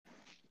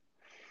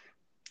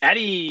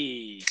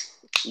Addi.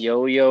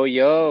 Yo, yo,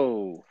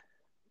 yo.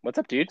 What's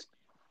up, dude?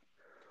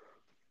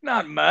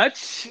 Not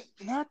much.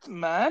 Not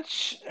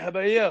much. How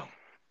about you?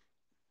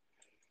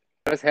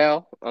 It was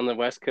hell on the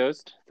West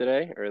Coast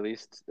today, or at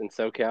least in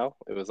SoCal.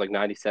 It was like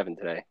 97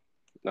 today.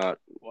 Not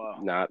Wow.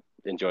 not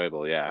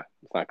enjoyable. Yeah,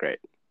 it's not great.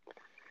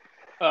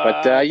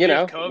 But Do you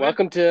have COVID?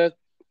 welcome to.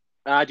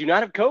 Do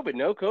not have COVID.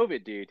 No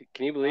COVID, dude.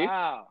 Can you believe?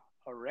 Wow.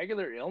 A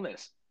regular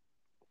illness.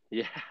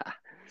 Yeah,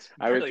 It's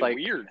I was really like,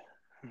 weird.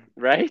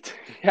 right?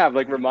 Yeah, I'm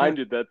like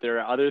reminded that there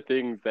are other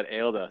things that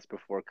ailed us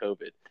before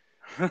COVID.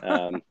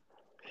 Um,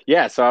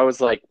 yeah, so I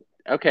was like,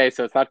 okay,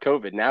 so it's not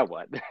COVID. Now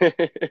what? But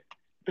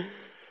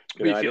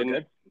you I feel didn't.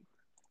 good?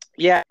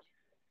 Yeah,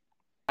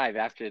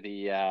 after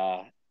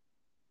the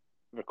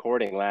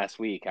recording last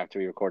week after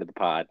we recorded the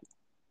pod,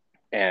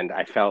 and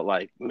I felt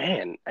like,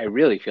 man, I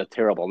really feel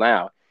terrible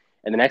now.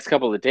 And the next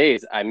couple of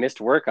days, I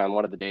missed work on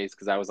one of the days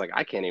because I was like,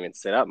 I can't even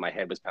sit up. My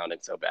head was pounding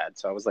so bad.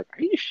 So I was like,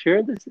 are you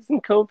sure this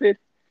isn't COVID?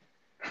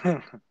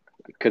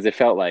 Because it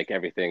felt like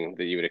everything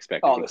that you would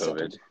expect All from the COVID.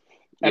 symptoms.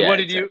 And Yeah, what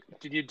exactly.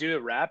 did you do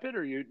it rapid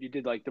or you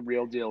did like the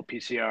real deal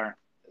PCR?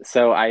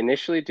 So I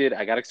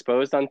got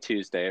exposed on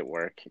Tuesday at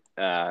work,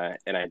 and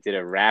I did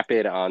a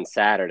rapid on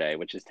Saturday,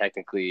 which is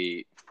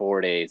technically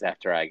 4 days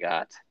after I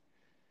got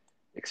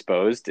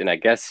exposed. And I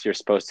guess you're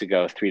supposed to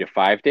go 3 to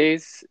 5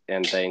 days,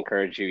 and they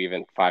encourage you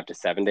even 5 to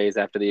 7 days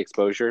after the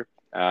exposure.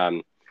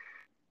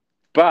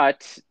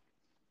 But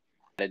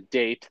a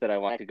date that I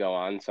wanted to go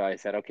on, so I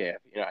said, okay,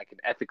 I could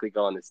ethically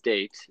go on this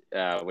date,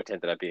 which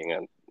ended up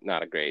being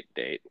not a great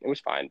date. It was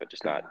fine, but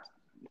just not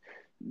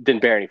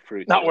didn't bear any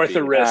fruit, so Not to worth the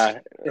speak. risk.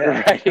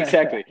 Yeah. Right,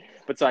 exactly.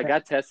 But so I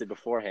got tested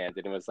beforehand,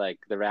 and it was like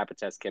the rapid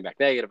test came back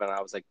negative, and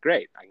I was like,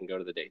 great, I can go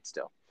to the date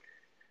still.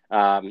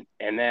 And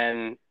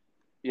then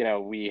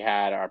we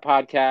had our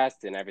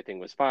podcast and everything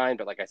was fine,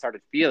 but like I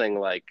started feeling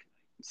like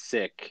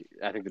sick.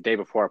 I think the day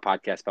before our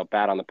podcast felt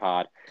bad on the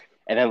pod.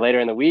 And then later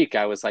in the week,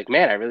 I was like,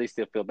 man, I really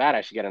still feel bad.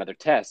 I should get another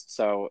test.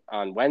 So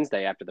on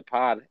Wednesday after the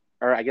pod,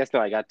 or I guess no,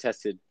 I got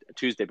tested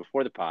Tuesday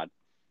before the pod,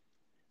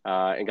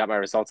 and got my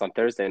results on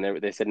Thursday,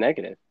 and they said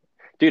negative.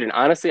 Dude, and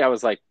honestly, I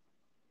was like,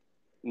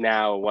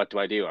 now what do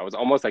I do? I was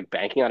almost like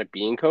banking on it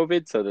being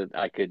COVID so that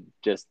I could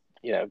just,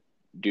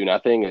 do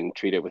nothing and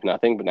treat it with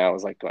nothing. But now I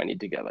was like, do I need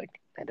to get like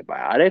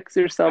antibiotics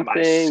or Am I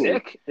something?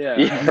 And sick? Yeah.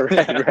 yeah,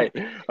 right, right.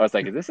 I was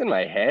like, is this in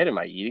my head? Am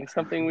I eating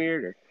something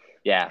weird? Or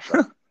yeah,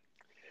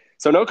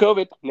 so no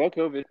COVID, no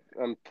COVID.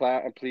 I'm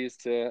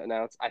pleased to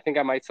announce. I think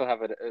I might still have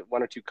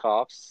one or two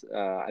coughs.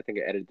 I think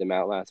I edited them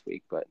out last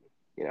week, but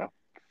for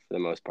the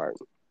most part,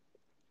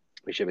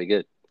 we should be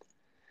good.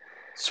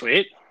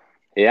 Sweet.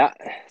 Yeah.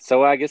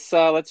 So I guess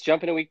let's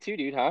jump into week 2,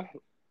 dude. Huh?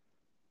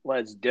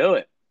 Let's do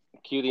it.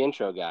 Cue the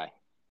intro guy.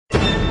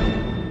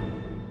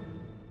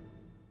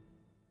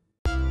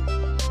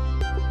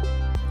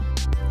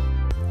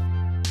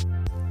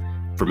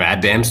 From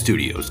AdBam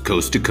Studios,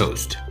 coast to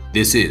coast,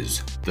 this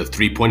is The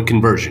 3-Point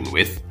Conversion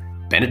with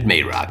Bennett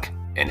Mayrock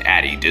and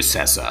Addi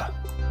DeSessa.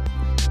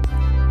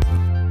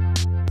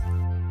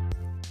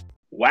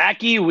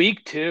 Wacky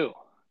week 2.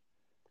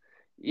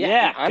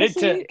 Yeah,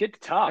 honestly, good to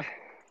talk.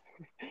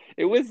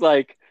 It was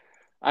like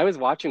I was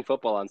watching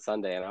football on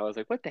Sunday, and I was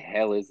like, "What the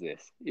hell is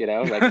this?"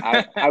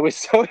 Like I was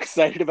so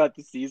excited about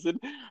the season,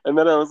 and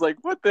then I was like,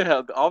 "What the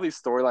hell?" All these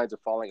storylines are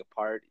falling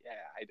apart.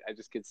 Yeah, I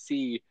just could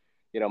see,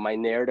 my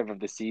narrative of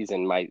the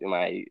season,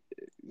 my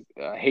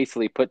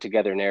hastily put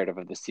together narrative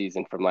of the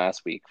season from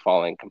last week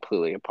falling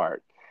completely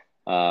apart.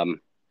 Boy,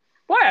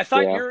 I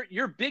thought You know,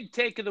 your big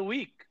take of the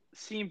week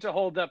seemed to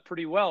hold up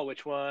pretty well,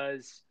 which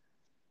was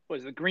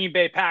the Green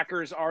Bay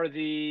Packers are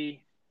the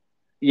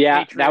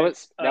yeah,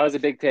 Patriots that was of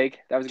a big take.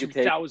 That was a good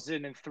take.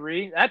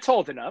 2003. That's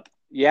holding up.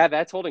 Yeah,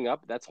 that's holding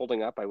up. That's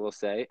holding up. I will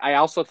say. I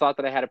also thought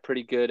that I had a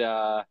pretty good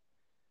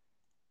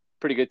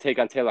take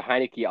on Taylor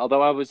Heineke,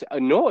 although I was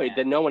annoyed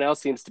that no one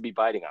else seems to be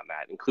biting on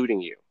that,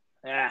 including you.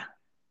 Yeah.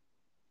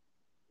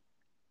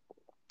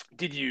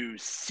 Did you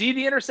see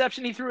the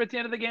interception he threw at the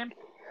end of the game?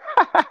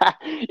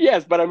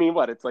 Yes, but I mean,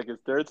 what? It's like his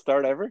third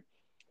start ever?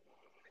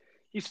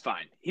 He's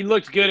fine. He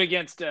looked good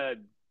against a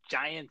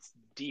Giants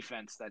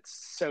defense that's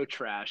so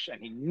trash, and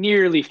he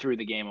nearly threw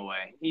the game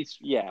away. He's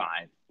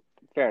fine.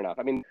 Fair enough.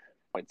 I mean,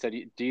 so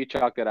do you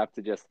chalk that up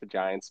to just the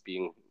Giants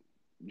being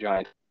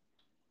Giants?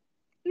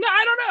 No,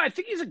 I don't know. I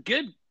think he's a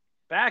good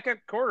backup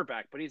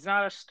quarterback, but he's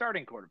not a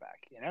starting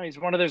quarterback. He's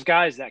one of those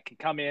guys that can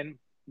come in,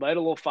 light a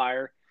little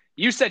fire.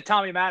 You said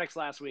Tommy Maddox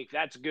last week.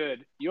 That's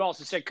good. You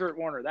also said Kurt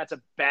Warner. That's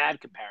a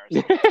bad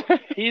comparison.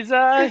 He's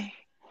a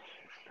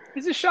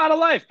shot of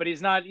life, but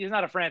he's not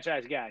a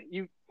franchise guy.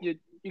 You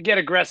get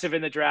aggressive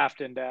in the draft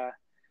and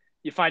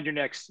you find your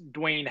next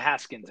Dwayne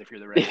Haskins if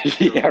you're the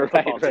Redskins. Yeah,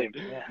 right. Team.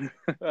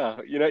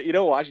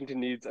 Yeah. Washington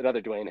needs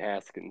another Dwayne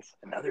Haskins.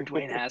 Another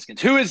Dwayne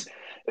Haskins, who is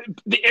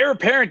the heir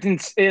apparent for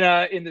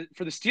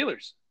the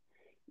Steelers.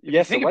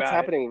 Yeah, so what's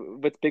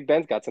happening with Big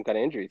Ben's got some kind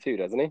of injury too,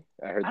 doesn't he?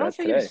 I heard that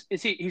today.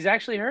 He's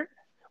actually hurt?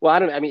 Well,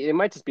 I mean, it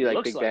might just be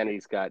like Big Ben.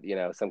 He's got,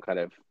 some kind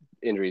of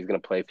injury he's going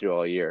to play through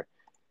all year.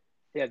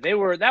 Yeah, they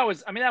were. That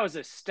was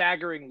a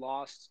staggering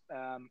loss.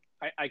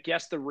 I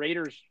guess the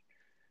Raiders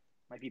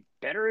might be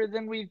better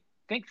than we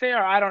think they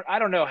are. I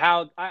don't know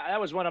how. That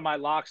was one of my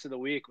locks of the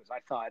week. Was I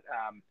thought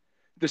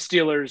the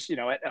Steelers,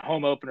 at a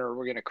home opener,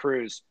 were going to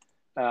cruise.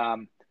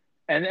 And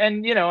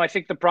I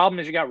think the problem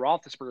is you got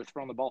Roethlisberger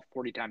throwing the ball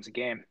 40 times a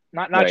game.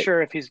 Not Right.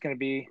 sure if he's going to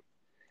be.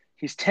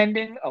 He's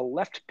tending a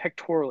left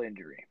pectoral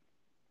injury.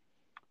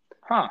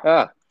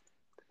 Huh.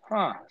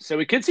 So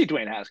we could see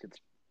Dwayne Haskins.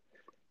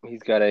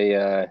 He's got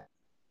a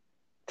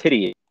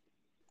titty.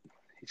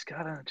 He's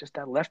got just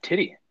that left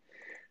titty.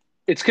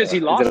 It's because he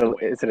lost the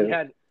weight.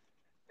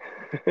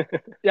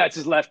 Yeah, it's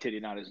his left titty,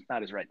 not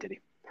his right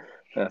titty.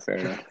 That's fair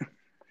enough.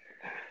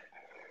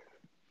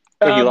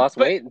 Wait, he lost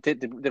weight? Did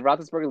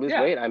Roethlisberger lose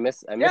weight? I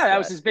missed that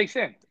was his big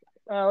thing.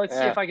 Let's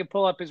see if I can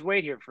pull up his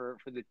weight here for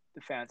the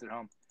fans at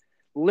home.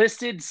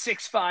 Listed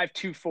 6'5",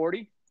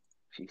 240.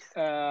 Jeez.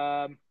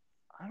 I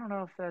don't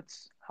know if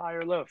that's high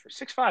or low. For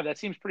 6'5", that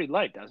seems pretty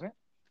light, doesn't it?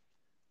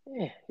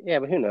 Yeah,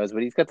 but who knows?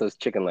 But he's got those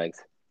chicken legs.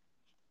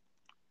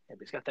 Yeah,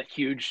 but he's got that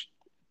huge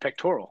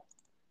pectoral.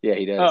 Yeah,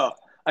 he does. Oh,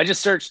 I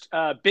just searched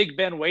Big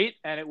Ben weight,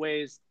 and it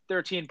weighs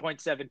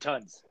 13.7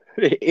 tons.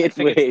 It's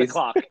the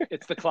clock.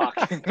 It's the clock.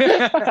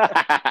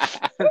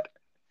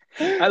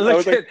 I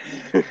looked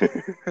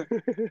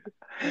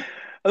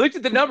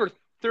at the number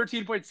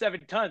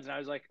 13.7 tons, and I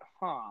was like,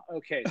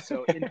 okay,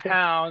 so in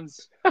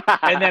pounds.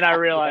 And then I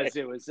realized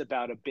it was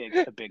about a big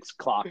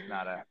clock,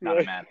 not a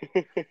man.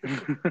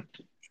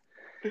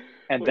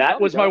 And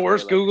that was my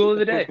worst Google of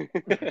the day.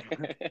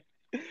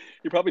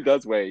 He probably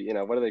does weigh,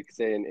 what do they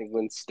say in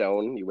England?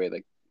 Stone. You weigh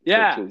like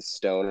 13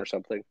 stone or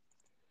something.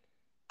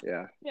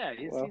 Yeah. Yeah,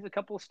 he's a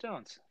couple of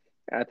stones.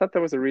 I thought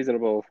that was a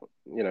reasonable,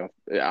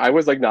 I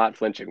was like not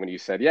flinching when you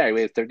said, yeah, he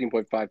weighs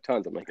 13.5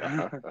 tons. I'm like,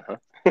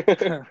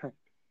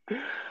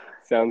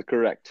 Sounds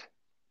correct.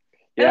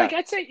 Yeah. And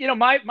I'd say,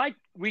 my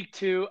week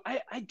 2,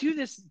 I do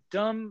this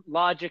dumb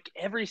logic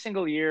every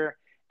single year.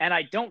 And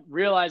I don't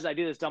realize I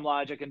do this dumb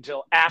logic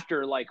until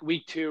after like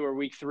week 2 or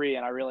week 3.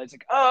 And I realize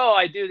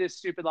I do this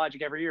stupid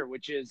logic every year,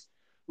 which is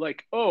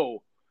like,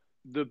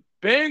 the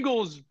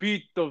Bengals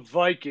beat the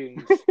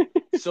Vikings.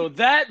 So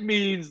that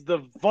means the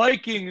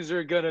Vikings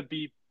are going to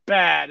be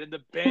bad and the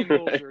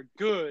Bengals are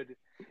good.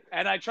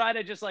 And I try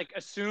to just like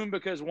assume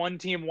because one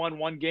team won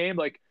one game,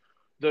 like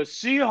the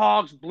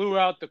Seahawks blew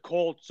out the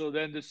Colts, so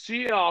then the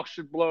Seahawks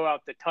should blow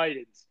out the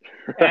Titans.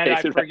 And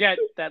I forget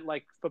that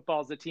like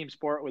football is a team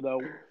sport with a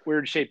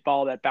weird shaped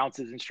ball that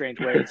bounces in strange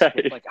ways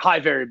with like high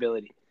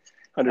variability.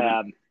 And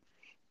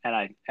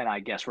I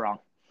guess wrong.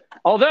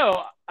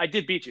 Although I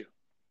did beat you.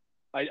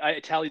 I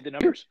tallied the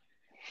numbers.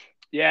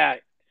 Yeah.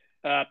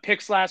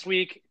 Picks last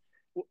week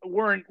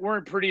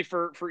weren't pretty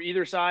for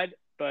either side,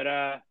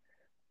 but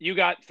you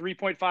got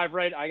 3.5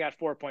 right. I got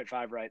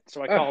 4.5 right.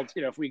 So I called,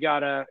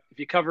 if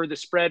you cover the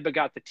spread but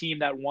got the team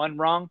that won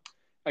wrong,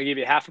 I gave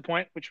you half a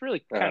point, which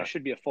really kind of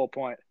should be a full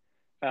point.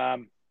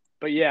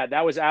 But yeah,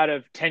 that was out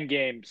of 10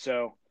 games,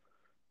 so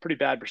pretty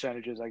bad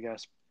percentages, I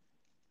guess.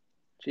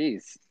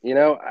 Jeez,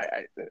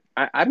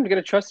 I'm going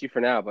to trust you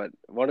for now, but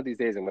one of these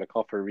days I'm going to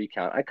call for a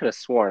recount. I could have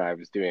sworn I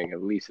was doing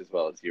at least as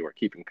well as you were,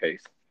 keeping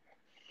pace.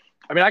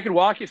 I mean, I could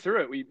walk you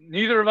through it.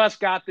 Neither of us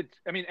got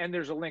and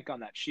there's a link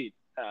on that sheet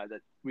that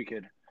we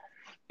could.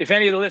 If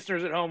any of the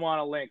listeners at home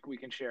want a link, we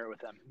can share it with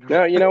them.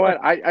 No, you know what?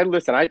 I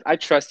listen. I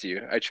trust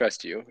you.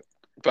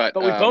 But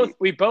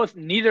we both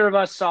neither of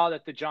us saw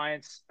that the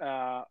Giants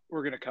were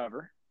going to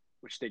cover,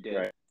 which they did.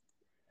 Right.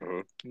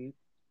 Mm-hmm.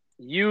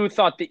 You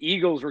thought the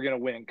Eagles were going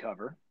to win and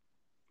cover.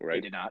 Right.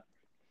 They did not.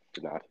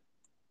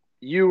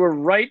 You were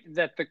right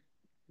that the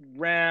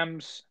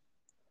Rams.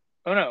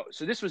 Oh no!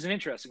 So this was an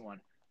interesting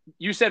one.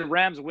 You said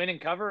Rams win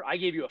and cover. I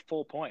gave you a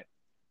full point.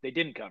 They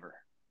didn't cover.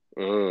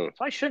 So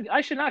I should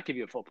not give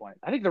you a full point.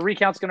 I think the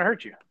recount's going to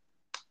hurt you.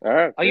 All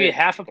right. I'll give you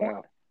half a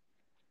point.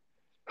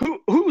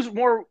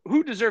 Wow.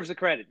 Who deserves the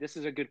credit? This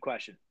is a good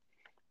question.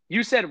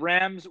 You said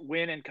Rams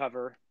win and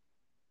cover.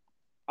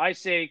 I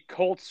say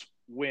Colts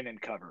win and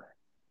cover.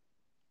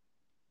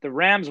 The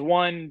Rams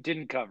won,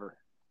 didn't cover.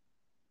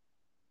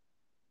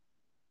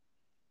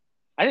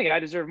 I think I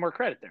deserve more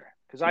credit there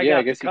because I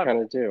guess you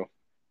kind of do.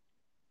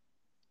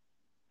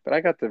 But I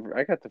got the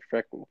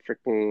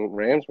freaking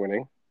Rams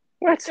winning.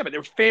 What? Yeah, but they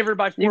were favored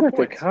by 4 points. You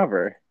got the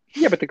cover.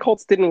 Yeah, but the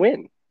Colts didn't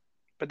win.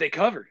 But they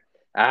covered.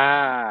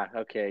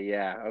 Okay,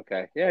 yeah,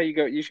 okay. Yeah,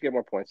 you should get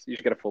more points. You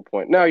should get a full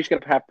point. No, you should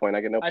get a half point.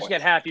 I get no points. I should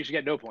get half, you should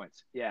get no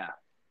points. Yeah.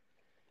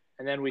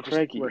 And then we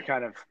were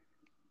kind of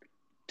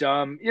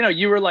dumb.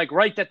 You were like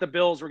right that the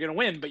Bills were going to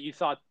win, but you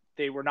thought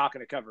they were not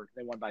going to cover.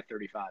 They won by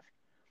 35.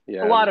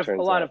 Yeah. A lot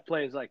of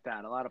plays like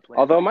that.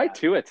 Although my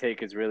Tua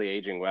take is really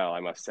aging well, I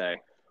must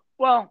say.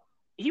 Well,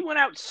 he went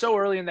out so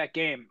early in that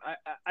game.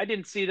 I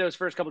didn't see those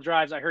first couple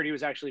drives. I heard he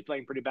was actually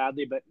playing pretty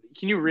badly, but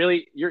can you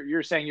really –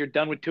 you're saying you're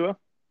done with Tua?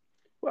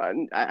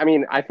 Well, I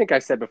mean, I think I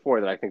said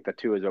before that I think that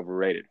Tua is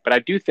overrated. But I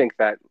do think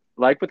that,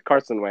 like with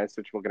Carson Wentz,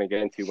 which we're going to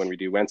get into when we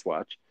do Wentz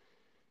Watch,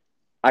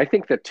 I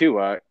think that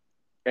Tua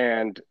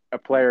and a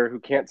player who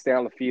can't stay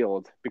on the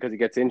field because he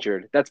gets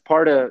injured, that's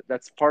part of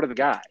the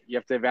guy. You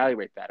have to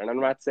evaluate that. And I'm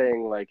not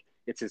saying like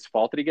it's his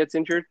fault that he gets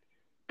injured,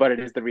 but it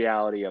is the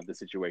reality of the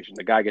situation.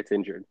 The guy gets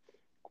injured.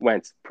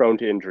 Wentz, prone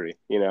to injury,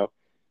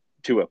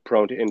 Tua,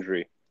 prone to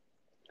injury.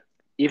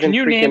 Can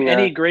you name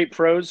any great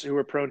pros who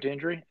are prone to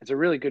injury? It's a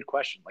really good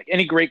question. Like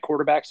any great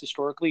quarterbacks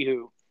historically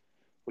who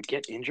would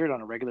get injured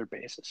on a regular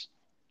basis?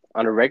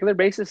 On a regular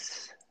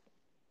basis?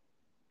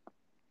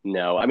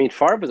 No. I mean,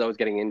 Favre was always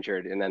getting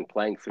injured and then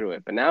playing through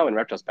it. But now in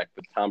retrospect,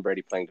 with Tom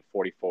Brady playing to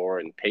 44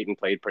 and Peyton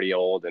played pretty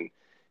old and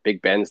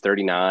Big Ben's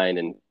 39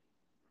 and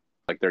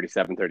like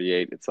 37,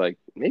 38, it's like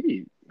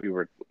maybe we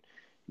were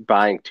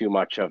buying too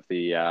much of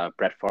the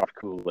Brett Favre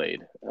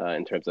Kool-Aid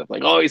in terms of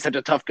like, oh, he's such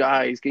a tough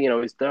guy. He's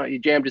he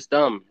jammed his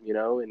thumb,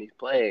 and he's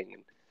playing.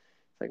 And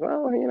it's like,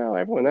 well,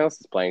 everyone else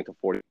is playing till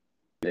 40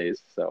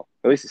 days, so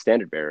at least the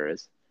standard bearer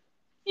is.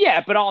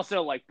 Yeah, but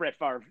also like Brett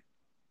Favre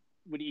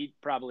would eat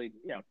probably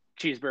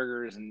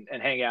cheeseburgers and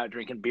hang out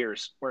drinking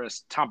beers,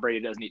 whereas Tom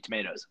Brady doesn't eat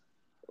tomatoes.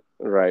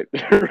 Right,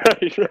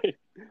 right.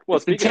 Well,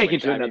 it's been taken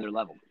to another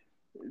level.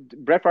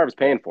 Brett Favre was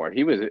paying for it.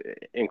 He was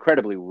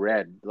incredibly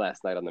red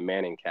last night on the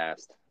Manning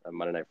cast of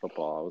Monday Night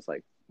Football. I was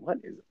like, what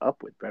is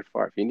up with Brett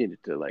Favre? He needed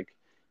to What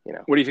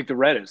do you think the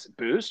red is?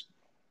 Booze?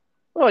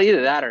 Well,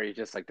 either that or he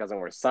just doesn't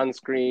wear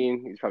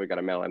sunscreen. He's probably got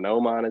a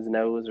melanoma on his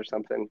nose or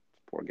something.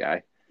 Poor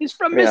guy. He's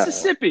from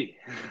Mississippi.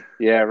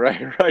 Yeah,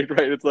 right.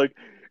 It's like,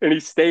 and he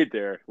stayed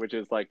there, which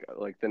is like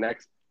the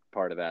next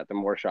part of that, the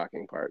more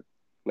shocking part.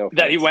 No offense.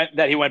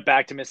 That he went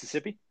back to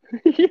Mississippi?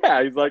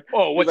 Yeah, he's like,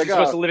 oh, what's he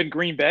supposed to live in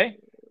Green Bay?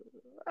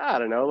 I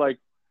don't know,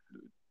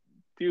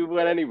 do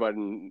what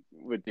anyone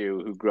would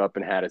do who grew up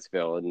in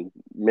Hattiesville and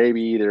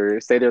maybe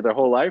either stay there their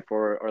whole life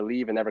or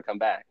leave and never come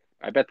back.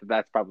 I bet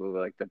that's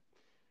probably the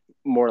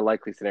more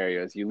likely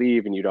scenario is you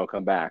leave and you don't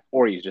come back,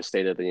 or you just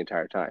stay there the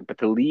entire time. But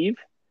to leave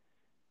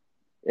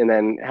and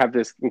then have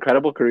this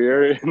incredible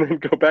career and then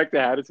go back to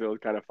Hattiesville is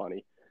kind of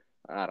funny.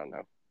 I don't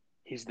know.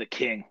 He's the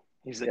king.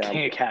 He's the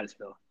king of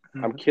Hattiesville.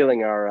 I'm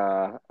killing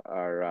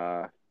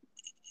our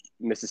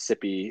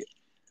Mississippi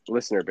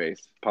listener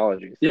base.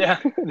 Apologies. Yeah,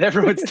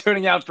 everyone's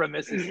tuning out from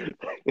Mississippi.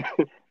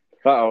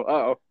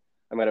 Uh-oh.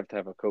 I might have to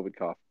have a COVID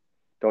cough.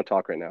 Don't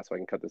talk right now so I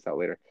can cut this out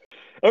later.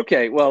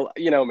 Okay, well,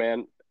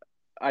 man,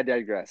 I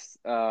digress.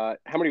 How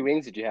many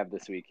wings did you have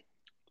this week?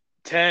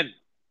 10.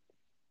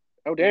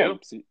 Oh, damn.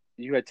 So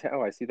you had 10.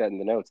 Oh, I see that in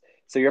the notes.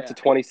 So you're up to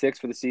 26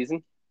 for the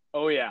season?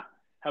 Oh, yeah.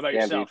 How about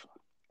yourself? Dude.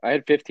 I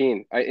had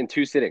 15 in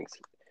 2 sittings.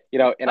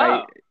 And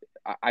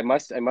I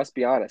must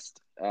be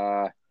honest.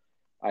 I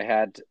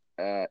had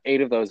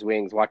 8 of those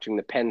wings watching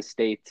the Penn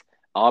State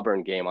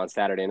Auburn game on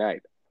Saturday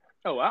night.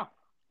 Oh, wow.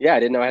 Yeah, I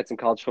didn't know I had some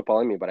college football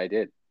in me, but I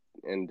did.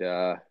 And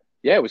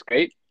it was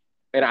great.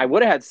 And I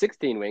would have had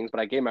 16 wings, but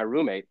I gave my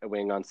roommate a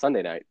wing on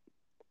Sunday night.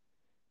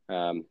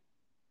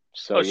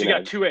 So you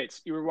got 2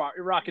 8s. You're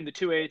rocking the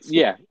 2 8s.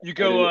 Yeah. You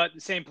go the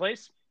same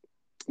place?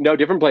 No,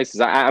 different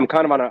places. I'm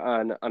kind of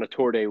on a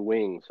tour day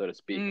wing, so to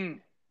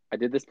speak. I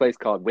did this place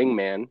called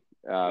Wingman,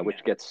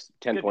 which gets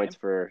 10 Good points name.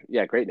 for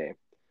great name.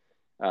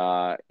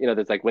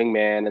 There's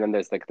Wingman, and then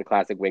there's the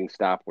classic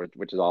Wingstop,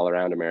 which is all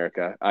around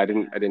America. I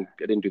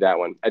didn't do that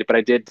one, but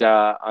I did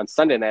on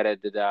Sunday night. I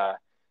did.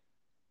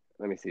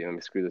 Let me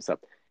screw this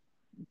up.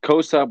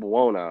 Cosa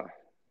Buona.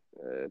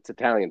 It's an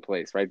Italian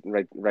place, right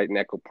in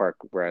Echo Park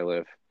where I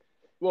live.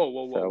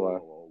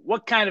 Whoa.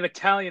 What kind of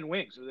Italian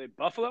wings? Are they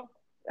buffalo?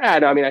 No,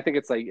 I mean I think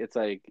it's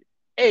like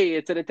hey,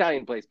 it's an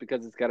Italian place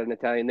because it's got an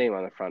Italian name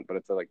on the front, but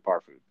it's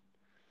bar food.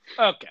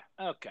 Okay.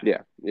 Yeah.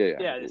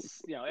 Yeah,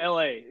 it's,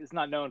 LA is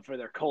not known for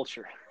their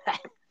culture.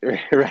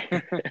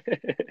 Right.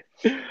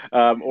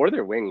 Or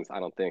their wings, I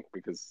don't think,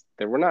 because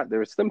there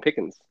were slim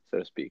pickings, so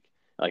to speak.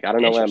 I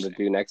don't know what I'm going to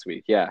do next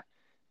week. Yeah.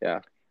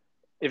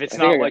 If it's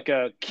not like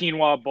a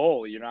quinoa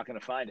bowl, you're not going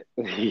to find it.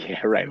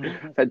 Yeah, right.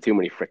 I've had too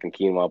many freaking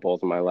quinoa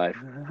bowls in my life.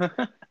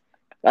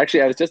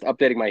 Actually, I was just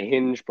updating my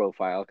Hinge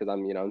profile because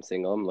I'm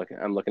single.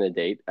 I'm looking to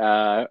date.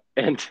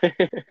 And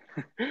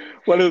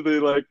one of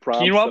the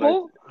prompts. Quinoa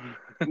bowl?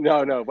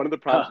 No. One of the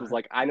prompts was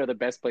I know the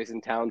best place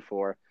in town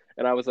for,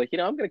 and I was like,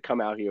 I'm going to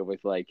come out here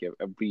with a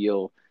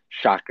real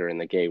shocker in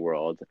the gay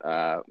world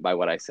by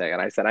what I say.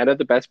 And I said, I know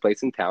the best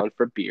place in town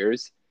for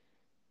beers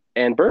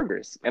and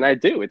burgers, and I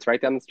do. It's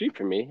right down the street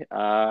from me.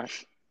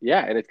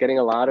 And it's getting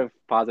a lot of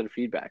positive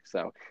feedback.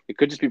 So it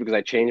could just be because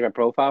I changed my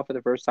profile for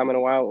the first time in a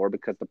while, or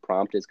because the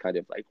prompt is kind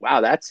of wow,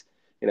 that's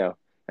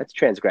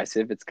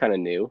transgressive. It's kind of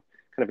new,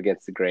 kind of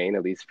against the grain,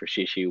 at least for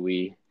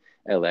Shishi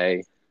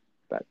LA.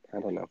 But I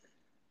don't know.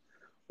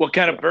 What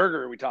kind of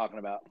burger are we talking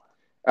about?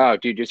 Oh,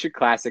 dude, just your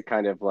classic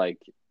kind of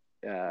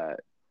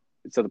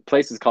so the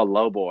place is called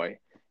Low Boy,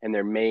 and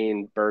their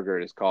main burger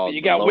is called.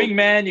 You got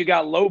Wingman, you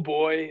got Low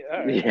Boy.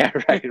 Right. Yeah,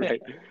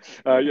 right.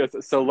 Yes.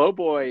 So Low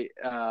Boy,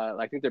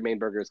 I think their main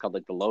burger is called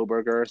the Low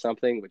Burger or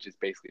something, which is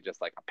basically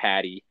just a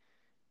patty,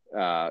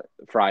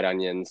 fried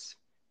onions,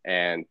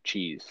 and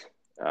cheese.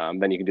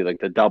 Then you can do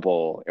the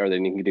double, or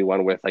then you can do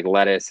one with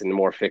lettuce and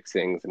more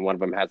fixings, and one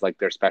of them has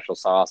their special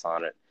sauce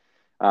on it.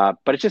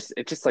 But it's just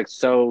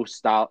so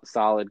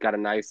solid. Got a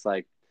nice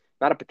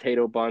not a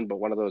potato bun, but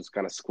one of those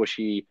kind of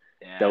squishy,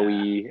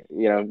 doughy,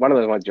 one of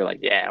those ones you're like,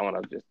 yeah, I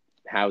want to just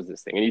house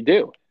this thing. And you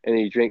do. And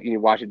you drink and you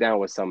wash it down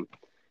with some,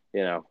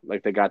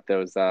 like they got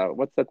those,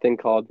 what's that thing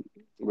called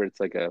where it's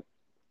like a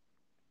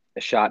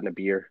shot in a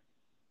beer?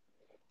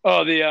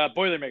 Oh, the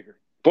Boilermaker.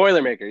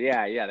 Boilermaker.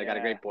 Yeah. They got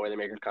a great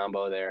Boilermaker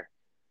combo there.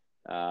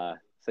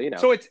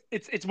 So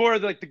it's more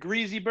like the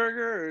greasy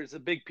burger, or it's a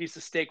big piece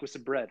of steak with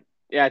some bread?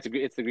 Yeah,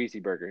 it's the greasy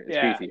burger. It's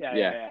greasy.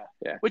 Yeah.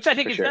 Which I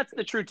think that's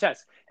the true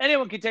test.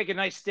 Anyone can take a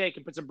nice steak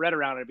and put some bread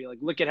around it and be like,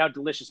 look at how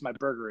delicious my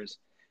burger is.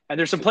 And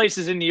there's some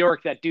places in New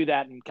York that do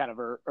that and kind of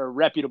are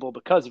reputable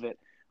because of it.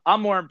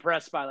 I'm more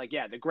impressed by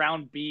the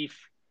ground beef,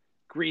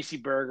 greasy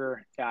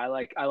burger. Yeah,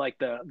 I like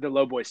the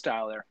low boy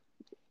style there.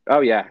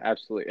 Oh yeah,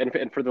 absolutely.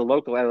 And for the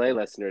local LA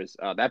listeners,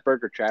 that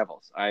burger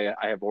travels. I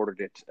have ordered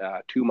it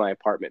to my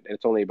apartment, and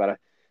it's only about a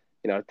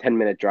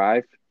 10-minute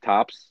drive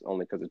tops,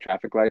 only because of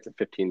traffic lights. A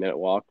 15-minute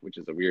walk, which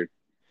is a weird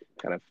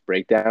kind of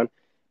breakdown.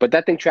 But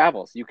that thing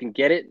travels. You can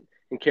get it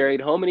and carry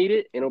it home and eat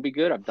it, and it'll be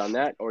good. I've done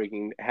that. Or you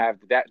can have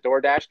that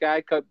DoorDash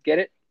guy come get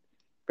it,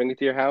 bring it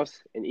to your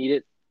house, and eat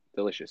it.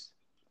 Delicious.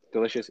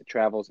 It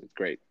travels. It's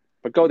great.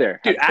 But go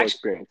there. Dude, have a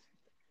experience.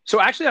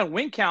 So actually on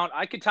Wing Count,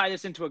 I could tie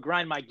this into a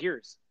grind my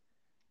gears.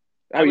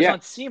 I was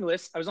on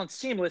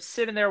Seamless,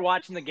 sitting there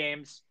watching the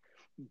games.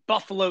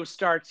 Buffalo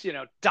starts,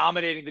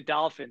 dominating the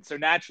Dolphins. So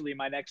naturally,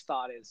 my next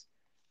thought is,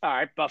 all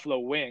right, Buffalo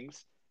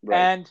wings. Right.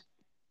 And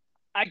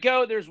I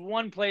go, there's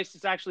one place.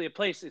 It's actually a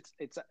place.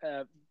 It's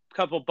a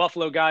couple of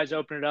Buffalo guys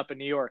open it up in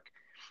New York.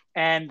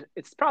 And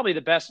it's probably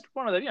the best,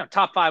 one of the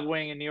top 5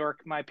 wing in New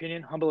York, in my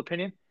opinion, humble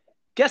opinion.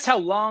 Guess how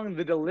long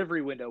the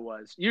delivery window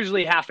was?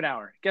 Usually half an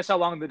hour. Guess how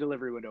long the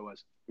delivery window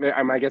was?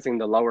 Am I guessing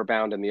the lower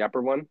bound and the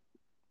upper one?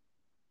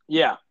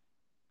 Yeah.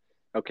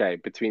 Okay,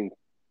 between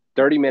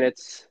 30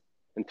 minutes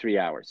and 3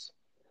 hours.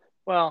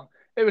 Well,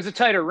 it was a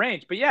tighter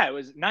range, but yeah, it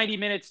was 90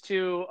 minutes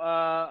to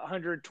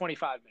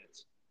 125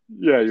 minutes.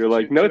 Yeah, you're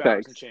like, no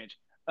thanks. And change.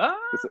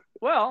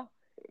 Well,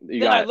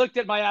 then I looked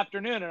at my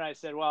afternoon and I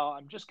said, well,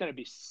 I'm just going to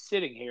be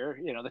sitting here.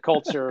 The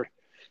Colts are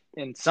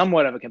in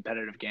somewhat of a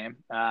competitive game.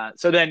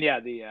 So then,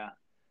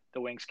 the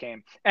wings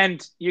came,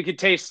 and you could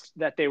taste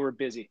that they were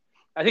busy.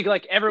 I think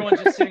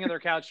everyone's just sitting on their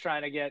couch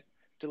trying to get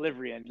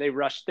delivery, and they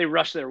rushed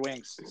their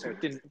wings, so it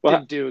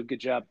didn't do a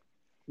good job.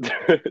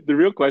 The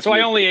real question. So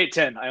I only ate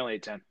 10.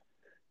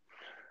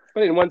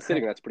 But in one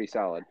sitting, that's pretty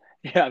solid.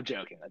 Yeah, I'm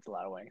joking. That's a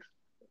lot of wings.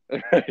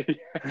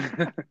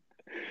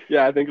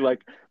 Yeah, I think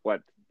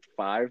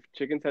 5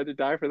 chickens had to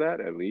die for that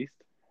at least.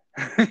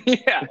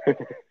 Yeah.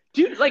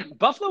 Dude,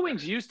 buffalo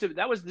wings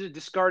that was the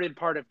discarded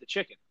part of the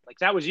chicken.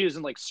 That was used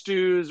in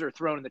stews or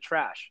thrown in the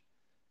trash.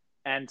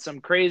 And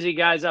some crazy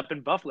guys up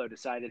in Buffalo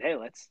decided, hey,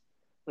 let's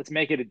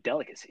make it a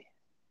delicacy.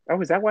 Oh,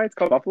 is that why it's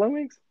called buffalo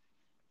wings?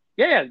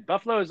 Yeah.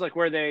 Buffalo is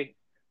where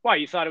why,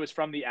 you thought it was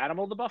from the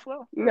animal, the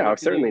buffalo? No,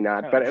 certainly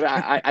not. Oh. But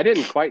I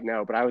didn't quite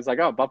know, but I was like,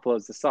 oh,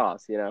 buffalo's the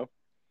sauce,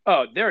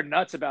 Oh, they're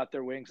nuts about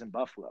their wings in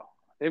Buffalo.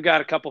 They've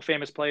got a couple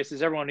famous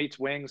places. Everyone eats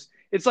wings.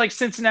 It's like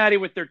Cincinnati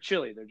with their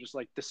chili. They're just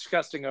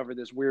disgusting over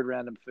this weird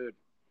random food.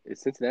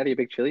 Is Cincinnati a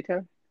big chili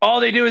town?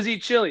 All they do is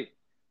eat chili.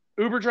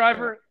 Uber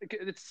driver,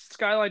 it's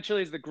Skyline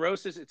chili is the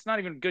grossest. It's not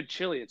even good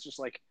chili. It's just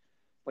like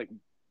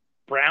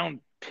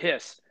brown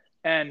piss.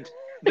 And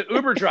the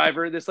Uber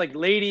driver, this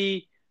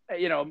lady,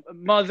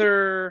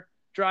 mother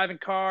driving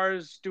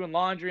cars, doing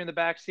laundry in the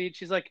back seat.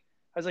 I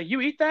was like,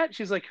 you eat that?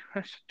 She's like,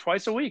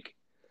 twice a week.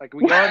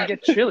 We go out and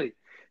get chili.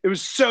 It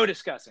was so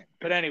disgusting.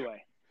 But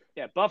anyway,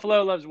 yeah,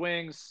 Buffalo loves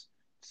wings.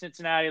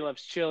 Cincinnati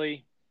loves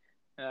chili.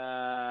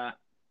 I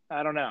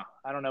don't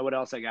know what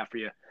else I got for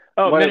you.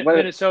 Oh,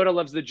 Minnesota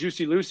loves the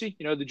Juicy Lucy.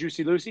 You know the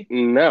Juicy Lucy?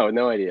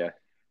 No idea.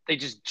 They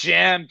just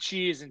jam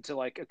cheese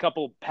into a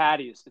couple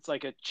patties. It's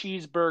like a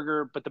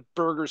cheeseburger, but the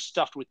burger's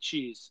stuffed with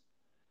cheese.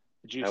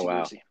 The Juicy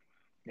Lucy.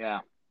 Yeah.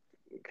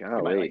 Golly.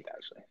 You might like that,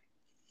 actually.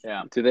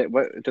 Yeah.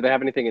 Do they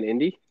have anything in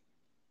Indy?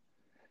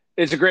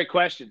 It's a great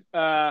question.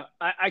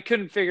 I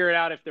couldn't figure it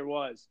out if there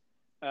was.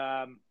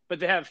 But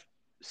they have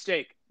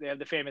steak. They have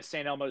the famous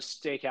St. Elmo's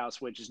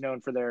Steakhouse, which is known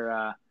for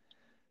their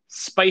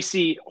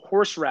spicy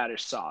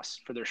horseradish sauce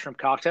for their shrimp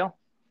cocktail.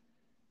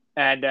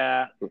 And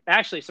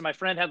actually, so my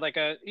friend had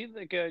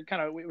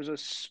it was a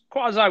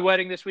quasi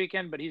wedding this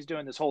weekend, but he's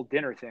doing this whole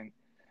dinner thing.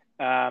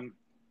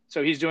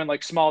 So he's doing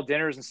small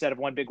dinners instead of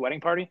one big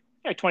wedding party,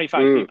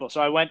 25 people.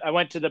 So I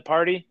went to the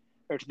party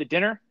or to the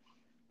dinner,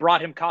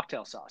 brought him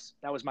cocktail sauce.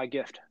 That was my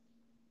gift.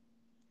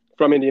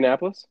 From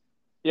Indianapolis?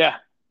 Yeah.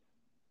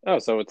 Oh,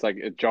 so it's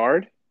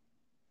jarred?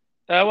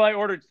 Well, I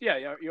ordered.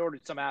 Yeah, you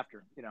ordered some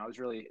after. I was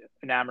really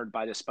enamored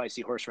by this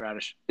spicy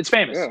horseradish. It's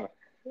famous. Yeah.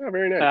 Oh,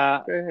 very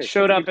nice. Very nice.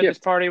 Showed up at this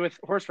party with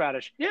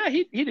horseradish. Yeah,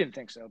 he didn't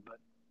think so, but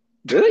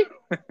really,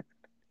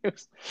 it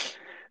was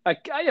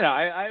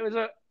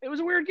it was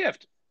a weird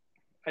gift,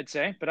 I'd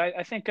say. But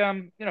I think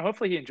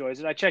hopefully he enjoys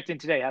it. I checked in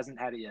today, hasn't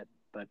had it yet,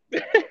 but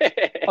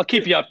I'll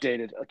keep you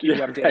updated.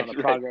 On the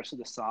progress of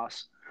the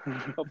sauce.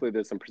 Hopefully,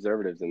 there's some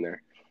preservatives in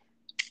there.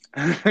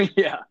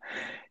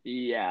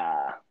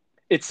 Yeah,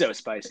 it's so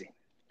spicy.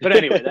 But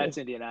anyway, that's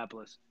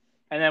Indianapolis.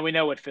 And then we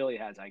know what Philly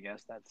has, I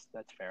guess.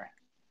 That's fair.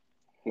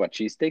 What,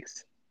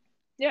 cheesesteaks?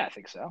 Yeah, I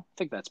think so. I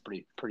think that's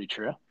pretty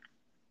true.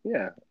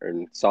 Yeah, or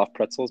soft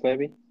pretzels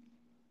maybe.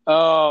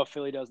 Oh,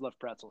 Philly does love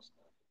pretzels.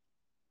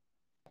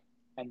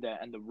 And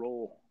the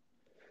roll.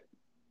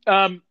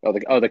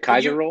 The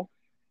Kaiser roll?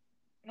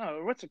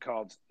 No, what's it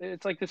called?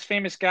 It's like this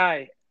famous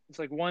guy. It's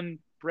like one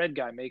bread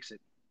guy makes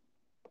it.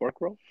 Pork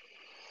roll?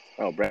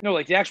 Oh, bread. No,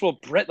 like the actual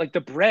bread, like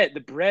the bread. The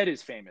bread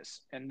is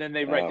famous, and then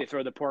they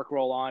throw the pork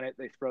roll on it.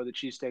 They throw the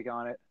cheesesteak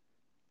on it.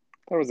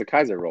 I thought it was a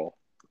Kaiser roll.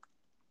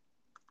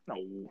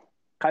 No,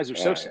 Kaiser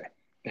Sose.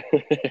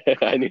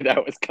 I knew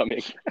that was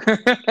coming.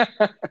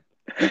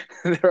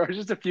 There are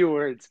just a few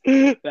words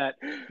that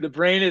my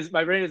brain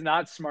is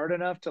not smart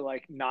enough to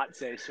like not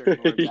say certain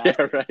words.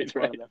 Yeah, right.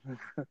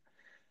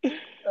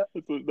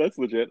 That's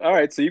legit. All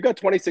right, so you got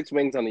 26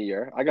 wings on the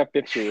year. I got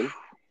 15.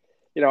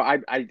 You know,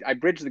 I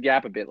bridged the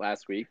gap a bit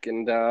last week,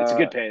 and it's a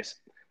good pace.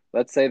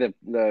 Let's say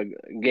the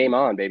game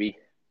on, baby.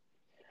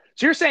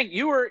 So you're saying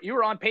you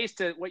were on pace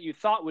to what you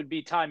thought would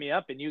be tie me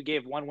up, and you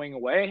gave one wing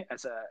away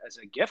as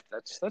a gift.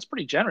 That's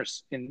pretty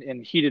generous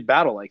in heated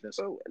battle like this.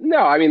 No,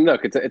 I mean,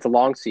 look, it's a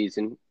long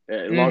season,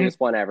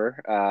 longest one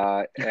ever,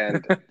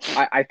 and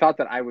I thought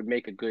that I would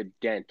make a good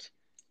dent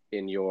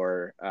in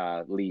your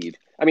lead.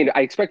 I mean,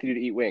 I expected you to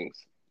eat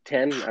wings.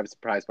 10, I was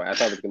surprised by. I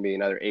thought it was going to be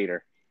another 8er.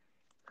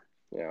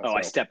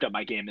 I stepped up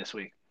my game this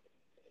week.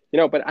 You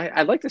know, but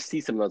I'd like to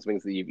see some of those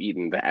wings that you've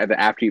eaten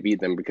after you've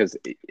eaten them, because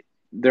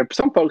there are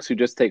some folks who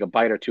just take a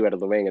bite or two out of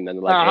the wing and then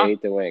they're like, hey,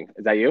 ate the wing.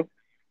 Is that you?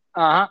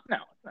 No,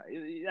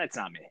 that's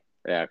not me.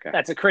 Yeah, okay.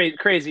 That's a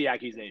crazy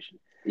accusation.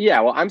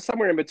 Yeah, well, I'm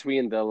somewhere in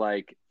between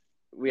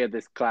we had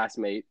this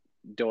classmate,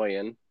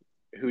 Doyen,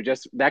 who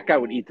that guy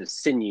would eat the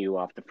sinew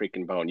off the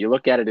freaking bone. You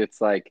look at it, it's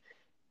like,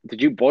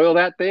 did you boil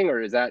that thing,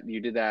 or is that you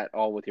did that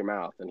all with your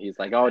mouth? And he's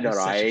like, oh, no,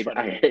 I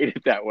ate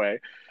it that way.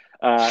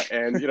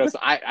 And, so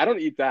I don't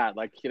eat that.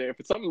 Like, if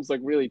something's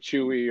like really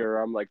chewy, or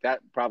I'm like,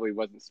 that probably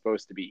wasn't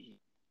supposed to be eaten.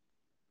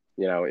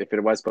 If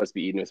it was supposed to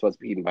be eaten, it was supposed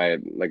to be eaten by a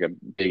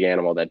big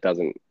animal that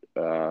doesn't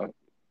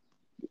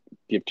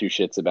give two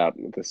shits about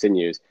the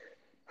sinews.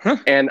 Huh.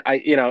 And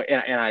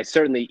I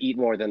certainly eat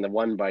more than the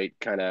one bite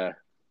kind of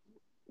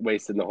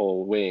wasted the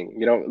whole wing.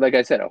 Like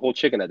I said, a whole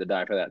chicken had to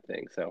die for that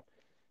thing. So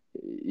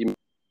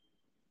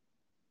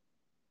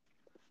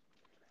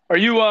Are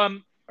you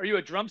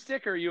a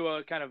drumstick, or are you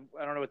a kind of,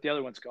 I don't know what the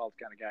other one's called,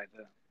 kind of guy?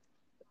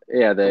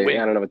 I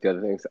don't know what the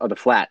other things. Oh, the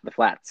flats. It's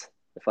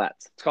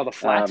called a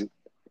flat.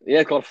 Yeah,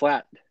 it's called a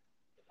flat.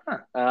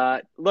 Huh.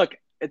 Look,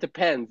 it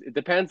depends. It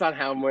depends on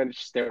how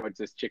much steroids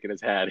this chicken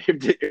has had. If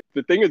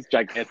the thing is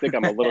gigantic,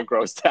 I'm a little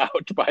grossed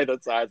out by the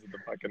size of the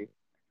fucking.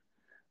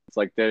 It's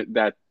like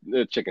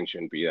the chicken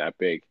shouldn't be that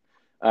big.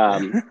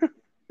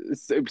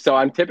 So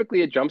I'm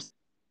typically a drumstick,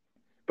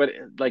 but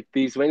like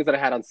these wings that I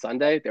had on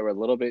Sunday, they were a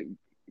little bit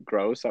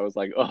gross. I was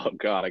like, oh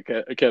god, I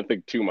can't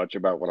think too much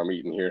about what I'm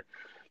eating here,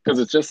 because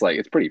it's just like,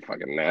 it's pretty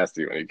fucking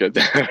nasty when you get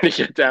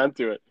down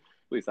to it.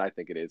 At least I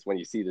think it is when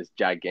you see this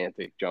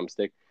gigantic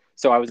drumstick.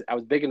 So I was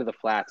big into the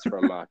flats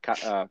from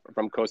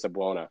Cosa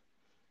Buona,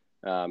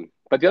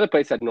 but the other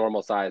place had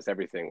normal size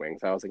everything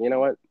wings. I was like, you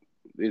know what,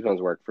 these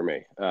ones work for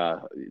me,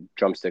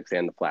 drumsticks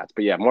and the flats.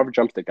 But yeah, more of a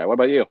drumstick guy. What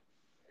about you?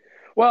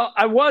 Well,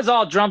 I was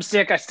all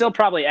drumstick. I still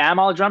probably am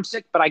all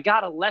drumstick, but I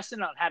got a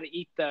lesson on how to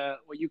eat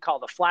what you call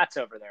the flats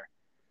over there.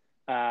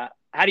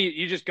 How do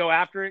you just go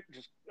after it?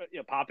 Just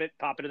pop it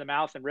in the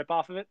mouth and rip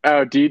off of it?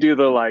 Oh, do you do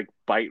the like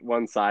bite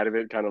one side of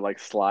it, kind of like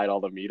slide all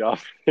the meat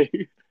off?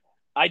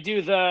 I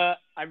do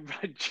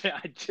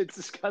it's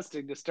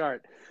disgusting to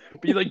start,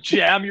 but you like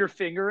jam your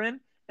finger in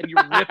and you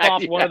rip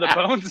off one of the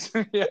bones.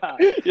 Yeah,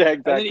 exactly.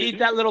 And then eat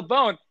that little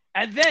bone.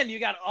 And then you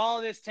got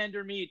all this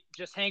tender meat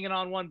just hanging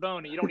on one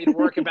bone, and you don't need to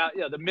work about,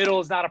 the middle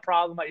is not a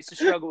problem. I used to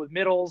struggle with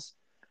middles.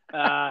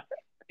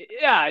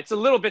 Yeah, it's a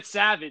little bit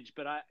savage,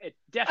 but it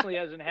definitely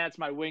has enhanced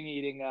my wing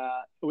eating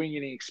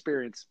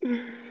experience.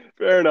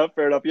 Fair enough.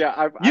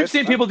 Yeah, I've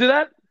seen people do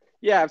that.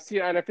 Yeah, I've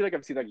seen, and I feel like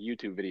I've seen like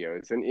YouTube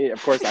videos, and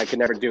of course I can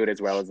never do it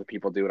as well as the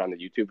people do it on the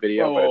YouTube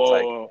video. But it's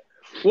like,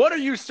 what are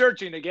you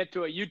searching to get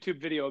to a YouTube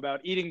video about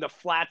eating the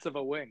flats of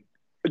a wing?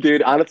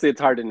 Dude, honestly, it's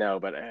hard to know,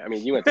 but I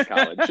mean, you went to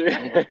college.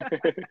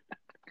 It's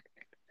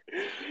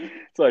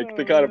like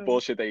the kind of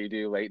bullshit that you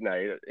do late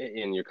night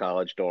in your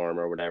college dorm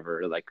or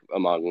whatever, like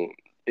among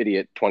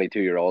idiot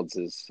 22-year-olds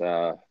is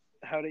how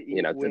to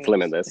eat wings. It's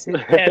limitless.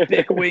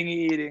 Epic wing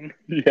eating.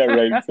 Yeah,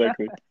 right,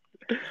 exactly.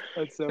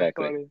 That's so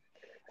funny.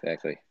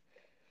 Exactly.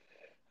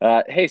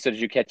 Hey, so did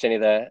you catch any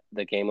of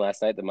the game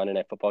last night, the Monday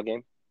Night Football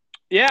game?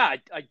 Yeah,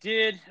 I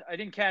did. I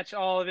didn't catch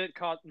all of it,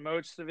 caught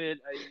most of it.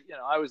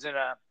 I was in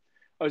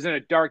a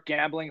dark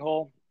gambling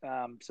hole.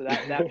 So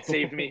that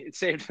saved me. It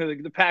saved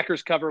the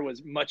Packers cover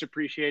was much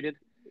appreciated.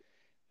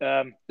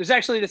 There's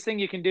actually this thing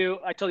you can do.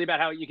 I told you about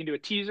how you can do a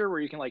teaser where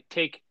you can like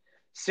take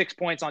 6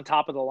 points on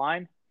top of the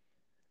line.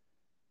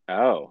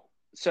 Oh.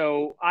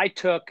 So I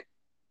took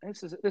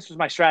this was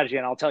my strategy,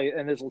 and I'll tell you,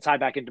 and this will tie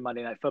back into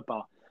Monday Night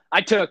Football.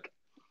 I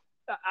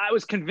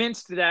was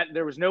convinced that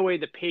there was no way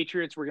the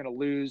Patriots were going to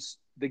lose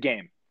the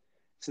game.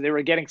 So they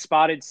were getting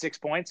spotted 6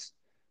 points.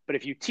 But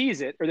if you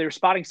tease it, or they were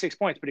spotting 6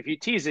 points, but if you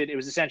tease it, it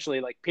was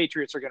essentially like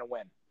Patriots are going to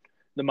win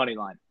the money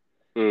line.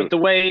 But the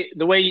way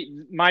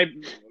my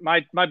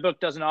book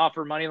doesn't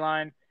offer money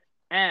line,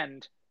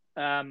 and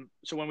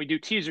so when we do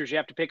teasers, you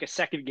have to pick a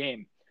second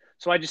game.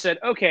 So I just said,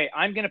 okay,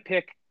 I'm going to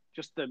pick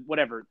just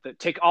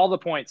take all the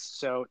points.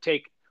 So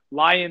take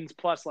Lions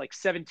plus like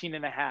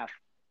 17.5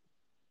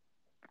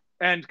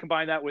 and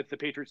combine that with the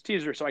Patriots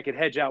teaser so I could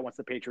hedge out once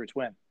the Patriots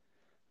win.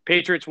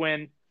 Patriots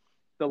win.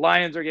 The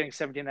Lions are getting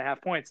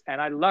 17.5 points.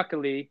 And I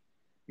luckily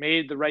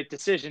made the right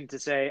decision to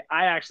say,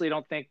 I actually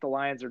don't think the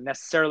Lions are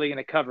necessarily going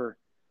to cover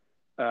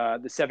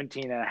the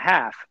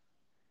 17.5.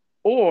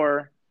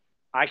 Or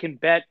I can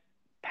bet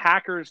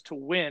Packers to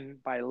win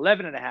by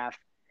 11.5.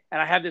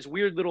 And I have this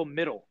weird little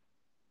middle.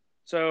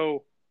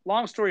 So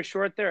long story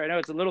short there, I know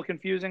it's a little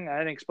confusing. I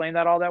didn't explain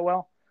that all that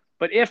well.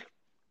 But if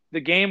the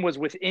game was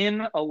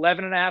within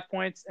 11.5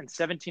 points and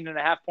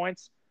 17.5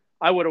 points,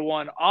 I would have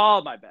won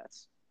all my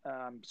bets.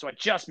 So I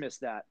just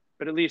missed that.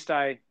 But at least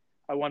I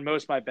won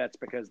most of my bets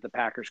because the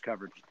Packers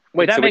covered.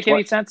 Wait, did that make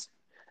any sense?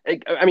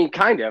 I mean,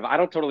 kind of. I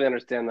don't totally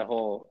understand the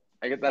whole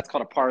 – I guess that's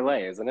called a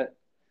parlay, isn't it?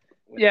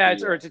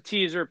 It's a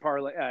teaser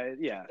parlay.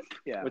 Yeah.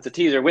 It's a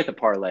teaser with a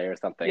parlay or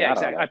something. Yeah,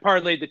 exactly. I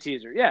parlayed the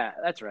teaser. Yeah,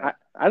 that's right.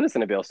 I listen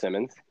to Bill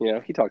Simmons.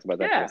 He talks about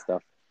that kind of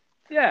stuff.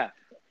 Yeah.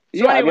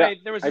 So anyway,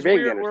 there was this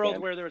weird world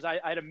where I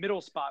had a middle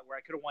spot where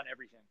I could have won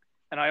everything,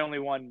 and I only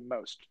won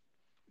most.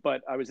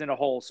 But I was in a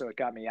hole, so it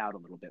got me out a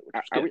little bit. Which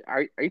was good.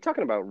 Are you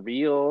talking about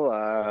real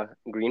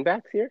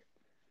greenbacks here?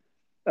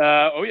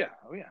 Oh yeah,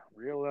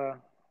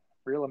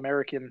 real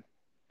American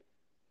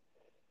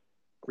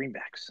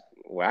greenbacks.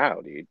 Wow,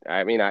 dude.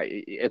 I mean,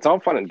 it's all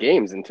fun and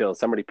games until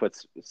somebody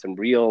puts some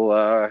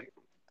real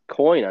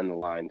coin on the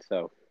line.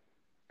 So,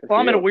 well,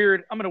 I'm in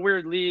a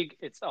weird league.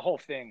 It's a whole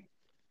thing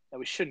that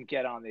we shouldn't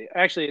get on the.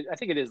 Actually, I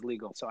think it is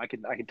legal, so I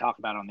can talk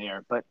about it on the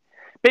air. But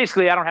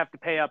basically, I don't have to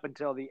pay up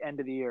until the end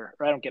of the year,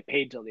 or I don't get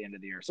paid till the end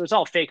of the year. So it's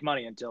all fake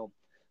money until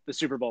the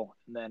Super Bowl,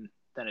 and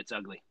then it's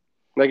ugly.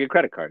 Like a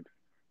credit card.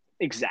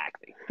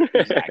 Exactly.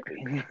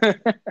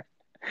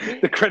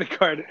 The credit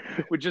card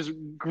with just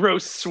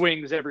gross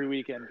swings every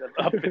weekend,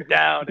 up and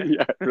down.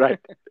 Yeah, right.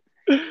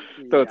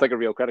 So it's like a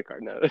real credit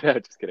card. No,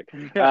 just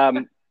kidding.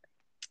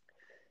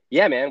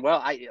 Yeah, man.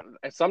 Well,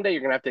 someday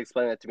you're gonna have to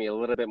explain that to me a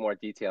little bit more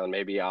detail, and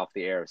maybe off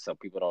the air, so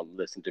people don't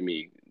listen to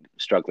me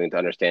struggling to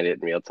understand it in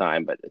real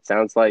time. But it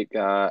sounds like,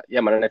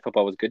 Monday Night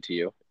Football was good to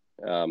you.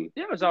 Yeah,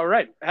 it was all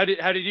right. How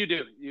did you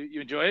do? You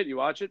enjoy it? You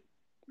watch it?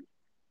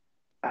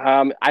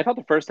 I thought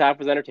the first half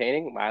was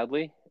entertaining,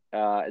 mildly.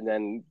 And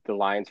then the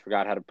Lions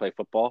forgot how to play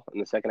football in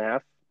the second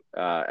half,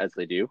 as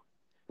they do.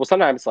 Well,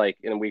 sometimes, like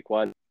in week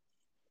one,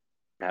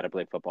 how to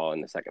play football in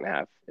the second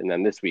half. And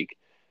then this week,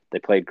 they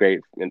played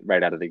great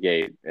right out of the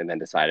gate and then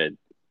decided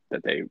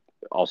that they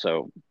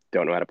also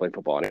don't know how to play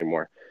football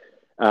anymore.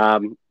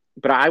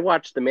 But I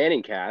watched the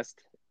Manning cast,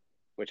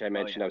 which I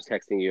mentioned. I was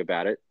texting you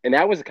about it. And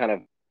that was a kind of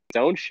its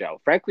own show.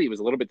 Frankly, it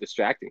was a little bit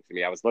distracting to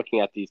me. I was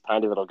looking at these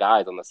tiny little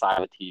guys on the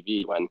side of the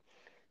TV when,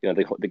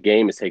 the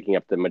game is taking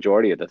up the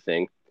majority of the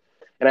thing.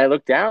 And I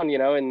look down,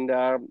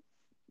 and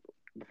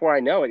before I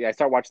know it, I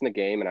start watching the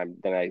game, and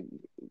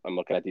I'm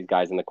looking at these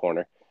guys in the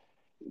corner,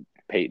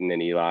 Peyton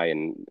and Eli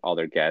and all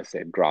their guests. They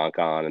had Gronk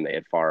on, and they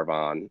had Favre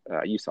on.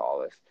 You saw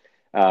all this,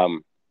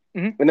 and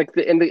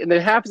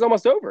the half is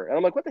almost over, and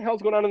I'm like, what the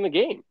hell's going on in the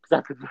game?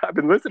 Because I've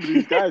been listening to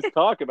these guys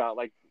talk about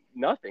like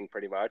nothing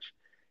pretty much,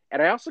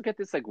 and I also get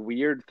this like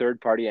weird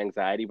third party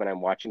anxiety when I'm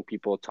watching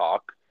people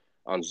talk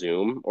on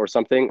Zoom or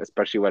something,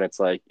 especially when it's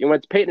like, when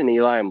it's Peyton and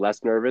Eli, I'm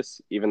less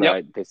nervous, even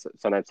though they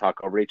sometimes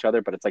talk over each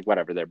other, but it's like,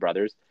 whatever, they're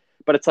brothers.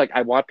 But it's like,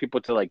 I want people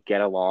to like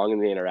get along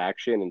in the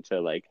interaction and to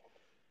like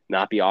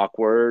not be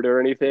awkward or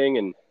anything.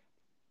 And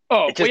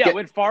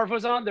when Favre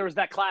was on, there was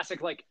that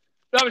classic, like,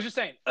 I was just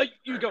saying,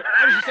 you go.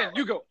 I was just saying,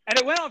 you go. And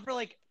it went on for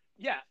like,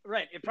 yeah,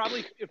 right. It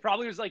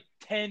probably was like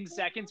 10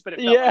 seconds, but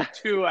it felt like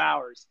 2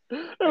 hours.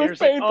 It was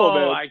painful,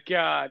 man. Oh my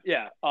God.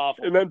 Yeah.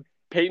 Awful. And then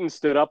Peyton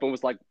stood up and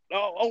was like,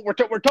 we're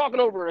talking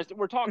over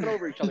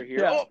each other here.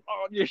 Yeah.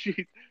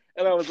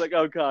 And I was like,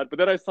 oh God. But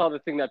then I saw the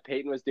thing that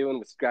Peyton was doing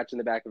was scratching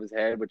the back of his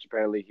head, which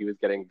apparently he was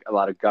getting a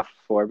lot of guff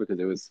for because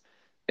it was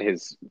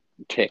his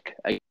tick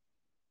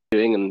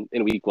doing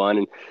in week one.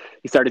 And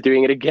he started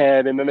doing it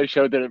again. And then they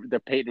showed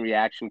the Peyton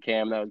reaction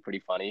cam. That was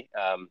pretty funny.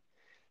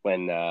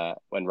 When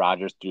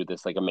Rodgers threw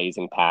this like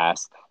amazing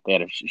pass, they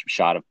had a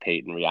shot of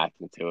Peyton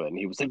reacting to it. And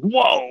he was like,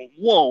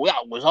 whoa,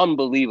 that was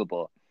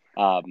unbelievable.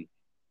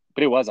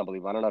 But it was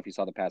unbelievable. I don't know if you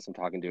saw the pass I'm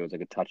talking to. It was like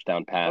a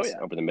touchdown pass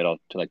over the middle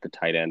to like the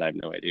tight end. I have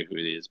no idea who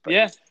it is. But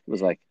it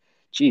was like,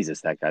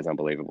 Jesus, that guy's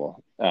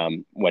unbelievable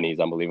when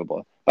he's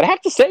unbelievable. But I have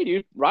to say,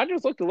 dude,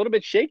 Rodgers looked a little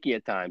bit shaky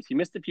at times. He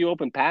missed a few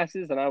open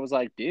passes, and I was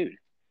like, dude,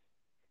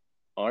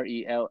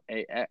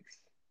 RELAX.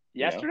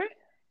 Yesterday?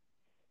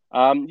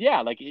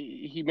 Like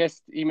he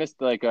missed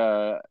like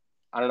I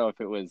don't know if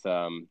it was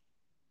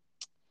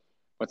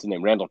what's his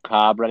name? Randall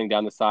Cobb running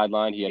down the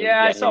sideline.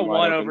 I saw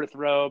one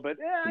overthrow, but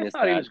I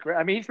thought he was great.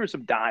 I mean, he threw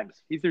some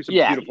dimes. He threw some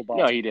beautiful balls.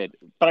 No, he did.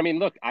 But I mean,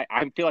 look,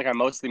 I feel like I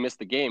mostly missed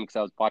the game because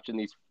I was watching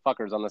these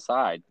fuckers on the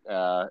side.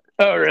 Oh,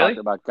 really? Talking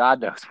about God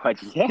knows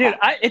what. Yeah.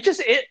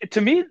 Dude,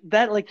 to me,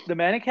 that like the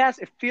Manicast,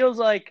 it feels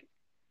like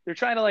they're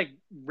trying to like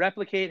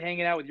replicate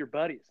hanging out with your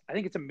buddies. I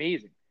think it's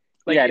amazing.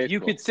 Like if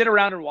you could sit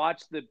around and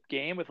watch the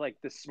game with like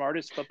the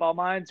smartest football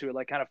minds who are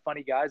like kind of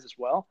funny guys as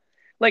well.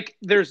 Like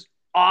there's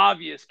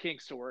obvious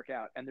kinks to work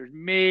out and there's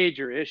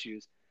major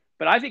issues,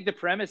 but I think the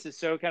premise is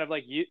so kind of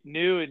like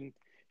new and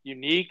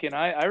unique, and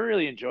I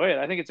really enjoy it.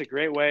 I think it's a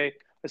great way,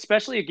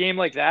 especially a game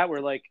like that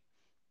where like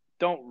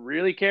don't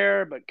really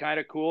care but kind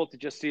of cool to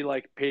just see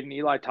like Peyton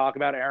Eli talk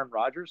about Aaron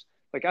Rodgers.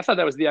 Like I thought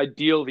that was the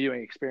ideal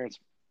viewing experience.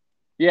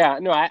 Yeah,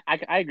 no, I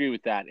agree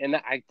with that, and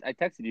I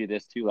texted you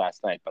this too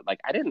last night, but like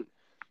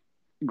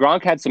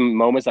Gronk had some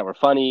moments that were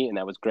funny and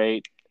that was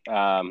great,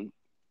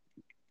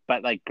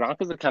 but like Gronk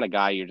is the kind of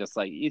guy you're just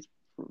like he's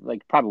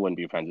like probably wouldn't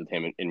be friends with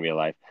him in real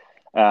life.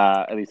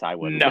 At least I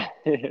wouldn't. No.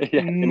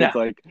 And it's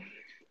like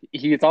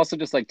he's also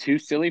just like too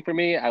silly for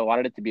me. I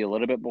wanted it to be a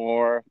little bit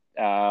more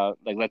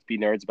like let's be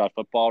nerds about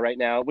football right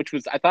now, which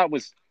I thought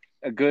was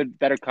a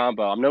better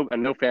combo. I'm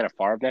no fan of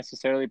Favre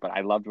necessarily, but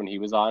I loved when he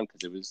was on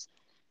because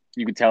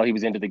you could tell he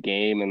was into the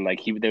game, and like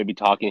they would be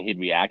talking and he'd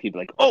react. He'd be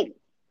like, oh,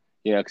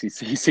 because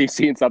he's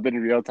seeing something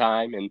in real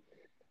time.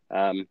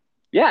 And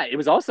it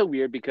was also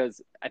weird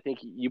because I think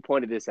you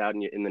pointed this out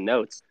in the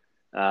notes.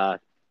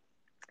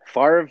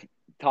 Favre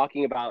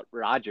talking about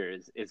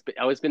Rodgers it's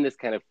always been this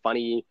kind of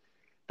funny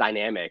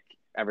dynamic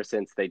ever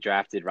since they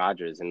drafted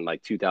Rodgers in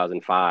like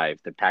 2005.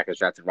 The Packers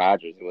drafted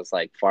Rodgers, and it was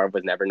like Favre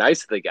was never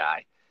nice to the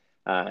guy.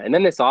 And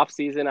then this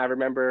offseason, I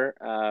remember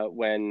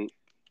when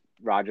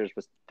Rodgers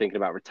was thinking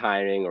about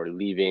retiring or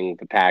leaving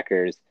the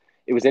Packers,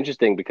 it was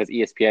interesting because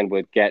ESPN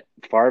would get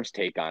Favre's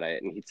take on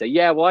it, and he'd say,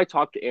 yeah, well, I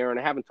talked to Aaron.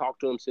 I haven't talked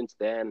to him since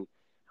then.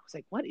 I was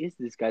like, what is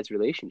this guy's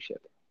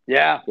relationship?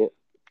 Yeah.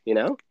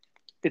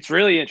 It's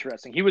really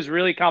interesting. He was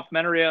really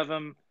complimentary of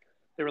him.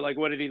 They were like,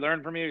 what did he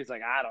learn from you? He's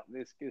like,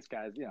 this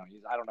guy's,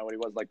 I don't know what he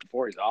was like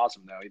before. He's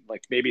awesome though. He'd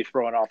like maybe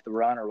throwing off the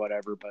run or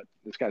whatever, but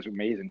this guy's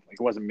amazing. Like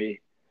it wasn't me.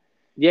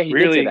 Yeah. He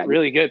really, did say that.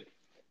 really good.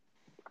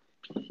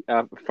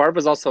 Favre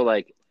was also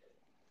like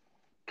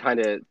kind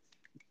of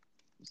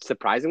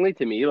surprisingly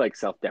to me, like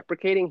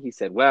self-deprecating. He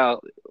said,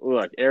 well,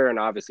 look, Aaron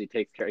obviously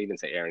takes care. He didn't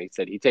say Aaron. He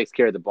said he takes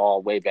care of the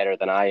ball way better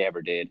than I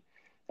ever did.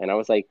 And I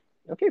was like,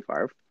 okay,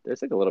 Favre,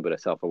 there's like a little bit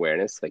of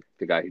self-awareness, like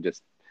the guy who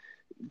just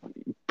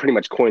pretty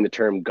much coined the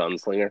term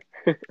gunslinger.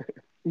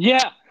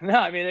 Yeah. No,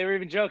 I mean, they were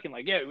even joking,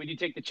 like, yeah, would you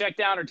take the check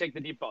down or take the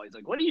deep ball? He's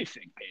like, what do you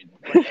think,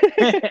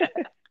 Peyton?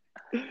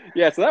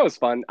 Yeah, so that was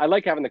fun. I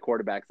like having the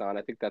quarterbacks on.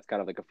 I think that's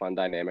kind of like a fun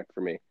dynamic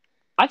for me.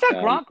 I thought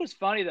Gronk was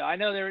funny, though. I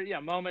know there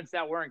were moments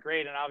that weren't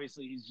great, and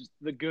obviously he's just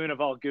the goon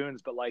of all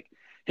goons, but like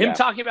him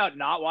talking about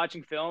not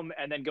watching film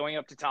and then going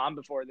up to Tom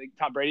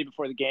Brady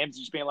before the games,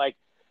 just being like,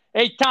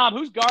 hey, Tom,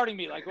 who's guarding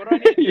me? Like, what do I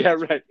need to do? Yeah,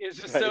 right. It's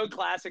just so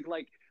classic,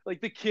 like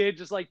the kid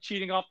just like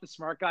cheating off the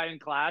smart guy in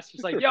class.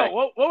 Just like, yo,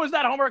 what was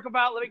that homework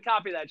about? Let me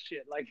copy that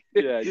shit. Like,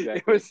 yeah,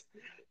 exactly.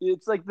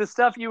 It's like the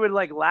stuff you would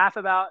like laugh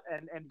about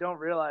and don't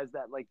realize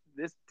that like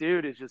this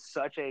dude is just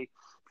such a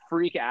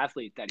freak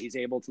athlete that he's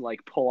able to like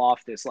pull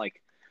off this like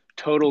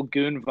total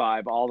goon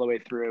vibe all the way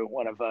through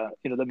one of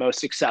the most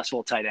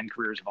successful tight end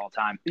careers of all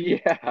time.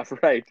 Yeah,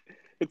 right.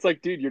 It's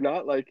like, dude, you're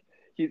not like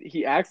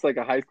he acts like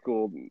a high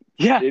school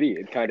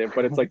idiot kind of,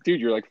 but it's like, dude,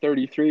 you're like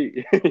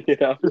 33.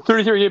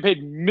 33, you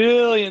paid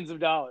millions of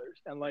dollars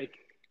and like,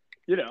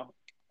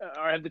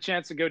 or have the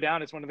chance to go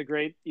down as one of the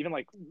great, even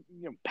like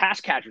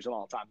pass catchers of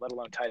all time, let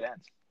alone tight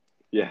ends.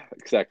 Yeah,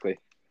 exactly.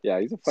 Yeah,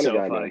 he's a funny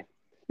guy. Funny. Man.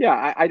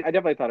 Yeah, I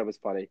definitely thought it was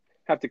funny.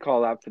 Have to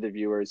call out for the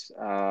viewers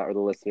or the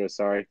listeners,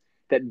 sorry,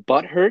 that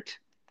butthurt,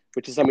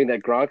 which is something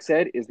that Gronk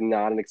said, is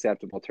not an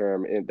acceptable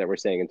term that we're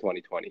saying in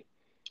 2020.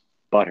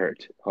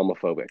 Butthurt,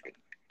 homophobic.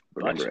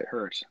 Remember it.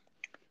 Hurt.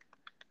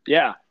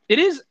 Yeah, it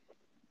is.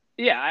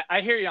 Yeah, I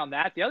hear you on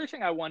that. The other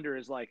thing I wonder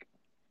is like,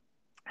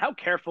 how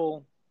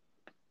careful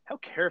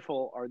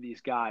are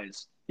these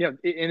guys? In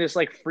this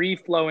like free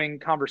flowing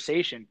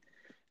conversation.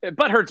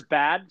 Butthurt's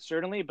bad,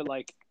 certainly, but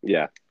like,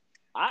 yeah,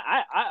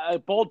 a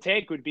bold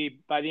take would be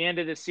by the end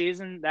of the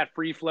season, that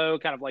free flow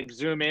kind of like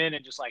zoom in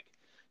and just like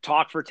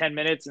talk for 10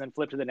 minutes and then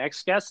flip to the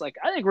next guest. Like,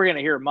 I think we're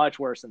gonna hear much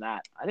worse than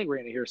that. I think we're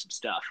gonna hear some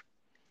stuff.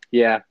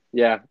 Yeah.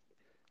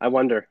 I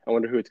wonder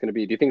who it's going to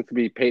be. Do you think it's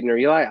going to be Peyton or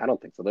Eli? I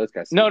don't think so. Those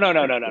guys. No.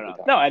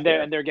 And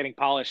they're getting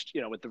polished,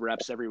 with the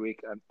reps every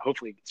week.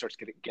 Hopefully it starts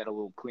to get a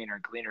little cleaner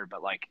and cleaner.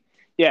 But like,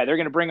 yeah, they're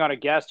going to bring on a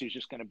guest who's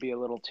just going to be a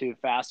little too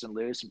fast and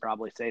loose and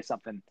probably say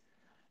something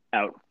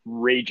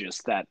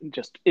outrageous that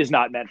just is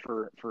not meant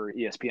for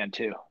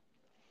ESPN2.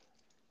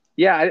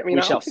 Yeah, I mean,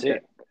 we shall see.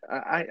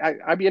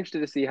 I'd be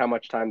interested to see how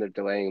much time they're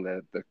delaying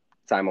the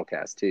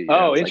simulcast too.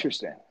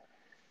 Interesting.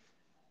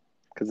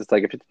 Because it's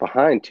like if it's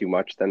behind too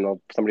much, then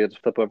somebody will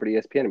just flip over to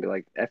ESPN and be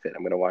like, F it,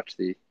 I'm going to watch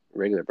the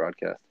regular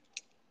broadcast.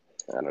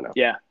 I don't know.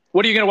 Yeah.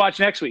 What are you going to watch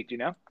next week? Do you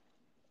know?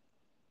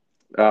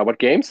 What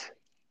games?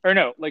 Or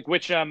no, like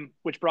which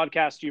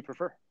broadcast do you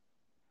prefer?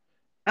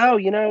 Oh,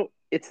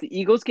 it's the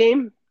Eagles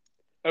game.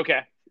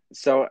 Okay.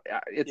 So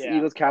it's Yeah.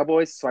 Eagles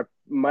Cowboys. So I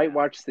might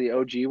watch the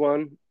OG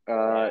one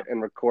Yeah.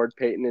 and record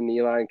Peyton and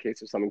Eli in case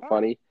there's something Oh.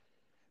 funny.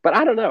 But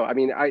I don't know. I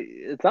mean,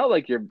 it's not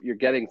like you're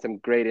getting some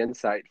great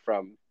insight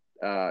from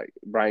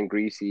Brian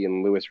Greasy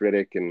and Louis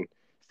Riddick and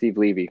Steve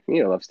Levy.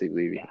 Love Steve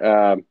Levy.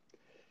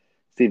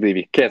 Steve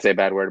Levy. Can't say a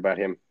bad word about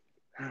him.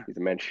 He's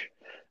a mensch.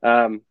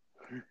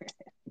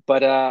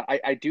 But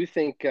I do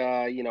think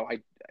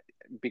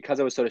because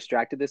I was so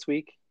distracted this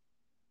week.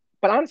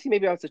 But honestly,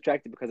 maybe I was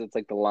distracted because it's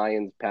like the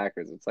Lions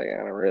Packers. It's like I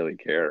don't really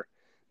care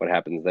what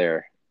happens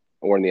there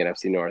or in the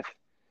NFC North.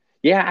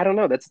 Yeah, I don't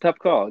know. That's a tough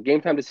call. Game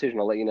time decision.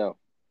 I'll let you know.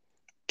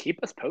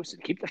 Keep us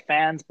posted. Keep the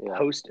fans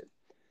posted.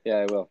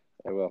 Yeah, I will.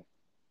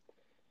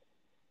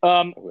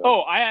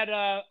 Oh, I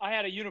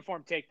had a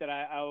uniform take that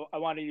I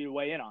wanted you to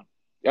weigh in on.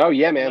 Oh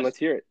yeah, man. Let's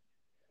hear it.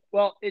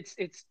 Well, it's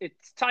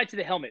tied to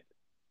the helmet.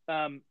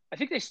 I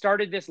think they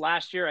started this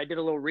last year. I did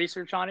a little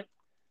research on it.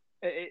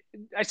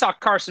 I saw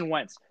Carson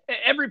Wentz.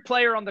 Every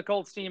player on the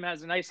Colts team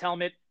has a nice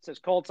helmet. It says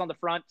Colts on the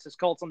front. It says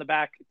Colts on the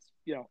back. It's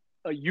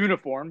a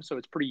uniform, so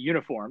it's pretty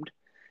uniformed.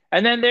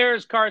 And then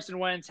there's Carson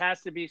Wentz.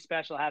 Has to be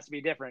special. Has to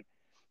be different.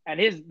 And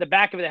the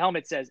back of the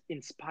helmet says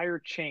 "Inspire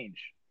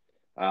Change."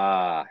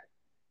 And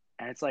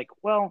it's like,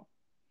 well,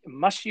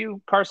 must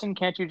you, Carson?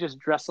 Can't you just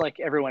dress like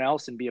everyone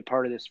else and be a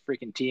part of this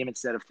freaking team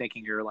instead of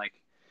thinking you're like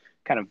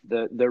kind of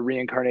the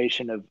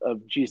reincarnation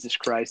of Jesus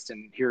Christ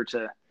and here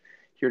to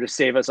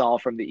save us all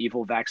from the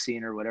evil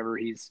vaccine or whatever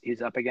he's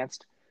up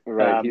against?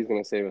 Right, he's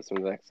going to save us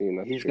from the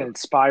vaccine. He's going to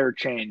inspire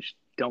change.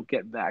 Don't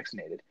get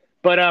vaccinated.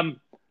 But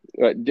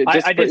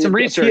just I did some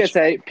research.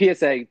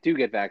 PSA, do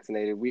get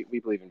vaccinated. We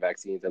believe in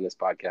vaccines on this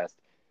podcast.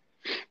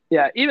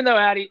 Yeah, even though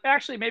Addi,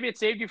 actually, maybe it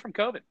saved you from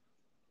COVID.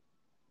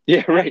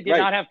 Yeah, right. Addi did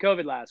not have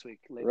COVID last week.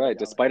 Right,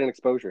 despite an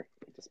exposure.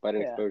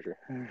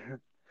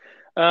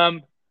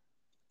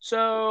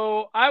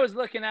 So I was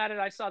looking at it.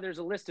 I saw there's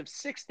a list of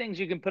 6 things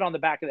you can put on the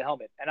back of the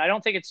helmet. And I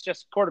don't think it's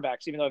just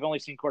quarterbacks, even though I've only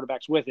seen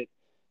quarterbacks with it.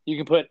 You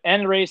can put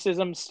end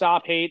racism,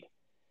 stop hate,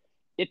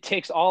 it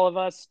takes all of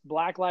us,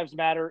 Black Lives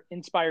Matter,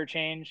 inspire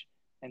change,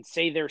 and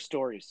say their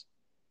stories.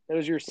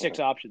 Those are your 6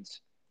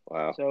 options.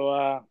 Wow.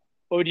 So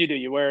what would you do?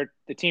 You wear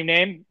the team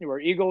name, you wear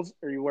Eagles,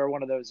 or you wear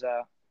one of those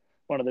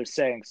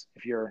sayings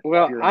if you're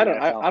I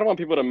don't want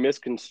people to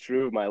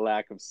misconstrue my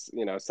lack of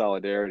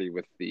solidarity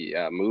with the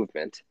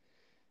movement.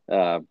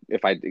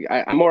 If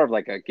I'm more of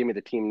like a give me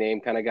the team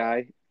name kind of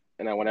guy,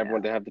 and I want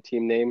everyone to have the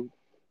team name.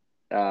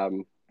 But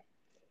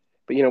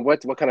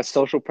what kind of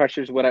social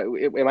pressures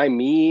am I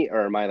me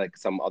or am I like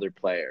some other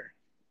player?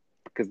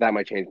 Because that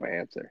might change my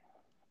answer.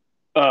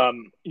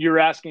 You're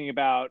asking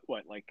about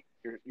what, like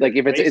like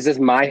if is this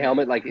my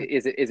helmet? Like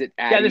is it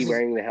Addi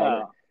wearing the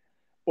helmet?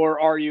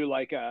 Or are you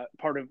like a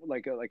part of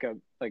like a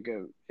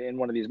in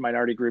one of these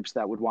minority groups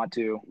that would want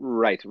to?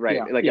 Right.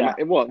 Yeah,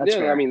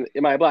 I mean,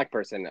 am I a black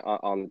person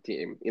on the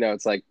team?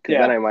 It's like because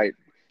then I might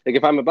like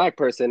if I'm a black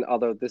person.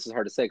 Although this is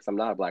hard to say because I'm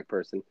not a black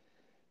person.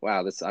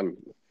 Wow, I'm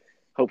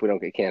hope we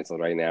don't get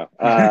canceled right now.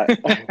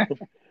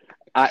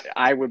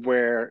 I would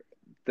wear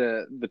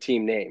the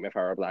team name if I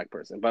were a black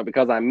person, but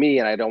because I'm me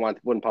and I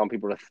wouldn't want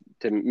people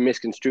to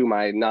misconstrue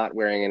my not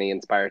wearing any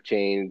inspire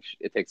change.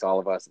 It takes all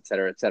of us, et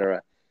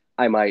cetera.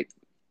 I might.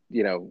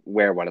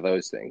 Wear one of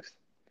those things.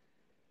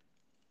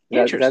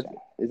 Interesting.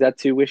 Is that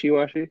too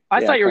wishy-washy?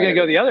 I thought you were going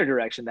to go the other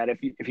direction. That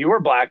if you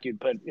were black,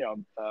 you'd put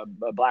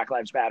Black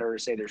Lives Matter or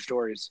say their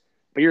stories.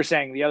 But you're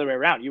saying the other way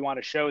around. You want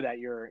to show that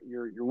you're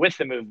with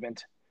the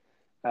movement.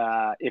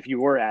 If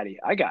you were Addi,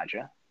 I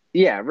gotcha.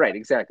 Yeah, right.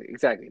 Exactly.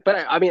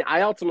 But I mean,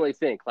 I ultimately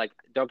think, like,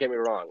 don't get me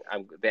wrong.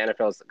 The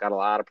NFL's got a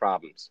lot of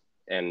problems,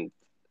 and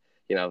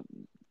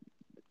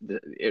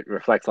it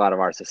reflects a lot of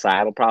our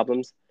societal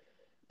problems.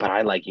 But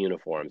I like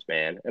uniforms,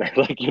 man, and I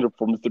like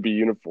uniforms to be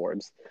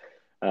uniforms,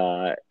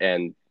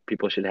 and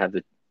people should have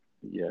the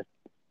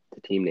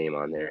team name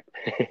on there.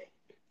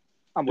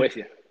 I'm with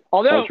you.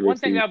 Although one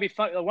thing that would be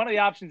fun, one of the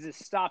options is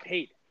stop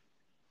hate.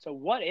 So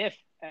what if,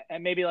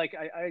 and maybe like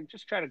I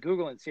just try to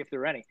Google and see if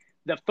there are any.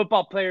 The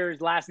football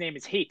player's last name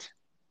is Hate,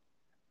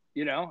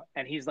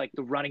 and he's like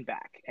the running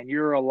back, and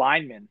you're a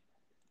lineman.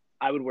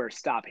 I would wear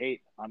stop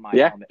hate on my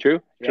helmet. True.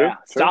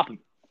 Stop him.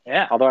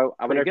 Yeah. Although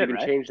I wonder if you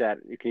can change that.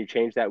 Can you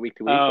change that week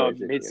to week? Oh,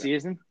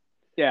 mid-season?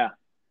 Yeah.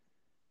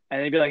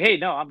 And they'd be like, "Hey,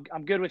 no,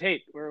 I'm good with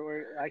Hate.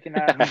 I can.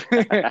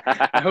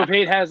 I hope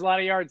Hate has a lot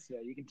of yards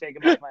today. You can take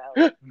him off my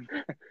helmet."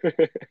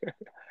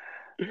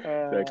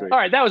 Exactly. All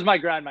right, that was my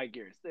grind my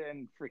gears.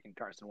 And freaking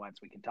Carson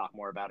Wentz. We can talk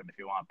more about him if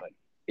you want, but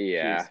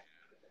yeah,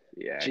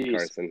 geez.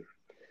 Carson.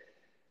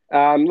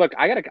 Look,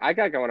 I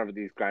gotta go on over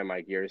these grind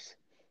my gears.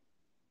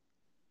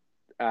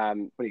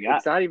 What do you got?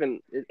 It's not even,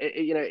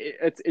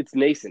 it's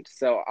nascent.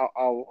 So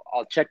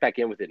I'll check back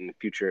in with it in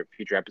future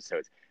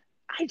episodes.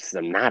 I just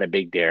am not a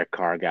big Derek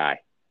Carr guy.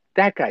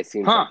 That guy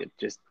seems like it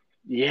just,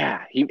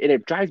 and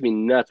it drives me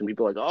nuts when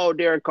people are like, oh,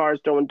 Derek Carr's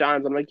throwing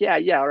dimes. I'm like, yeah,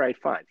 all right,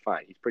 fine.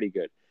 He's pretty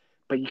good.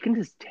 But you can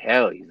just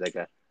tell he's like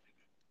a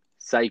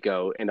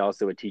psycho and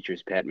also a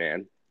teacher's pet,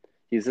 man.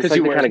 He's just Because like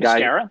he the wears kind of guy.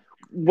 mascara.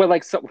 Well,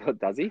 like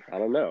does he? I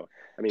don't know.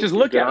 I mean, Just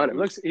look good at on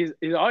him.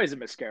 He's always a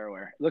mascara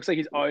wearer. It looks like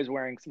he's always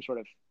wearing some sort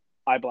of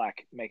eye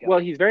black makeup. Well,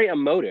 he's very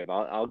emotive.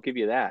 I'll give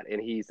you that.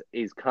 And he's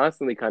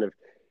constantly kind of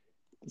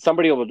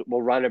somebody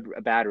will run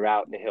a bad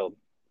route and he'll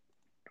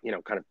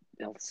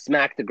he'll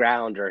smack the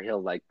ground or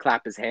he'll like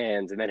clap his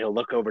hands and then he'll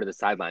look over to the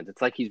sidelines.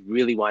 It's like he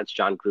really wants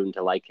John Gruden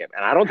to like him.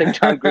 And I don't think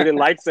John Gruden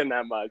likes him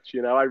that much.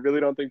 I really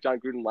don't think John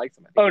Gruden likes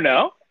him. Oh,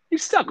 no?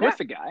 He's stuck with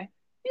the guy.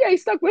 Yeah,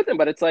 he's stuck with him,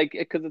 but it's like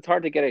because it's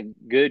hard to get a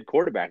good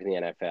quarterback in the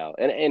NFL.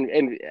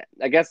 And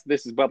I guess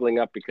this is bubbling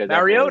up because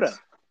Mariota.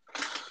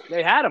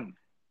 They had him.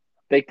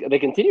 They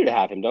continue to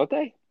have him, don't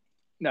they?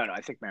 No,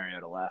 I think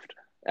Mariota left.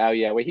 Oh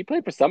yeah, well he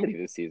played for somebody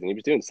this season. He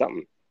was doing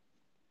something.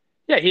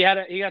 Yeah,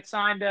 he got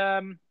signed. Oh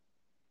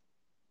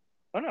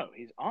no,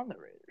 he's on the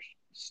Raiders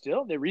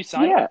still. They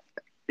re-signed him.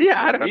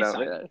 Yeah, I don't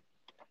know.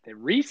 They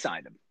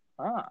re-signed him.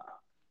 Ah.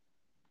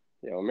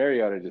 Yeah, well,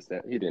 Mariota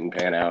he didn't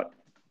pan out.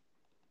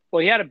 Well,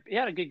 he had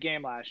a good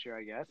game last year,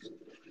 I guess.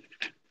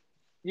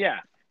 Yeah,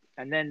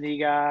 and then he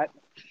got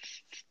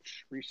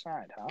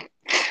re-signed, huh?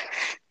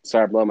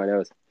 Sorry, blow my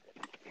nose.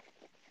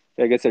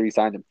 Yeah, I guess they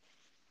re-signed him.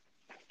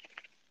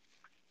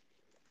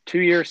 2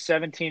 years,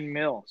 $17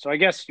 million. So I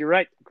guess you're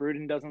right.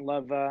 Gruden doesn't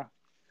love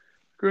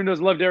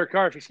Derek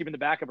Carr if he's keeping the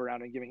backup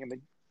around and giving him a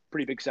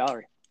pretty big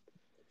salary.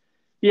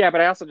 Yeah,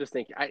 but I also just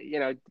think,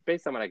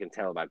 based on what I can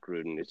tell about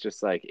Gruden, it's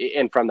just like,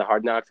 and from the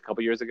Hard Knocks a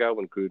couple years ago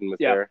when Gruden was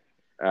there,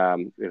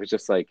 it was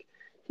just like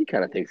he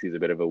kind of thinks he's a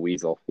bit of a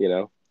weasel,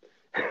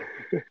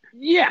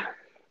 Yeah.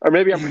 Or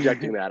maybe I'm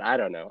projecting that. I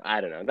don't know.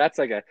 That's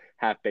like a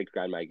half-baked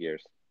grind my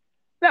gears.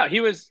 No,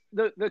 he was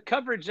the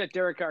coverage that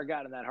Derek Carr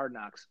got in that Hard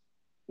Knocks,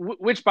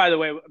 which, by the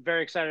way,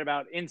 very excited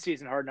about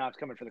in-season Hard Knocks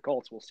coming for the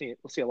Colts. We'll see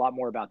a lot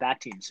more about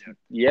that team soon.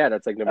 Yeah,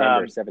 that's like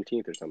November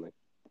 17th or something.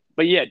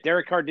 But yeah,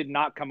 Derek Carr did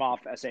not come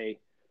off as a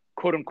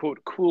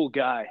quote-unquote cool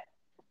guy.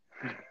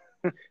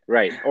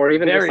 Right. Or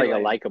even just like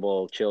lame. a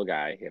likable, chill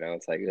guy.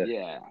 It's like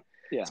Yeah.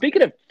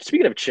 Speaking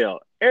of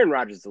chill, Aaron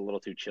Rodgers is a little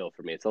too chill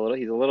for me. He's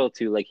a little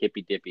too like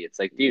hippy dippy. It's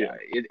like, dude,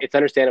 it's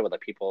understandable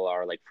that people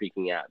are like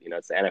freaking out.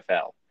 It's the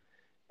NFL.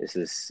 This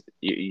is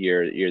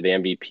you're the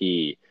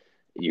MVP.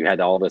 You had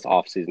all this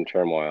off-season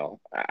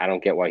turmoil. I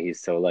don't get why he's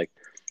so like,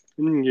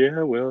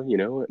 yeah, well,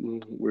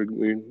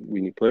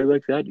 when you play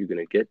like that, you're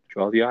gonna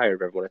draw the ire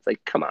of everyone. It's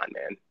like, come on,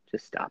 man,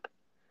 just stop,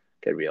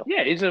 get real.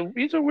 Yeah, he's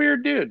a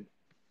weird dude.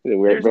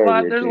 There's a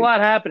lot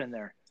happening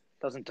there.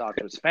 Doesn't talk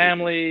to his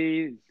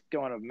family. He's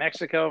going to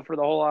Mexico for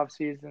the whole off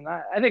season.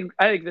 I think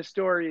the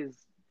story is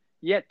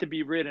yet to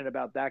be written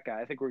about that guy.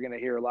 I think we're gonna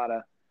hear a lot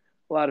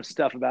of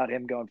stuff about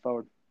him going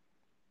forward.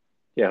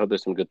 Yeah, I hope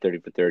there's some good 30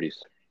 for 30s.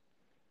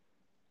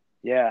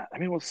 Yeah, I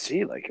mean, we'll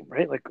see. Like,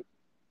 right? Like,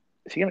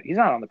 he's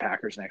not on the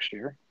Packers next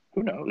year.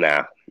 Who knows?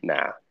 Nah.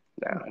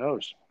 Who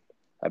knows?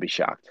 I'd be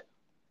shocked.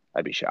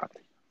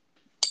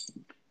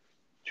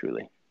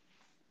 Truly.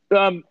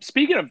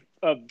 Speaking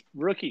of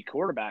rookie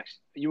quarterbacks,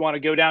 you want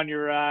to go down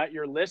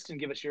your list and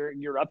give us your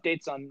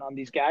updates on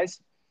these guys?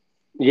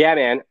 Yeah,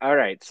 man. All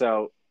right.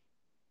 So,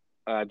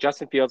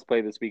 Justin Fields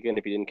played this weekend.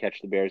 If you didn't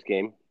catch the Bears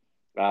game,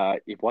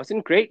 it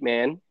wasn't great,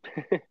 man.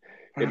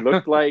 It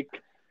looked like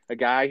a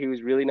guy who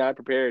was really not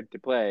prepared to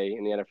play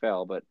in the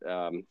NFL, but,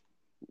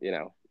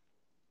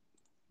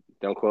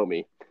 don't quote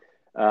me.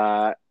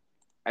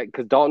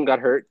 Because Dalton got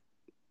hurt,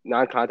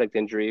 non-contact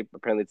injury.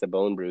 Apparently it's a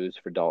bone bruise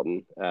for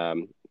Dalton.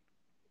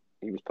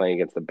 He was playing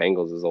against the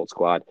Bengals, his old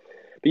squad.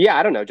 But yeah,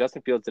 I don't know.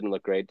 Justin Fields didn't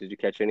look great. Did you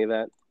catch any of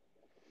that?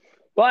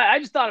 Well, I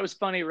just thought it was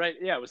funny, right?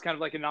 Yeah, it was kind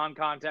of like a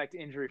non-contact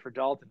injury for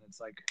Dalton.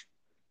 It's like,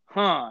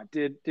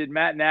 did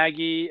Matt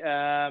Nagy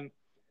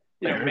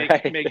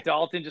make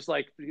Dalton just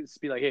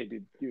be like, hey,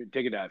 dude, you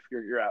take a dive,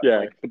 you're out. Yeah.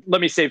 Like,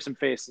 let me save some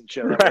face and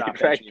show that we're not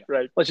benching you.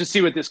 Right. Let's just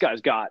see what this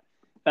guy's got.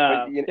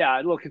 A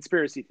little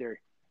conspiracy theory.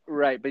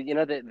 Right, but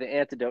the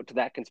antidote to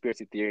that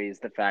conspiracy theory is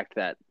the fact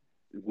that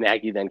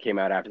Nagy then came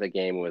out after the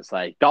game and was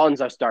like,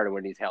 Dalton's our starter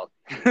when he's healthy.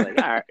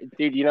 Like, all right,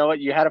 dude, you know what?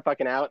 You had a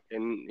fucking out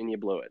and you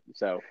blew it.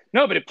 So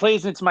no, but it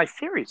plays into my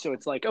theory. So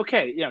it's like,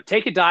 okay,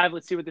 take a dive.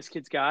 Let's see what this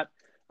kid's got.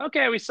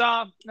 Okay, we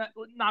saw.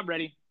 Not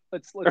ready.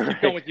 Let's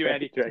keep going with you,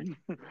 Andy. Right.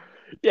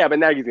 Yeah, but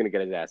Nagy's gonna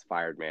get his ass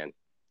fired, man.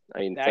 I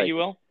mean, Nagy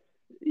will.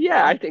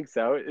 Yeah, I think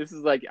so. This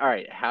is like, all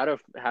right, how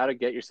to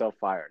get yourself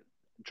fired?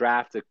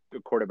 Draft a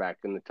quarterback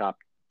in the top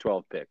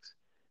 12 picks.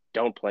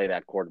 Don't play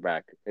that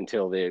quarterback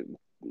until the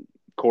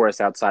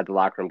chorus outside the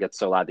locker room gets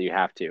so loud that you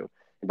have to.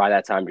 And by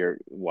that time, you're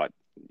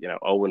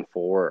 0-4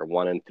 or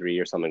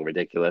 1-3 or something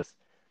ridiculous.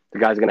 The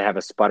guy's going to have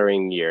a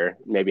sputtering year,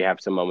 maybe have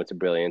some moments of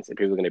brilliance, and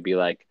people are going to be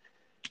like,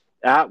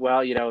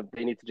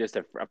 they need to just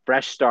a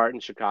fresh start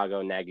in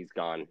Chicago. Nagy's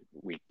gone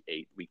week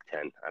 8, week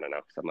 10. I don't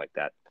know, something like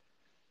that.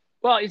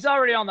 Well, he's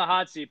already on the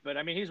hot seat, but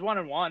I mean, he's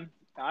 1-1.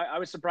 I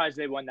was surprised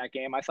they won that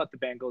game. I thought the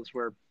Bengals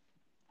were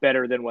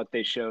better than what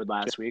they showed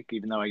last week,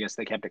 even though I guess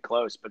they kept it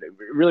close, but it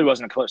really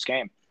wasn't a close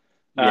game.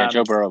 Yeah,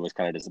 Joe Burrow was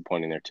kind of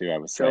disappointing there too, I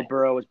would say. Joe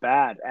Burrow was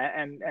bad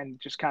and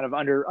just kind of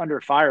under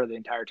fire the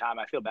entire time.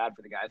 I feel bad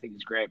for the guy. I think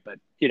he's great, but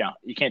you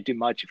can't do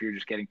much if you're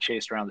just getting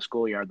chased around the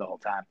schoolyard the whole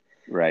time.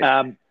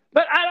 Right.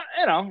 But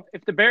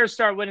if the Bears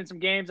start winning some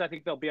games, I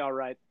think they'll be all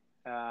right,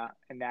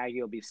 and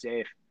Nagy will be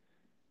safe.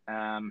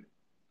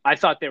 I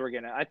thought they were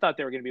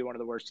gonna be one of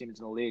the worst teams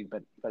in the league,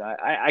 but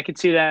I could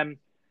see them,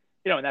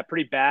 in that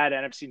pretty bad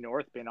NFC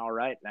North being all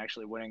right and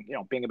actually winning,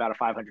 being about a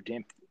 500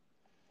 team.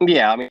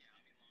 Yeah, I mean,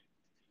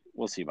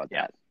 we'll see about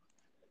that.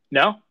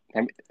 No,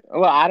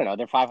 well, I don't know.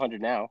 They're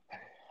 500 now.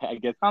 I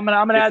guess I'm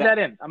gonna add that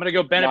in. I'm gonna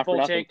go Bennett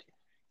bold take.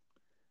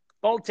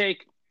 Bold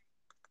take.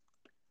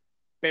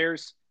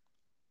 Bears,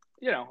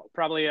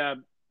 probably a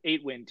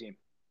 8-win team.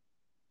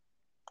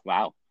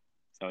 Wow.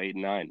 So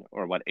 8-9,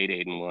 or what?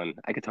 8-1.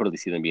 I could totally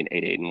see them being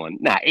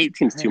 8-1. Nah, 8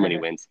 seems too many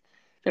wins.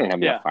 They don't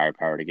have enough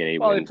firepower to get 8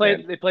 wins.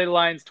 They played the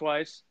Lions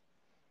twice,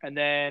 and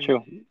then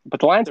true. But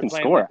the Lions can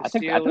score. I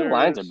think the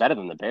Lions are better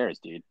than the Bears,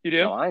 dude. You do?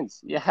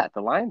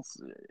 The Lions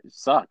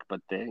suck,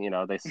 but they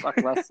suck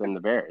less than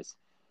the Bears.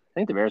 I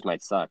think the Bears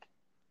might suck.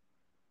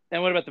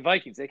 And what about the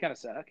Vikings? They kind of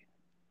suck.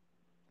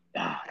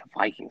 The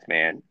Vikings,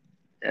 man.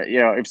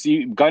 If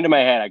you gun to my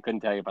head, I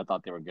couldn't tell you if I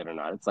thought they were good or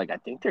not. It's like I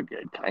think they're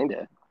good, kind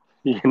of.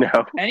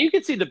 And you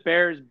could see the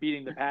Bears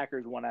beating the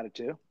Packers 1 out of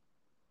 2.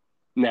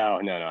 No.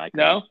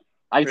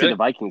 I see the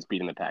Vikings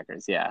beating the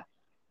Packers. Yeah.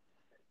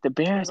 The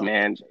Bears,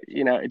 man.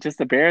 It's just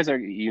the Bears are.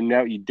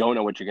 You don't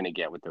know what you're gonna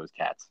get with those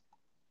cats.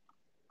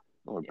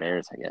 Or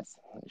Bears, I guess.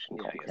 I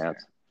shouldn't call them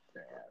cats.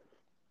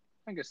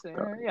 I guess no,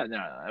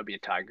 that would be a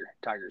tiger.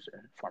 Tiger's a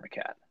form of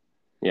cat.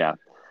 Yeah.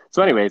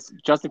 So, anyways,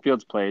 Justin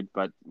Fields played,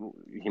 but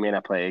he may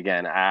not play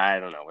again. I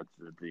don't know what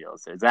the deal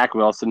is. Zach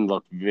Wilson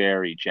looked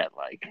very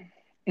jet-like.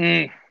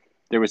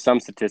 There was some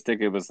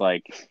statistic. It was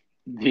like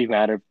the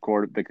amount of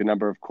the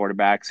number of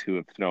quarterbacks who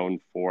have thrown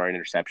 4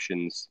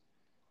 interceptions,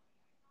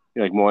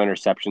 like more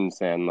interceptions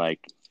than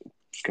like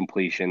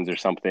completions or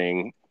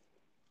something.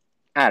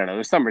 I don't know.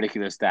 There's some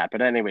ridiculous stat.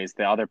 But anyways,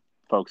 the other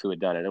folks who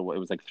had done it, it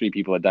was like 3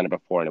 people had done it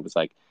before, and it was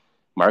like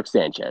Mark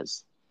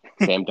Sanchez,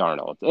 Sam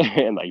Darnold,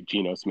 and like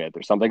Geno Smith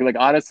or something. Like,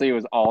 honestly, it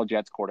was all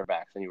Jets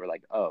quarterbacks, and you were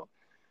like, oh,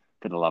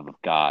 for the love of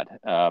God.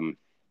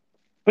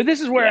 But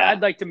this is where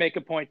I'd like to make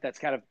a point that's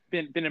kind of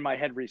been in my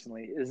head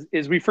recently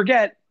is we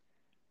forget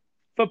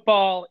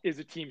football is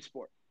a team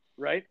sport,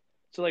 right?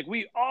 So, like,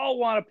 we all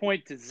want to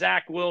point to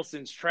Zach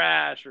Wilson's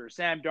trash or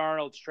Sam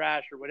Darnold's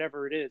trash or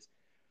whatever it is.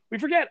 We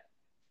forget,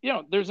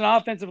 there's an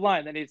offensive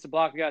line that needs to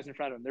block the guys in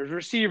front of them. There's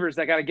receivers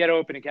that got to get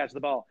open and catch the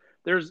ball.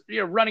 There's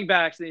running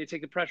backs that need to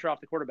take the pressure off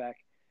the quarterback.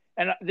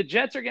 And the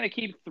Jets are going to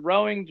keep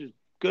throwing just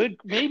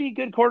maybe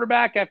good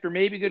quarterback after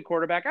maybe good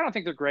quarterback. I don't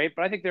think they're great,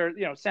 but I think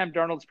they're, Sam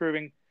Darnold's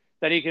proving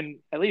that he can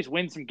at least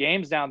win some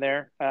games down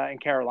there in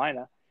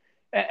Carolina.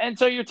 And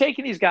so you're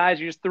taking these guys,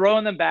 you're just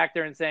throwing them back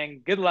there and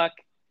saying, good luck,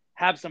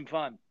 have some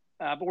fun.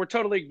 But we're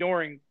totally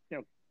ignoring,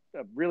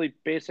 a really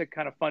basic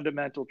kind of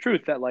fundamental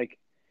truth that, like,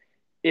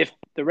 if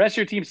the rest of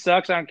your team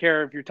sucks, I don't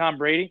care if you're Tom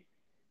Brady,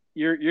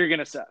 you're going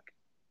to suck.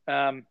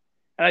 And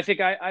I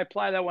think I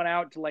apply that one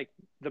out to, like,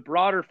 the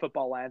broader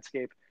football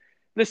landscape.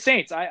 The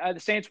Saints, the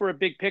Saints were a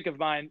big pick of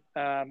mine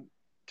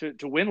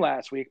to win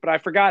last week, but I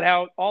forgot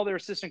how all their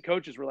assistant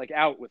coaches were, like,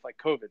 out with, like,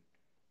 COVID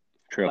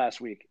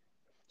last week.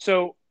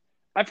 So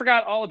I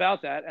forgot all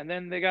about that. And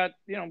then they got,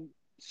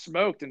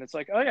 smoked. And it's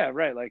like, oh, yeah,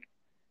 right. Like,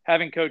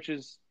 having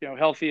coaches,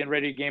 healthy and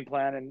ready to game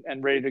plan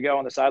and ready to go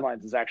on the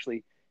sidelines is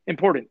actually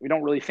important. We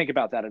don't really think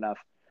about that enough.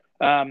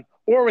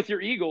 Or with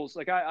your Eagles,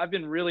 like, I've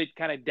been really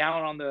kind of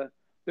down on the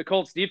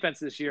Colts defense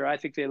this year. I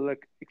think they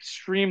look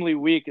extremely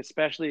weak,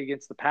 especially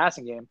against the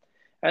passing game.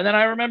 And then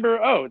I remember,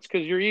 it's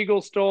because your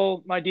Eagles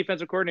stole my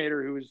defensive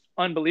coordinator, who was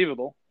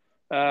unbelievable,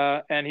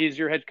 and he's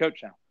your head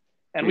coach now.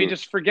 And we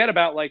just forget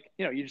about, like,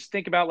 you just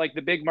think about, like,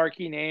 the big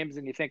marquee names,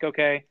 and you think,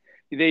 okay,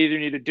 they either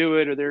need to do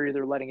it or they're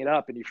either letting it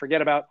up, and you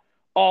forget about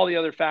all the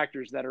other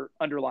factors that are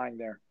underlying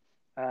there.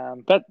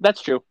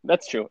 That's true.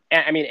 That's true.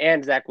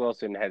 And Zach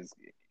Wilson has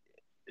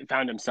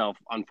found himself,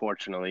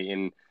 unfortunately,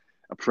 in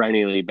a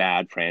perennially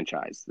bad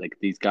franchise. Like,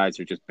 these guys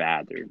are just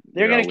bad.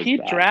 They're going to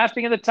keep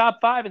drafting in the top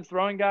 5 and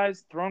throwing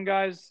guys,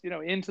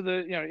 into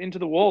the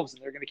wolves,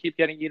 and they're going to keep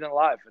getting eaten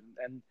alive.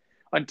 And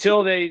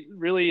until they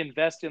really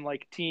invest in,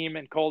 like, team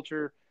and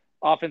culture,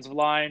 offensive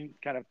line,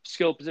 kind of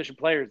skill position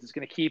players, it's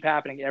going to keep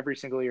happening every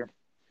single year.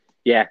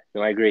 Yeah,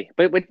 no, I agree.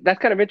 But that's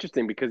kind of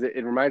interesting because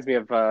it reminds me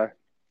of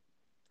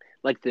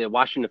like the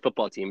Washington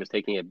football team is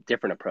taking a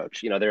different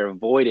approach. They're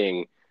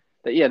avoiding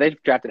that. Yeah, they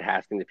drafted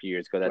Haskins a few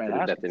years ago.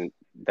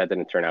 That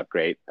didn't turn out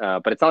great.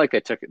 But it's not like they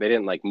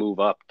didn't, like, move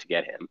up to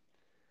get him.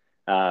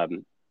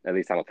 At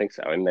least I don't think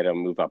so. And they don't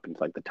move up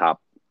into, like, the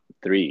top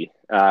 3.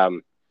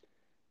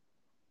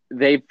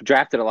 They've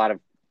drafted a lot of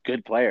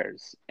good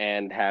players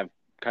and have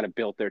kind of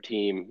built their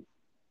team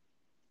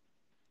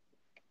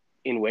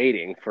in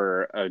waiting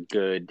for a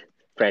good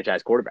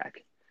franchise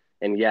quarterback.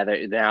 And yeah,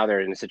 now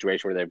they're in a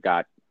situation where they've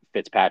got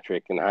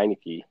Fitzpatrick and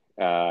Heineke.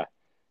 But,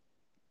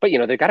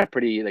 they've got a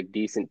pretty, like,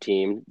 decent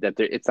team that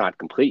it's not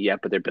complete yet,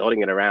 but they're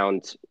building it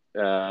around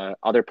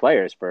other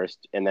players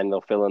first, and then they'll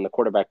fill in the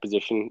quarterback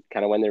position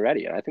kind of when they're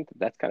ready. And I think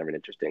that's kind of an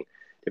interesting,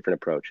 different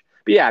approach.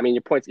 But yeah,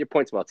 your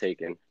point's well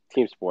taken.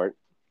 Team sport.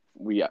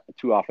 We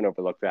too often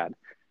overlook that.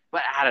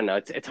 But I don't know.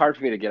 It's hard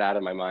for me to get out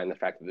of my mind the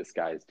fact that this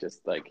guy is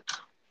just like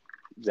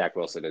Zach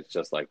Wilson. It's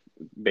just like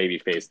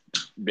baby-faced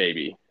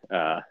baby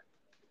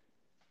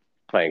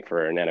playing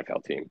for an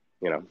NFL team,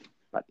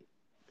 But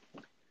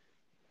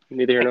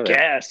neither here nor there.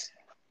 Guess.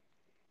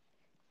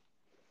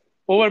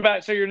 Well, what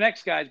about your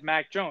next guy is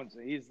Mac Jones?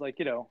 He's like,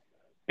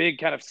 big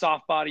kind of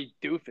soft body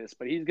doofus,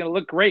 but he's going to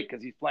look great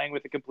because he's playing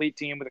with a complete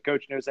team with a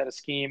coach who knows how to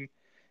scheme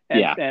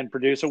and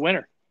produce a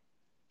winner.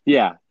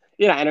 Yeah.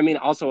 Yeah. And I mean,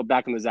 also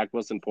back on the Zach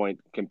Wilson point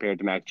compared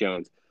to Mac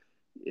Jones,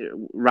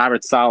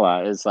 Robert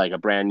Saleh is like a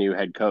brand new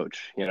head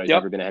coach. He's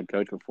never been a head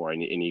coach before.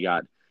 And you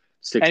got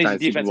 6-time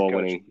Super Bowl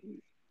winning.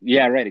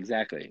 Yeah, right.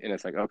 Exactly. And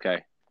it's like,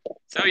 okay.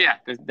 So, yeah,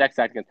 the next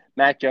second,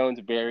 Mac Jones,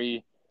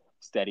 very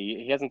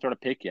steady. He hasn't thrown a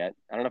pick yet.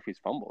 I don't know if he's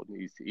fumbled.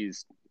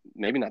 He's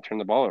maybe not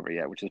turned the ball over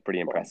yet, which is pretty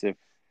impressive.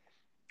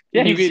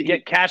 Yeah, you could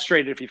get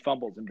castrated if he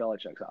fumbles in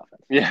Belichick's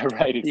offense. Yeah,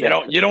 right.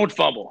 Exactly. You don't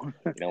fumble.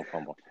 You don't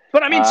fumble.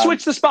 But I mean,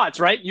 switch the spots,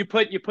 right? You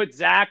put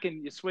Zach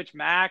and you switch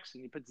Max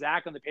and you put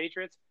Zach on the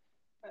Patriots.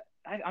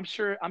 I'm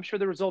sure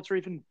the results are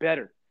even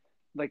better.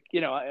 Like,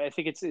 I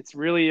think it's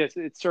really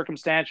it's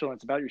circumstantial. And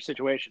it's about your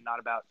situation, not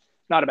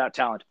about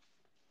talent.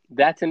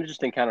 That's an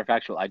interesting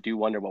counterfactual. I do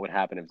wonder what would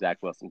happen if Zach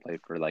Wilson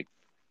played for like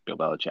Bill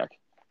Belichick.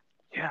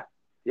 Yeah.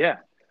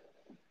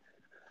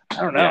 I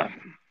don't know. Yeah.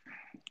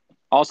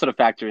 Also, to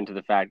factor into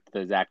the fact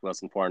that Zach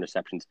Wilson 4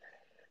 interceptions,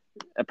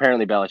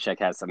 apparently Belichick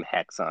has some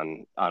hex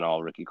on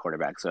all rookie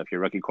quarterbacks. So if you're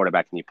a rookie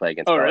quarterback and you play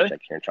against Belichick, really?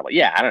 You're in trouble.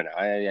 Yeah, I don't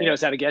know. He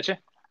knows how to get you?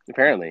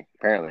 Apparently.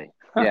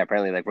 Huh. Yeah,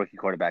 apparently like rookie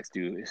quarterbacks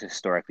do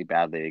historically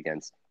badly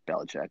against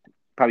Belichick.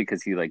 Probably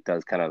because he like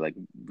does kind of like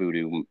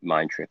voodoo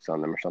mind tricks on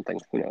them or something.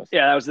 Who knows?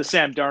 Yeah, that was the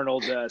Sam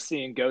Darnold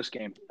seeing ghost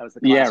game. That was the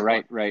classic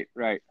one.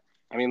 Right.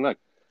 I mean, look,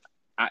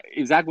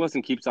 if Zach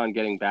Wilson keeps on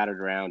getting battered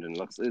around and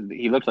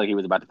he looked like he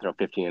was about to throw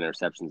 15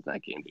 interceptions in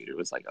that game, dude. It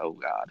was like, oh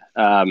God.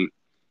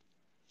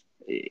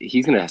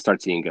 He's going to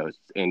start seeing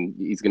ghosts, and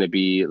he's going to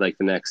be like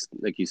the next,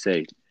 like you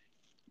say,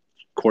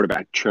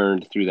 quarterback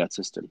churned through that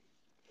system.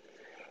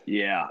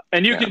 Yeah.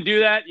 And you can do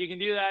that. You can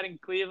do that in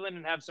Cleveland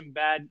and have some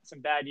bad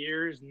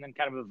years and then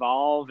kind of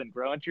evolve and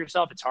grow into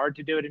yourself. It's hard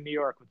to do it in New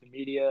York with the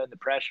media and the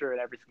pressure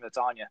and everything that's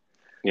on you.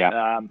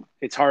 Yeah.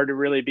 It's hard to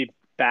really be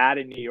bad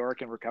in New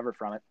York and recover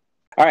from it.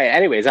 All right.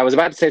 Anyways, I was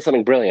about to say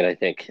something brilliant, I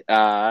think.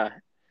 Now,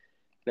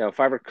 if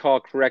I recall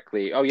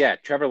correctly,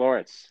 Trevor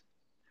Lawrence.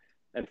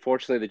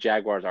 Unfortunately, the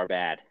Jaguars are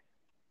bad.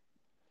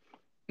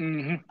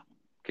 Mm-hmm.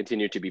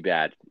 Continue to be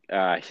bad.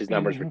 His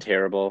numbers were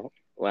terrible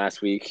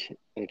last week.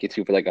 I think he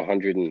threw for like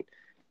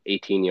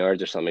 118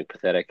 yards or something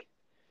pathetic.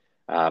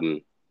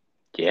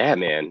 Yeah,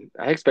 man.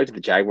 I expected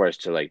the Jaguars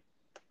to like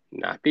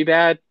not be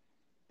bad,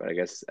 but I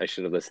guess I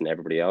should have listened to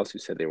everybody else who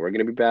said they were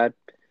going to be bad.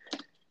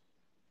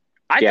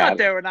 I thought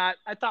they were not.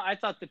 I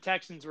thought the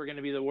Texans were going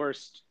to be the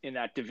worst in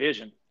that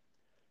division.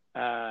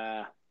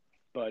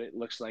 But it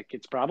looks like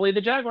it's probably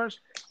the Jaguars.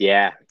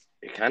 Yeah,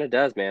 it kind of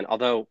does, man.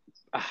 Although,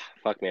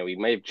 fuck, man, we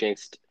may have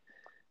jinxed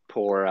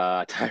poor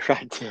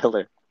Tyrod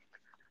Taylor.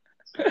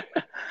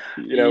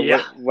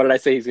 What did I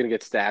say? He's going to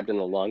get stabbed in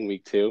the lung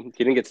week 2.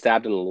 He didn't get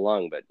stabbed in the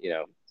lung, but,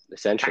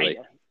 essentially.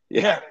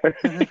 Yeah.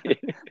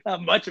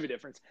 Not much of a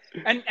difference.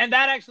 And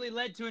that actually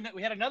led to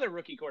we had another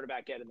rookie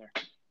quarterback get in there.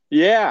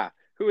 Yeah.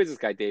 Who is this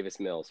guy, Davis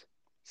Mills?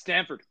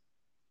 Stanford.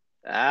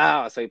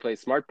 So he plays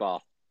smart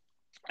ball.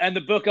 And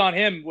the book on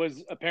him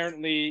was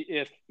apparently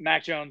if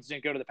Mac Jones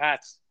didn't go to the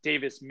Pats,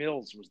 Davis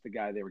Mills was the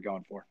guy they were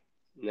going for.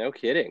 No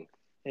kidding.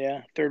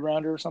 Yeah, 3rd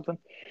rounder or something.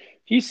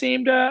 He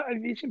seemed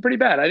pretty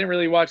bad. I didn't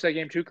really watch that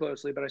game too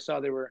closely, but I saw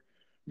they were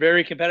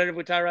very competitive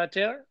with Tyrod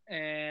Taylor.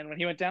 And when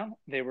he went down,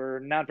 they were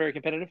not very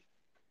competitive.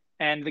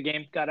 And the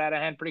game got out of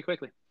hand pretty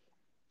quickly.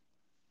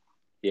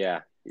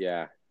 Yeah.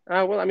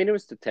 Well, I mean, it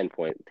was a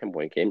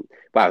 10-point game.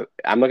 Wow,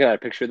 I'm looking at a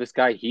picture of this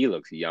guy. He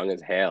looks young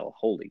as hell.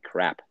 Holy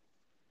crap!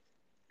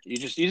 You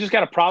just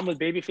got a problem with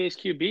babyface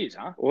QBs,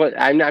 huh? Well,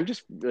 I'm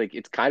just like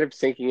it's kind of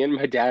sinking in.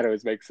 My dad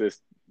always makes this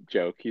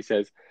joke. He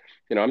says,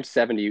 I'm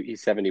 70.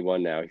 He's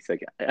 71 now. He's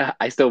like,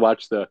 I still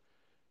watch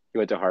he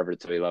went to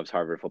Harvard, so he loves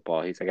Harvard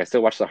football. He's like, I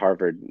still watch the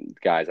Harvard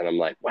guys, and I'm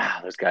like, wow,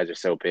 those guys are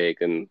so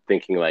big, and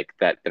thinking like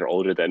that they're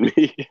older than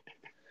me.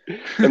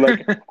 And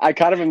like I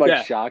kind of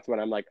am shocked when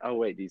I'm like, oh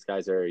wait, these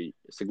guys are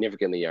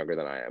significantly younger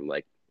than I am.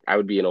 Like I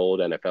would be an old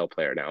NFL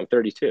player now. I'm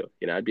 32.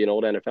 I'd be an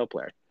old NFL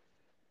player.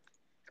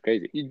 It's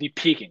crazy. You'd be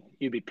peaking.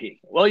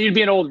 Well, you'd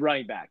be an old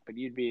running back, but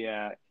you'd be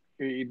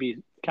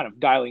kind of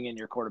dialing in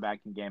your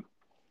quarterbacking game.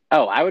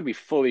 Oh, I would be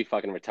fully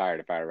fucking retired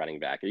if I were running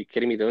back. Are you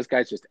kidding me? Those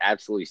guys just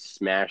absolutely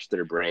smashed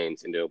their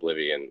brains into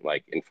oblivion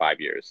like in 5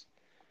 years.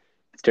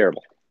 It's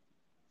terrible.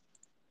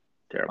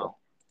 Well,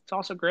 it's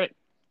also great.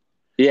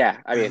 Yeah,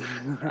 I mean,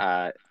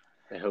 I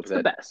hope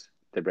that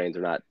the brains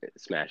are not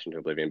smashed into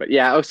oblivion. But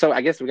yeah, so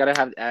I guess we got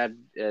to add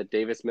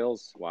Davis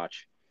Mills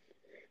watch.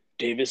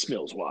 Davis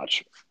Mills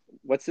watch.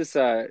 What's this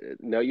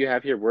note you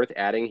have here worth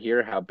adding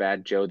here? How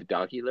bad Joe the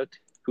Donkey looked?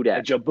 Who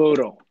dat? Joe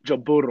Burrow.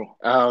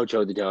 Oh,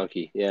 Joe the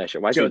Donkey. Yeah,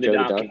 sure. Why is it Joe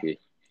the Donkey?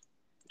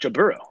 Joe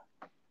Burrow.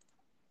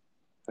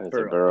 Is it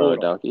Burrow a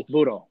donkey?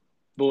 Burrow.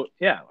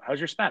 Yeah. How's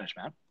your Spanish,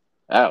 man?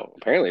 Oh,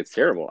 apparently it's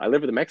terrible. I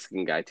live with a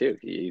Mexican guy too.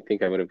 You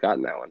think I would have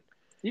gotten that one?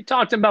 You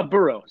talked about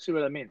Burrow. See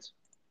what that means.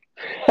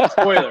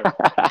 Spoiler.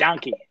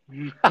 Donkey.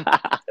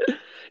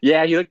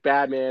 Yeah, he looked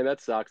bad, man.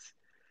 That sucks.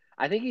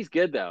 I think he's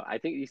good though. I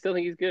think you still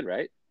think he's good,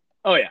 right?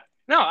 Oh yeah.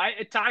 No,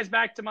 it ties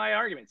back to my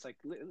arguments. Like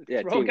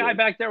throw a guy game.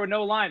 back there with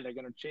no line. They're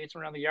gonna chase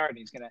him around the yard, and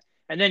he's gonna.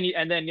 And then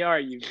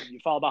you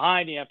fall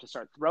behind. You have to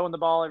start throwing the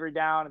ball every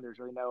down, and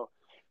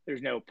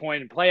there's no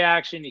point in play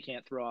action. You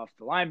can't throw off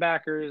the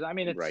linebackers. I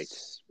mean, it's right.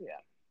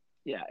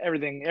 Yeah.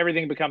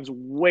 Everything becomes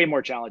way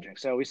more challenging.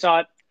 So we saw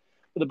it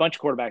with a bunch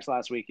of quarterbacks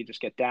last week. You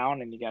just get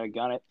down and you got to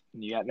gun it,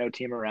 and you got no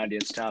team around you.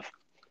 It's tough.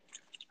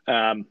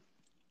 I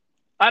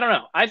don't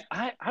know.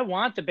 I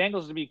want the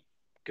Bengals to be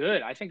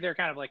good. I think they're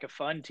kind of like a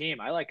fun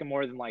team. I like them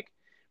more than like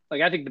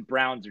I think the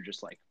Browns are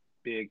just like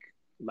big,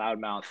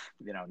 loudmouth,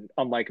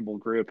 unlikable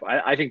group.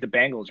 I think the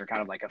Bengals are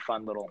kind of like a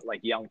fun little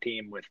like young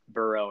team with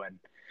Burrow and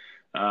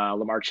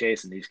Lamar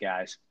Chase and these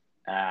guys.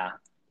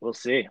 We'll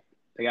see.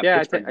 They got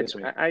Pittsburgh this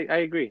week. I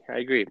agree.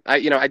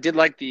 I did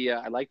like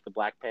I liked the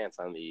black pants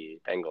on the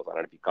Bengals. I don't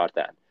know if you caught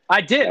that.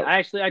 I did.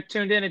 I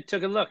tuned in and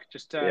took a look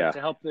just to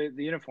help the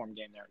uniform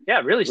game there.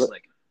 Yeah, really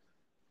slick.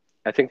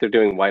 I think they're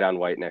doing white on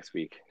white next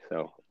week,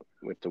 so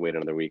we have to wait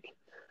another week.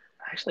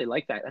 I actually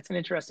like that. That's an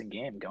interesting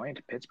game going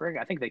into Pittsburgh.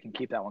 I think they can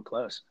keep that one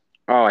close.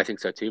 Oh, I think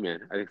so too,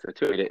 man. I think so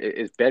too.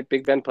 Is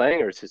Big Ben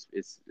playing, or is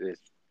his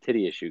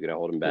titty issue going to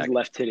hold him back?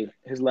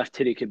 His left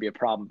titty could be a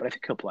problem, but I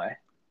think he'll play.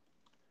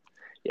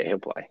 Yeah, he'll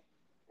play.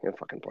 He'll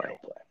fucking play.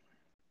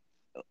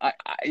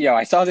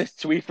 I saw this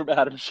tweet from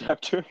Adam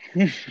Schefter.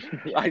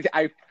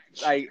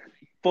 I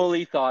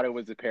fully thought it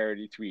was a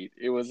parody tweet.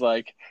 It was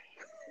like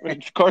when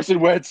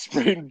Carson Wentz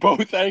sprained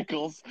both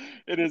ankles,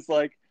 it is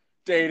like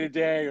day to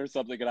day or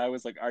something, and I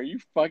was like, "Are you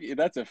fucking?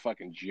 That's a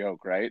fucking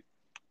joke, right?"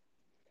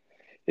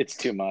 It's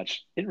too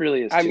much. It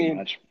really is too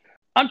much.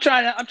 I'm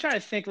trying to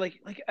think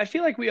like I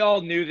feel like we all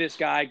knew this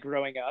guy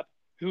growing up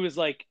who was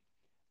like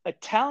a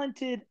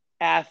talented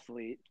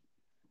athlete,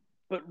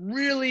 but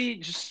really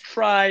just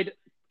tried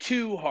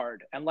too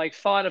hard and like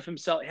thought of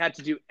himself, had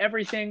to do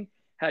everything,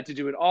 had to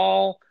do it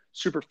all,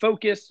 super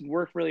focused and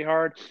worked really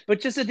hard, but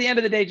just at the end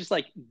of the day, just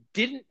like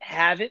didn't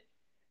have it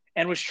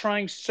and was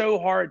trying so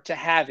hard to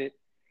have it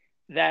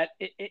that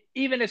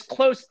even as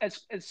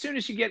soon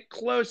as you get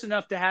close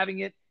enough to having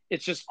it,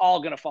 it's just all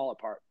going to fall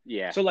apart.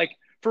 Yeah. So like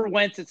for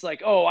Wentz, it's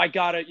like, oh, I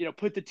got to,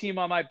 put the team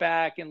on my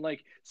back and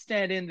like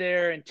stand in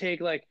there and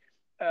take like,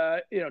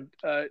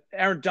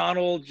 Aaron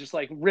Donald just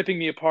like ripping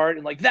me apart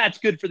and like, that's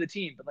good for the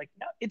team. But like,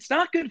 no, it's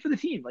not good for the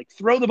team. Like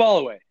throw the ball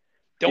away.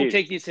 Don't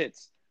take these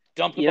hits.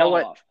 Dump the ball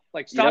off.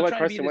 Like stop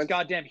trying to be this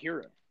goddamn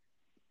hero.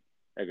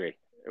 I agree.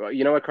 Well,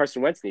 you know what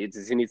Carson Wentz needs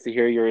is he needs to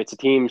hear your "it's a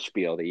team"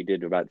 spiel that you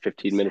did about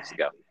 15 minutes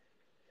ago.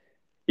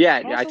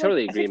 Yeah, I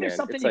totally agree, man. There's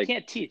something you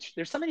can't teach.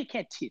 There's something you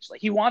can't teach. Like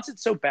he wants it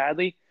so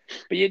badly,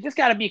 but you just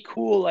got to be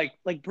cool. Like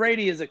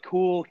Brady is a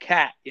cool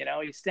cat.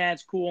 He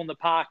stands cool in the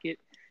pocket.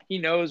 He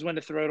knows when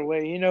to throw it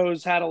away. He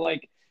knows how to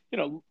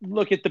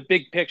look at the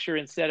big picture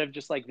instead of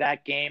just like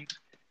that game.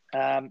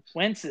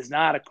 Wentz is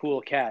not a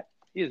cool cat.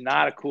 He is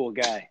not a cool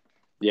guy.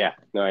 Yeah,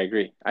 no, I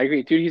agree,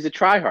 dude. He's a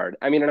tryhard.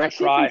 I mean, and I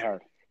try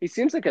hard. He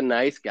seems like a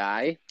nice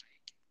guy.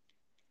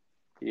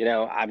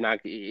 I'm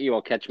not. You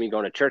won't catch me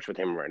going to church with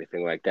him or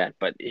anything like that.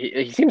 But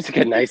he seems like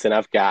a nice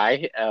enough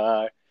guy.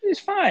 He's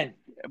fine.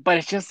 But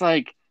it's just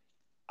like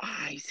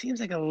he seems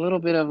like a little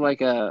bit of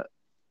like a,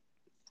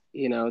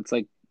 it's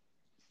like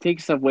take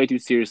yourself way too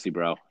seriously,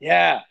 bro.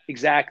 Yeah,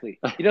 exactly.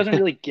 He doesn't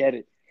really get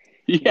it.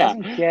 He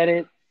doesn't get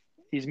it.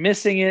 He's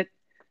missing it.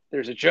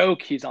 There's a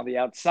joke. He's on the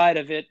outside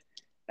of it.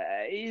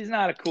 He's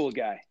not a cool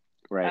guy.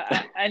 Right.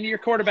 And your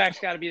quarterback's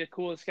got to be the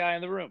coolest guy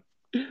in the room.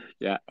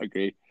 Yeah,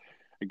 agree.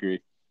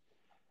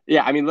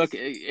 Yeah, I mean, look,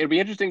 it'd be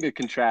interesting to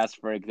contrast,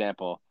 for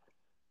example,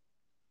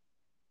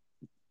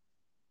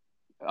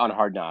 on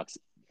Hard Knocks,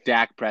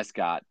 Dak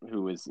Prescott,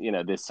 who was,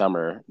 this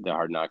summer, the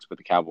Hard Knocks with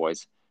the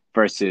Cowboys,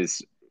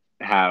 versus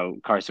how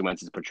Carson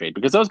Wentz is portrayed.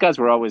 Because those guys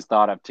were always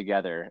thought of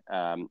together,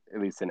 at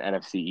least in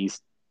NFC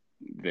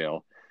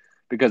Eastville,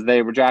 because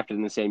they were drafted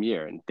in the same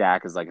year. And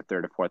Dak is like a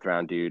third or fourth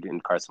round dude,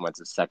 and Carson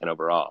Wentz is second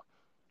overall.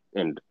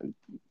 And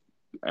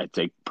I'd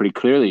say pretty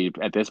clearly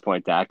at this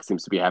point, Dak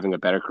seems to be having a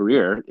better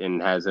career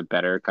and has a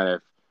better kind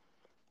of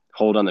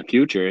hold on the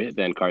future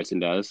than Carson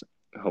does.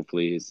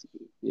 Hopefully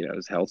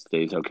his health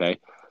stays okay.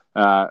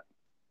 But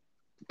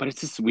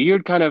it's this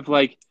weird kind of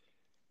like,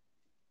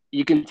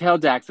 you can tell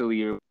Dak's a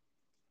leader.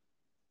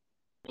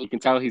 You can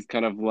tell he's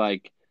kind of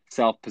like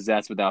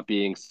self-possessed without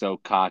being so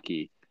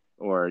cocky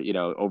or,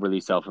 overly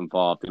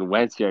self-involved. And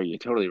Wentz here, you're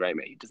totally right,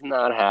 man. He does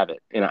not have it.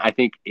 And I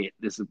think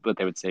this is what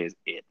they would say is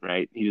it,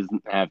 right? He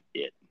doesn't have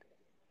it.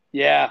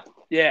 Yeah,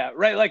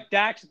 right. Like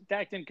Dak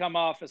didn't come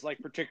off as like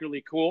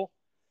particularly cool.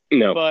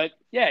 No. But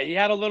yeah, he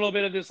had a little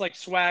bit of this like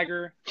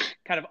swagger,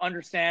 kind of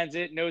understands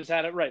it, knows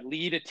how to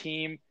lead a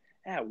team.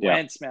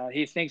 Wentz, man,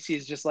 he thinks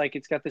he's just like,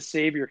 it's got the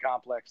savior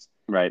complex.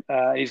 Right.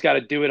 He's got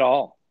to do it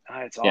all.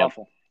 It's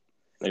awful.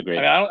 I agree.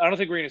 I mean, I don't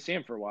think we're going to see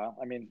him for a while.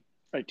 I mean,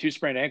 2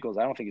 sprained ankles.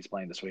 I don't think he's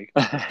playing this week.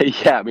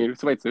 Yeah, I mean,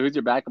 so who's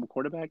your backup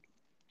quarterback?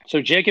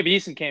 So Jacob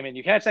Eason came in.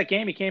 You catch that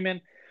game? He came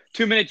in,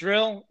 2-minute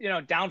drill,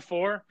 down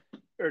 4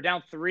 or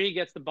down 3,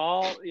 gets the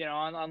ball,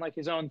 on like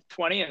his own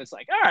 20. And it's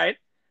like, all right,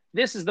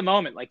 this is the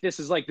moment. Like, this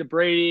is like the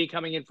Brady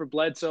coming in for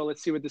Bledsoe.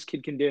 Let's see what this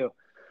kid can do.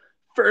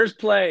 First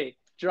play,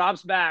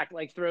 drops back,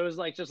 like throws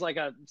like just like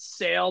a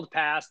sailed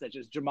pass that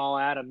just Jamal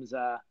Adams,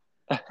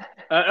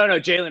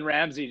 Jalen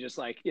Ramsey just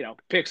like,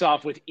 picks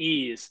off with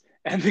ease,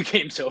 and the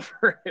game's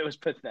over. It was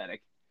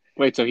pathetic.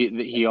 Wait, so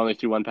he only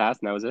threw one pass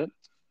and that was it?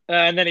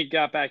 And then he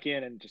got back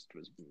in and just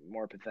was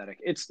more pathetic.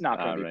 It's not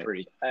going to be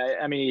pretty.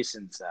 I mean,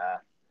 Eason's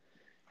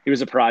he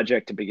was a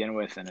project to begin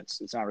with, and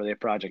it's not really a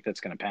project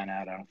that's going to pan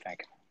out, I don't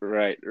think.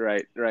 Right.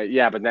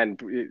 Yeah, but then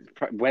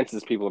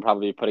Wentz's people are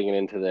probably putting it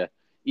into the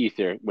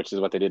ether, which is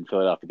what they did in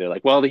Philadelphia. They're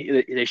like, well,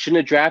 they shouldn't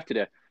have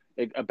drafted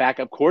a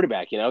backup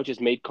quarterback, just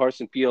made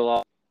Carson feel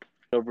all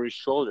over his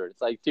shoulder.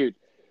 It's like, dude,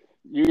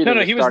 he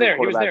was there.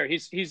 He was there.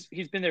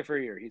 He's been there for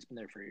a year.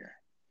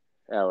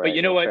 Oh, right. But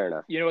you know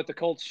what? You know what the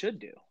Colts should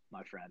do,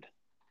 my friend?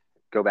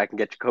 Go back and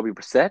get Jacoby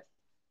Brissett?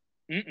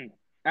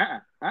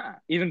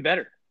 Even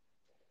better.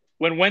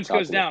 When Wentz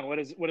goes down, what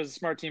does a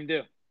smart team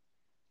do?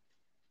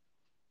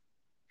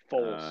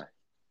 Foles.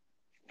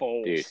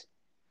 Dude.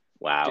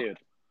 Wow. Dude.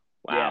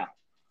 Wow.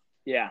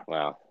 Yeah.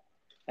 Wow.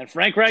 And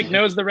Frank Reich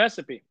knows the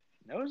recipe.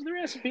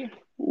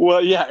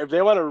 Well, yeah, if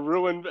they want to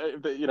ruin,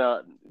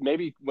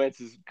 maybe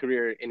Wentz's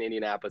career in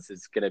Indianapolis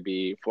is going to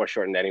be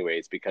foreshortened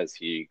anyways because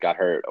he got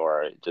hurt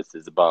or just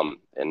is a bum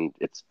and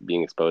it's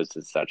being exposed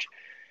as such.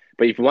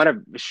 But if you want a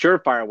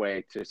surefire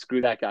way to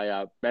screw that guy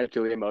up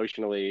mentally,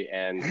 emotionally,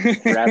 and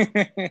perhaps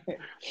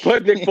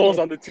put Nick Foles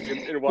on the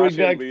team and watch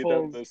him lead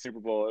them to the Super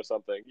Bowl or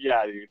something.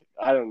 Yeah, dude.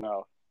 I don't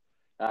know.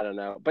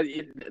 But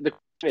the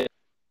question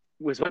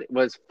was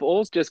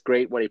Foles just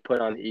great when he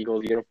put on the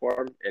Eagles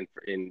uniform and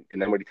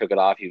then when he took it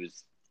off, he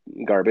was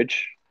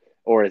garbage?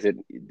 Or is it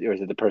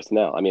the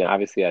personnel? I mean,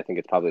 obviously, I think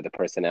it's probably the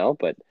personnel,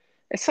 but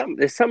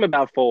there's something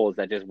about Foles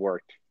that just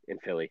worked in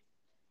Philly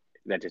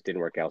that just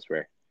didn't work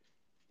elsewhere.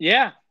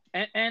 Yeah.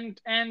 And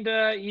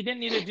he didn't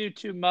need to do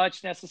too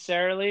much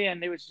necessarily,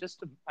 and it was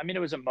just it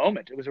was a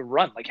moment. It was a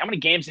run. Like, how many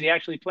games did he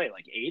actually play?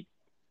 Like 8?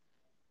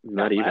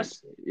 Not even.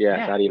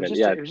 Yeah, not even.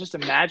 It was just a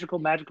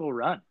magical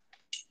run.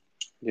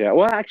 Yeah,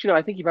 well, actually, no,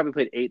 I think he probably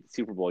played 8 the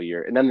Super Bowl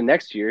year, and then the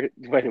next year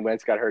when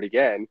Wentz got hurt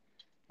again,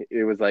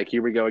 it was like,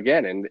 here we go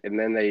again, and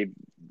then they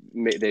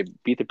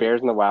beat the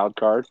Bears in the wild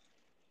card.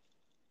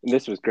 And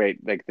this was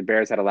great. Like, the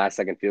Bears had a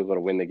last-second field goal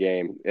to win the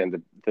game,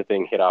 and the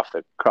thing hit off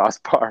the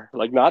crossbar.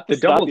 Like, not the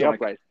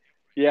upright.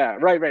 Yeah,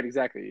 right,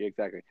 exactly.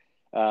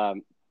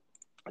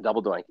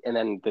 Double doink. And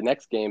then the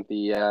next game,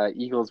 the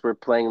Eagles were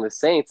playing the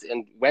Saints,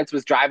 and Wentz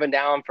was driving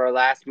down for a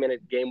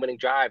last-minute game-winning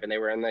drive, and they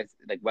were in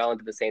well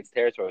into the Saints'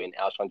 territory, and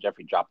Alshon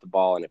Jeffrey dropped the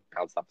ball, and it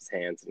bounced off his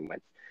hands, and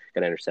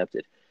got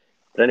intercepted.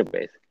 But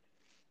anyways,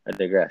 I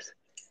digress.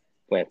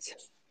 Wentz.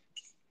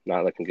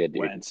 Not looking good,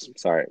 dude. Wentz.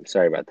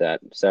 Sorry about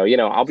that. So,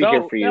 I'll be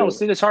here for you. Yeah, we'll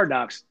see this Hard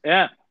Knocks.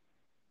 Yeah.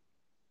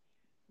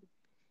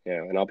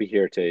 Yeah, and I'll be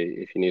here if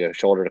you need a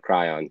shoulder to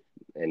cry on,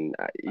 and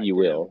you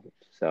will.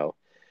 So,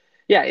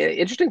 yeah,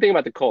 interesting thing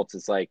about the Colts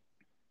is like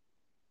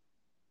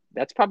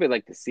that's probably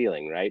like the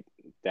ceiling, right?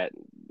 That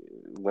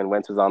when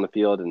Wentz was on the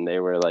field and they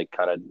were like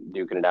kind of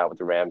duking it out with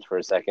the Rams for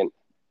a second.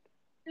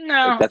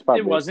 No,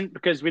 it wasn't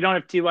because we don't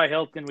have T.Y.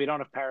 Hilton, we don't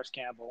have Paris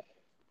Campbell,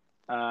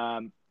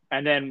 and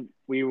then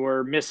we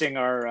were missing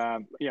our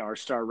our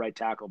star right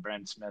tackle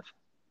Brandon Smith.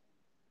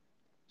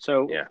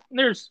 So yeah,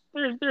 there's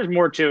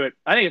more to it.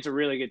 I think it's a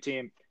really good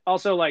team.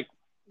 Also,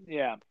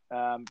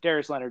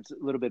 Darius Leonard's a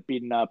little bit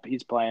beaten up.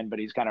 He's playing, but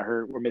he's kind of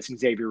hurt. We're missing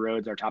Xavier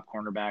Rhodes, our top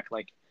cornerback.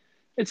 Like,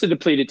 it's a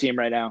depleted team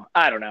right now.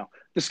 I don't know.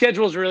 The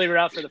schedule's really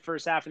rough for the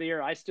first half of the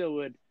year.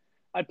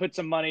 I'd put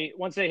some money.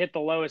 Once they hit the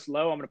lowest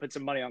low, I'm going to put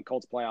some money on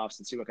Colts playoffs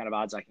and see what kind of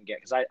odds I can get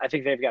because I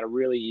think they've got a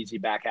really easy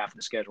back half of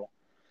the schedule.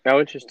 Oh,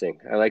 interesting.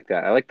 I like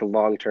that. I like the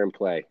long-term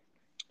play.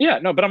 Yeah,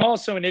 no, but I'm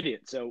also an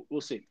idiot, so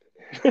we'll see.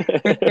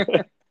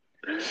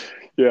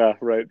 Yeah,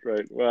 right.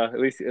 Well, at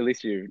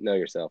least you know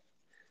yourself.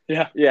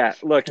 Yeah.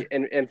 Look,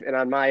 and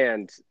on my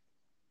end,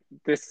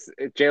 this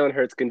Jalen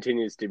Hurts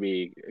continues to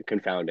be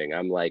confounding.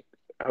 I'm like,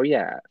 oh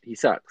yeah, he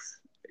sucks.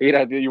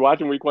 You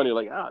watch him week 1, you're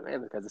like, oh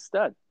man, this guy's a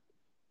stud.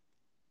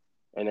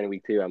 And then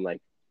week 2, I'm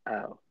like,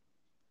 oh,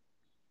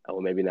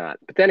 well, maybe not.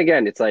 But then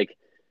again, it's like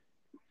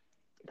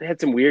they had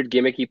some weird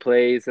gimmicky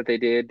plays that they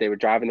did. They were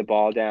driving the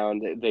ball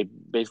down. They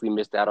basically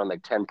missed out on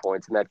like 10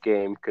 points in that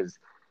game because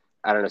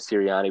I don't know,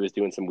 Sirianni was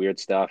doing some weird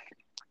stuff.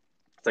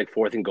 It's like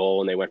 4th and goal,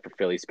 and they went for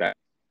Philly spec.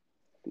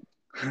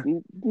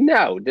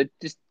 No,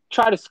 just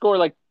try to score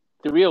like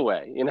the real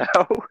way, and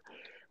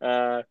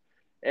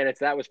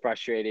that was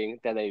frustrating.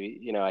 Then they,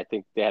 I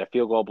think they had a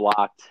field goal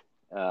blocked,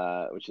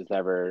 which is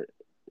never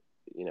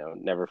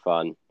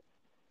fun.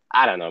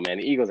 I don't know, man.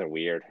 The Eagles are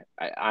weird.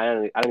 I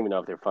don't even know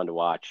if they're fun to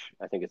watch.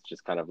 I think it's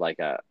just kind of like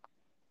are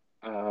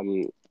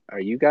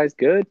you guys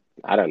good?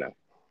 I don't know.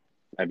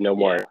 I have no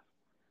more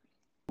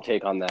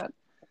take on that.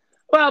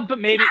 Well, but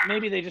maybe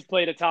they just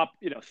played a top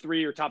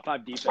 3 or top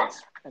 5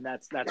 defense, and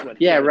that's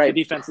what. Yeah, right.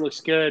 The defense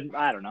looks good.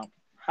 I don't know.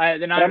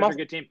 The Niners are a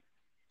good team.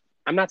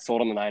 I'm not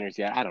sold on the Niners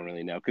yet. I don't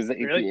really know because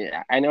Really?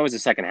 I know it was the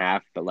second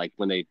half, but like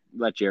when they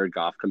let Jared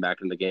Goff come back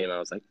in the game, I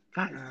was like,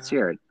 God, it's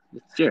Jared.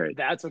 It's Jared.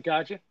 That's what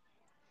got you?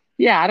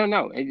 Yeah, I don't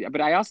know, but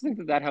I also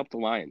think that helped the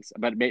Lions.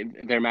 But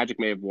their magic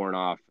may have worn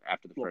off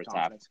after the first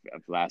half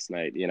of last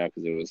night, because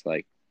it was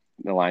like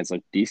the Lions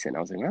looked decent. I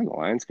was like, man, the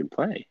Lions can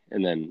play,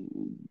 and then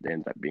they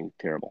ended up being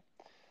terrible.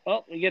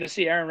 Well, we get to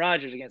see Aaron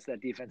Rodgers against that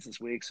defense this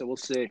week, so we'll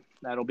see.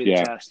 That'll be the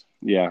test.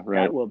 Yeah,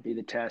 right. That will be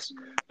the test.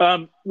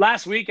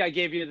 Last week I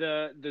gave you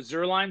the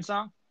Zerline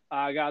song.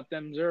 I got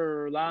them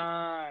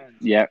Zerlines.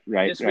 Yeah,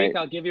 right. This week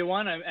I'll give you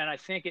one, and I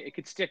think it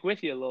could stick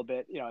with you a little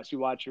bit, as you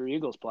watch your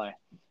Eagles play.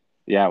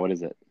 Yeah, what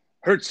is it?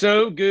 Hurts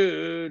so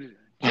good.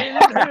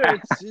 Jalen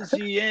Hurts, is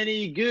he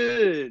any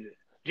good?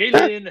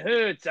 Jalen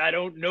Hurts, I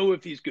don't know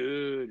if he's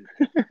good.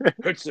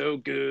 Hurts so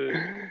good.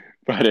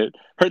 But it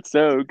hurts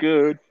so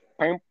good.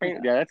 Yeah,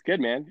 that's good,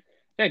 man.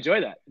 Yeah,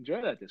 enjoy that.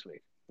 Enjoy that this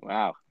week.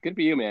 Wow. Good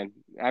for you, man.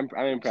 I'm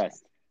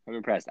impressed. I'm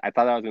impressed. I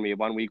thought that was going to be a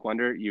 1 week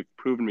wonder. You've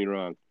proven me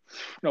wrong.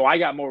 No, I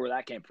got more where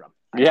that came from.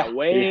 I got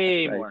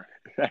way more.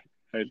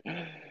 Right.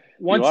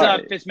 Once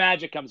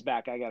Fitzmagic comes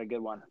back, I got a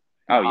good one.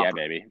 Oh, yeah,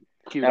 baby.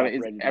 Are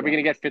we going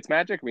to get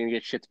Fitzmagic? Or are we going to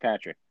get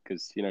Fitzpatrick?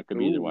 Because, it could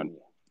be either one.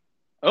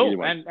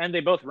 Oh, and they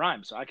both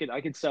rhyme, so I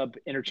could sub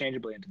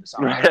interchangeably into the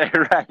song.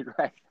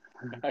 Right.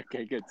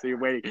 Okay, good. So you're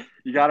waiting.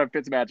 You got a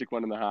Fitzmagic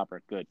one in the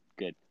hopper. Good.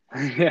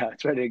 Yeah,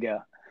 it's ready to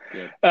go.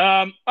 Good.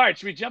 All right,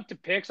 should we jump to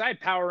picks? I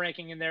had power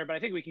ranking in there, but I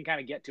think we can kind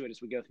of get to it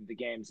as we go through the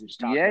games and just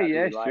talk about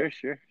it. Yeah,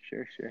 sure.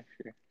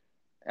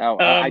 Oh,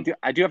 I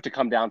do have to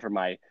come down from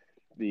when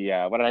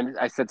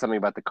I said something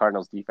about the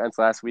Cardinals defense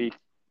last week.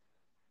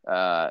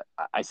 I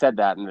said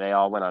that, and they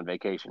all went on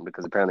vacation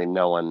because apparently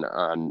no one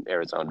on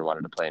Arizona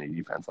wanted to play any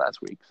defense last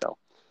week. So,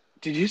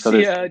 did you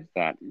see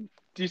that?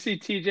 Do you see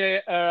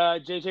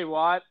JJ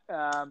Watt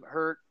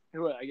hurt?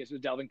 Who I guess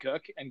was Dalvin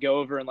Cook, and go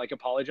over and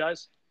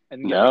apologize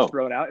and get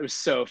thrown out? It was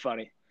so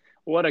funny.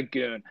 What a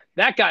goon!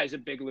 That guy's a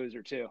big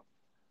loser too.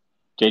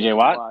 JJ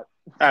Watt?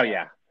 Oh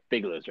yeah,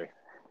 big loser.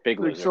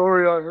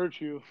 Sorry, I hurt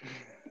you.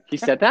 He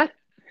said that?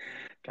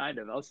 Kind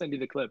of. I'll send you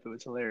the clip. It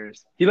was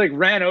hilarious. He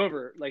ran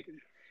over.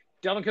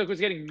 Dalvin Cook was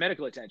getting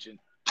medical attention,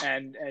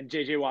 and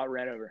JJ Watt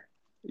ran over.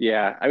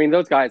 Yeah, I mean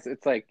those guys.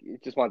 It's like he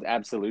just wants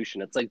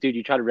absolution. It's like, dude,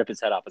 you tried to rip his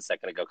head off a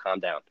second ago. Calm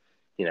down.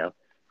 It's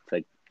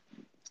like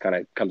it kind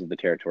of comes with the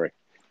territory.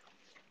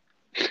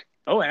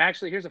 Oh, and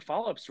actually, here's a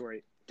follow-up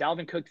story.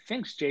 Dalvin Cook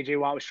thinks JJ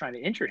Watt was trying to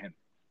injure him.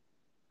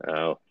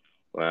 Oh,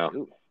 wow.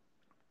 Ooh.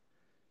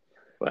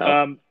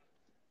 Well,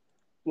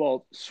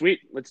 well,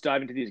 sweet. Let's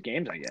dive into these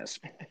games, I guess.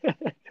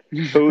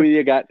 Who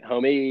you got,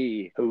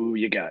 homie?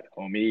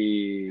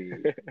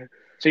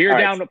 So you're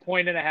down to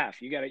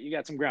 1.5. You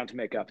got some ground to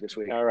make up this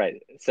week. All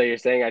right. So you're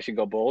saying I should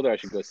go bold or I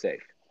should go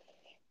safe?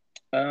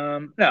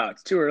 No,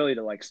 it's too early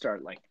to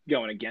start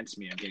going against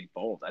me and getting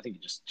bold. I think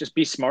you just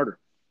be smarter.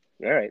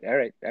 All right.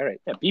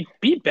 Yeah,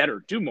 be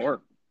better. Do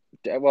more.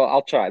 Well,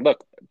 I'll try.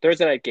 Look,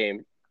 Thursday night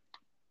game.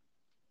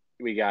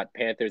 We got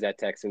Panthers at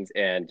Texans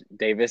and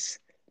Davis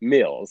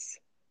Mills.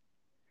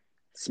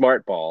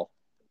 Smart ball.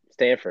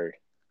 Stanford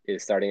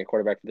is starting a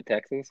quarterback for the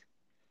Texans.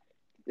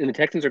 And the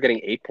Texans are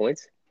getting 8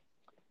 points.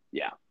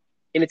 Yeah.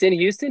 And it's in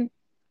Houston?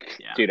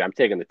 Yeah. Dude, I'm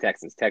taking the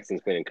Texans.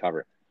 Texans win and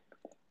cover.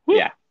 Woo.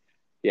 Yeah.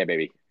 Yeah,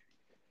 baby.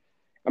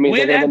 I mean,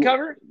 win and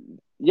cover?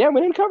 Yeah,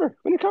 win and cover.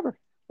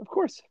 Of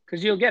course.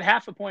 Because you'll get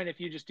half a point if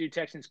you just do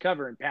Texans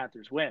cover and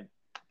Panthers win.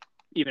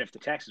 Even if the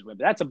Texans win.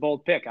 But that's a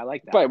bold pick. I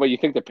like that. But you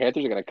think the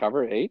Panthers are going to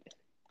cover 8?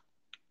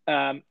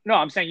 No,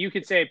 I'm saying you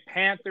could say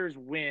Panthers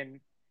win,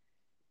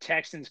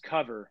 Texans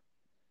cover.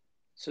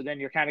 So then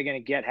you're kind of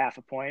going to get half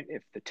a point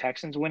if the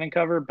Texans win and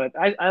cover. But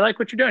I like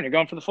what you're doing. You're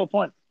going for the full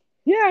point.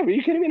 Yeah, are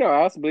you kidding me? No,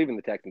 I also believe in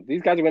the Texans.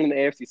 These guys are winning the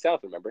AFC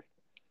South, remember?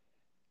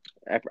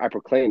 I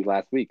proclaimed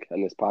last week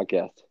on this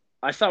podcast.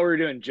 I thought we were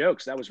doing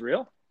jokes. That was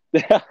real?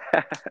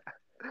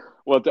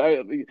 Well,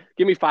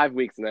 give me 5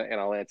 weeks and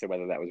I'll answer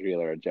whether that was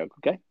real or a joke,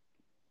 okay?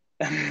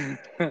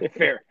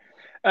 Fair.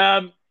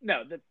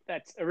 No,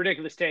 that's a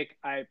ridiculous take.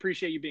 I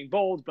appreciate you being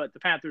bold, but the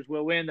Panthers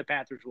will win. The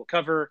Panthers will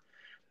cover.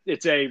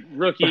 It's a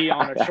rookie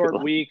on a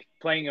short week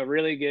playing a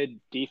really good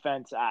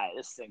defense.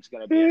 This thing's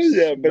going to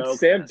be but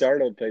Sam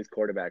Darnold plays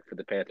quarterback for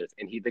the Panthers,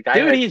 and he's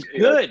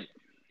good.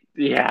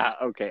 Yeah,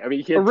 okay. I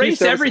mean,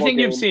 erase everything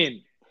you've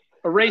seen.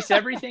 Erase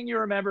everything you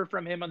remember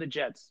from him on the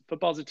Jets.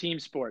 Football's a team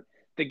sport.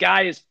 The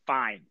guy is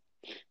fine,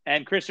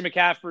 and Christian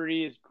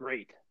McCaffrey is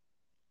great.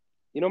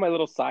 My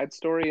little side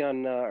story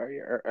on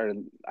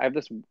I have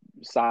this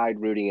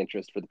side rooting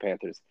interest for the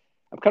Panthers.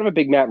 I'm kind of a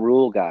big Matt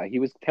Rule guy. He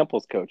was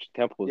Temple's coach.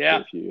 Temple was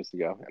a few years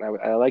ago, and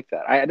I like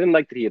that. I didn't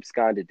like that he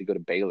absconded to go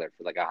to Baylor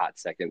for a hot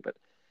second, but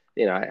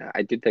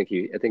I did think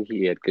he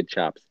had good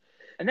chops.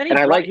 And then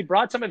he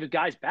brought some of his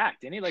guys back,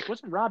 didn't he?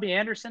 Wasn't Robbie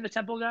Anderson a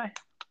Temple guy?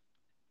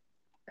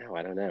 Oh,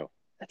 I don't know.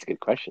 That's a good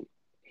question.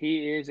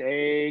 He is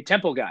a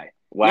Temple guy.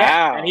 Wow.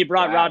 Yeah, and he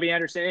brought Robbie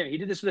Anderson in. He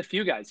did this with a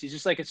few guys. He's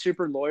just a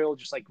super loyal,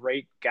 just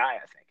great guy, I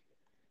think.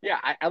 Yeah,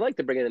 I like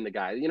to bring in the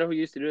guys. You know who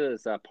used to do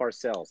this?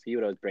 Parcells. He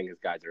would always bring his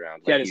guys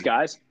around. His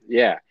guys?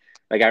 Yeah.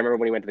 Like I remember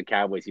when he went to the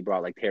Cowboys, he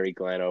brought like Terry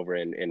Glenn over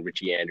and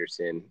Richie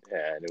Anderson,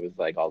 and it was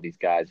like all these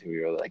guys who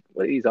were like,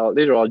 "What are these all?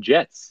 These are all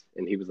Jets,"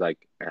 and he was like,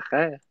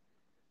 "Aha,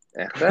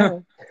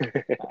 aha."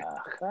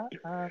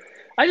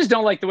 I just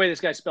don't like the way this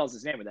guy spells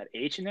his name with that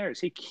H in there. Is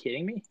he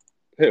kidding me?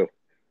 Who?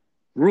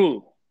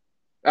 Rule.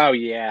 Oh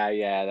yeah.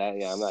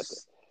 I'm not.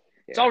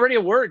 It's already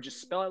a word. Just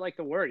spell it like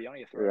the word. You don't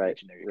need to throw an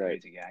H in there, you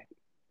crazy guy.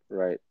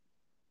 Right.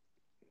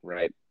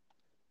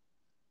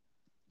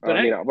 But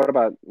I mean, what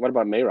about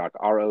Mayrock?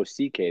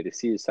 ROCK. The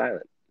C is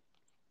silent.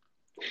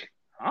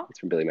 Huh? It's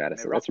from Billy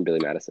Madison. Mayrock? That's from Billy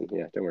Madison.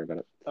 Yeah, don't worry about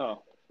it.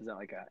 Oh, is that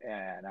like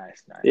a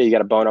nice. Yeah, you got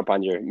to bone up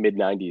on your mid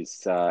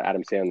 '90s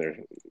Adam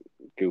Sandler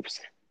goofs.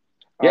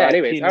 Yeah. R.I.P.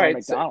 Anyways, all right.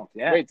 McDonald.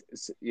 Yeah. Wait.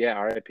 Yeah.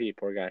 R.I.P.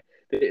 Poor guy.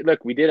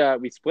 Look, we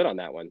split on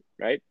that one,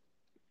 right?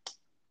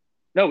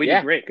 No, we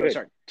did great. Good.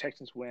 Sorry,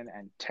 Texans win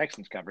and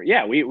Texans cover.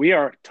 Yeah, we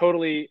are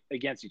totally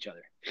against each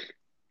other.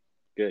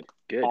 Good.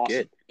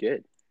 Awesome.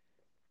 Good.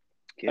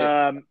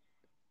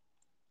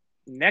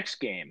 Next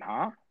game,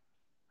 huh?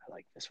 I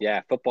like this one.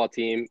 Yeah, football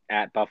team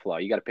at Buffalo.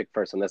 You got to pick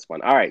first on this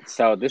one. All right,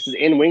 so this is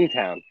in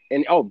Wingtown,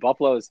 and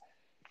Buffalo's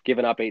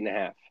given up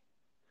 8.5.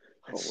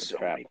 That's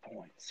many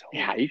points.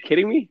 Are you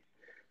kidding me?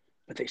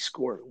 But they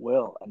scored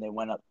well, and they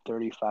went up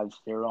 35-0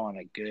 on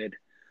a good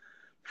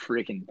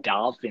freaking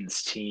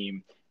Dolphins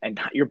team. And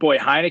your boy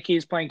Heineke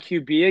is playing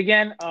QB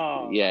again.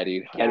 Oh yeah,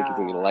 dude. Heineke's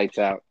gonna be lights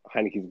out.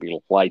 Heineke's gonna be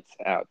lights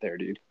out there,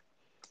 dude.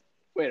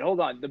 Wait, hold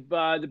on.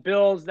 The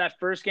Bills, that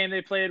first game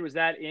they played, was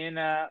that in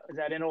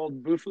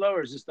Old Buffalo,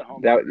 or is this the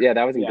home? That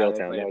was in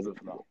Billtown. That was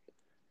Buffalo.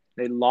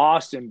 They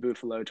lost in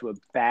Buffalo to a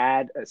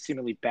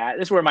seemingly bad.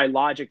 This is where my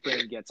logic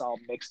brain gets all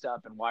mixed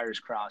up and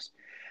wires crossed.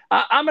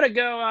 I'm gonna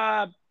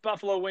go.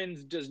 Buffalo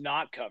wins, does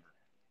not cover.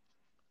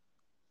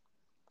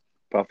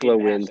 Buffalo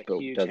wins, but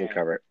doesn't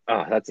cover.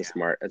 Oh, that's a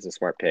smart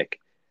pick.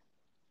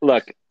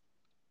 Look,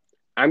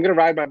 I'm gonna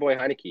ride my boy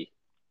Heineke,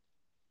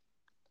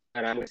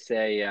 and I'm gonna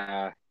say,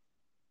 and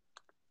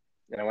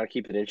I want to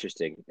keep it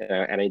interesting,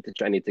 and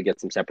I need to get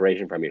some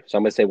separation from you. So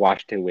I'm gonna say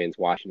Washington wins.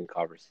 Washington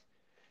covers.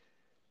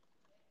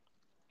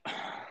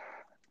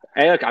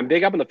 Hey, look, I'm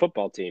big up on the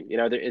football team. You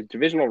know, the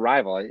divisional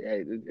rival.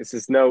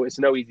 It's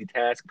no easy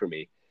task for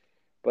me,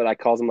 but I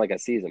calls them like I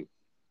sees them.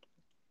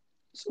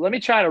 So let me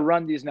try to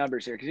run these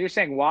numbers here, because you're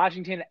saying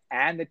Washington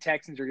and the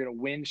Texans are going to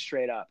win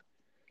straight up.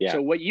 Yeah.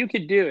 So what you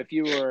could do if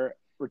you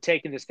were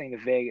taking this thing to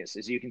Vegas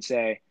is you can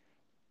say,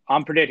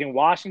 I'm predicting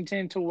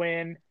Washington to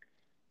win,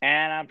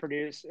 and I'm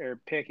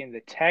picking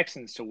the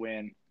Texans to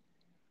win.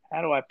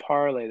 How do I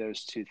parlay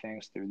those two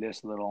things through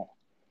this little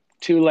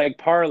 2-leg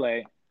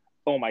parlay?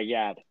 Oh my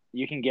God,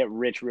 you can get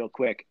rich real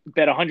quick.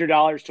 Bet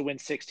 $100 to win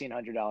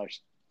 $1,600.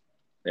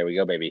 There we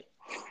go, baby.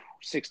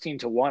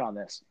 16-1 on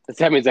this.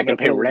 That means I can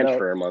pay rent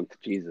for a month.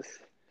 Jesus.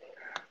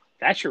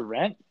 That's your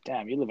rent?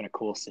 Damn, you live in a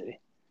cool city.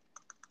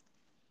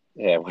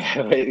 Yeah,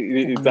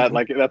 is that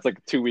that's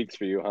like 2 weeks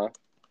for you, huh?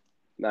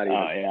 Not even.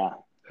 Oh yeah,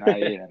 not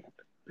even.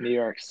 New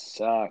York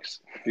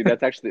sucks, dude.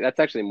 That's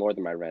actually more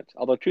than my rent.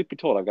 Although, truth be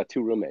told, I've got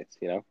 2 roommates.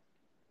 You know.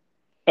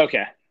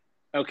 Okay.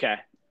 Well,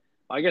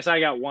 I guess I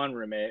got 1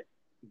 roommate,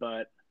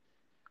 but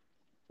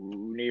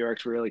New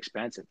York's really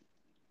expensive.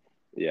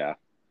 Yeah.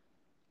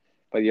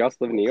 But you also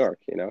live in New York,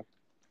 you know?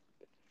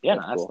 Yeah,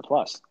 that's cool. The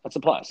plus. That's the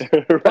plus.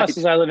 Right. The plus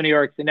is I live in New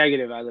York. The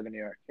negative, I live in New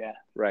York. Yeah.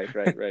 Right.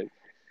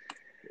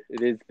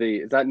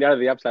 It's not none of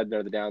the upside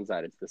nor the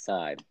downside. It's the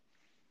side.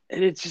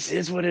 It just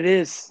is what it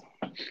is.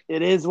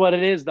 It is what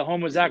it is. The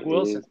home was Zach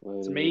Wilson.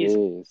 It's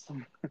amazing.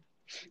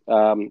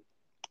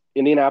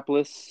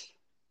 Indianapolis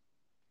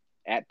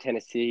at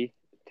Tennessee.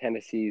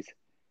 Tennessee's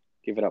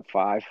giving up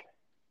 5.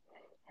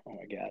 Oh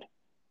my God.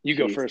 You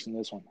go first in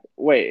this one.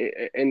 Wait,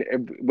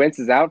 and Wentz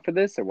is out for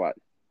this or what?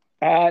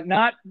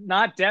 Not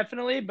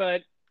definitely,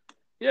 but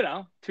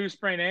 2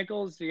 sprained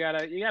ankles. You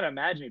gotta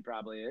imagine he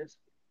probably is.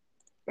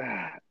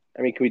 I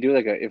mean, can we do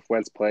like if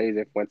Wentz plays?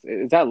 If Wentz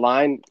is that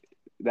line,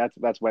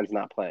 that's Wentz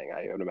not playing.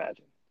 I would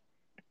imagine.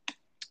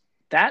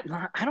 That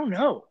line, I don't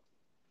know.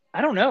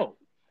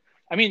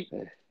 I mean,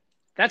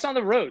 that's on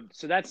the road,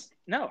 so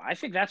I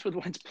think that's with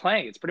Wentz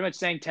playing. It's pretty much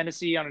saying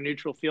Tennessee on a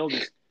neutral field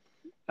is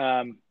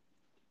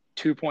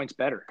 2 points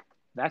better.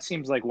 That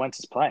seems like Wentz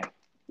is playing.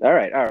 All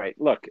right.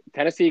 Look,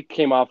 Tennessee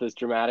came off this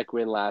dramatic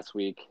win last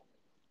week.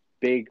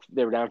 They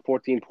were down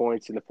 14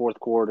 points in the fourth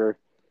quarter.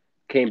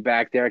 Came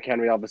back. Derrick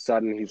Henry, all of a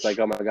sudden, he's like,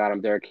 oh, my God,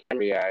 I'm Derrick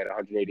Henry. I had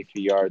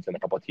 183 yards and a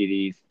couple of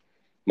TDs.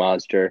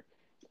 Monster.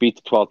 Beat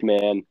the 12th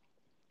man,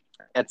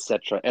 et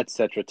cetera.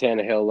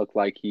 Tannehill looked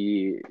like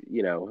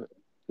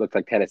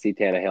Tennessee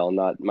Tannehill,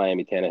 not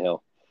Miami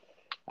Tannehill.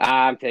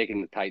 I'm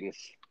taking the Titans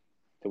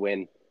to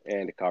win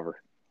and to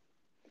cover.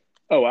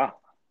 Oh, wow.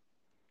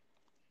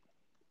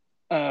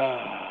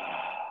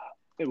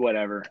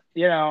 Whatever.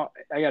 I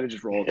got to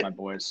just roll with my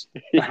boys.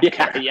 Yeah,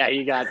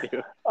 you got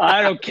to.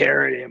 I don't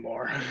care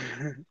anymore.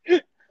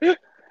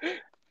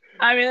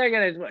 I mean, they're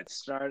gonna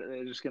start.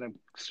 They're just gonna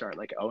start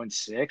like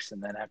 0-6,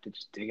 and then have to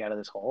just dig out of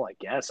this hole, I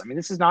guess. I mean,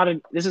 this is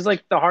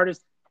like the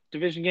hardest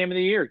division game of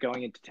the year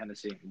going into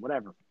Tennessee.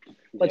 Whatever.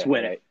 Let's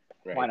win it.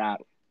 Right. Why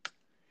not?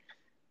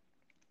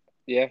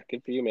 Yeah,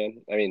 good for you,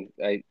 man. I mean,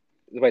 I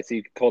might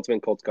see Colts win,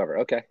 Colts cover.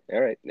 Okay,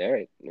 all right.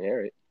 There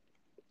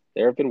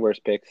have been worse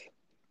picks.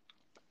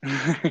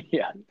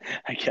 Yeah,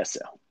 I guess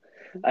so.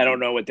 I don't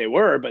know what they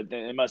were, but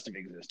they must have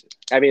existed.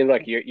 I mean,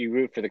 look, you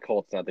root for the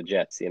Colts, not the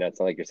Jets. You know, it's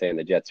not like you're saying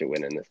the Jets are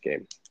winning this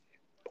game.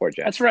 Poor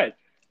Jets. That's right.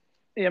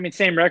 Yeah, I mean,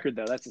 same record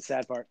though. That's the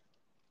sad part.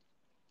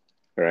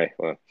 All right.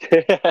 Well,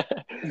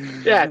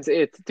 yeah,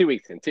 it's 2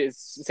 weeks in.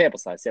 It's sample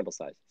size. Sample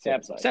size.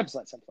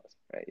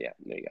 Right. Yeah.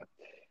 There you go.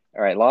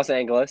 All right. Los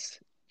Angeles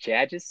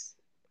Chargers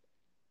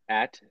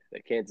at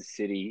the Kansas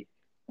City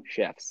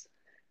Chiefs.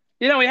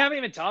 You know, we haven't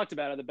even talked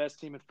about it. The best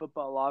team in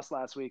football lost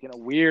last week in a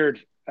weird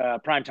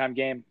primetime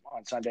game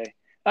on Sunday.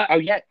 Oh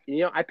yeah,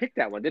 you know, I picked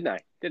that one, didn't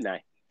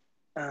I?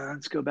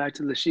 Let's go back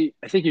to the sheet.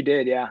 I think you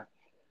did. Yeah,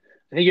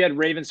 I think you had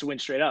Ravens to win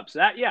straight up. So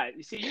that, yeah,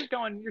 you see,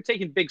 you're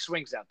taking big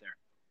swings out there.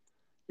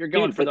 You're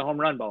going for the home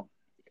run ball.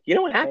 You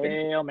know what happened?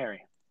 Hail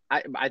Mary.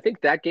 I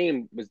think that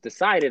game was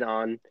decided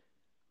on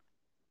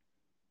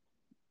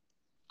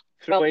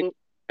throwing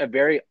a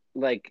very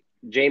like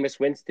Jameis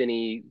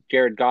Winston-y,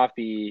 Jared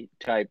Goff-y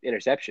type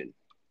interception.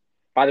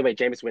 By the way,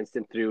 Jameis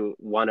Winston threw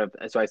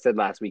so I said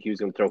last week he was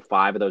going to throw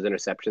 5 of those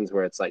interceptions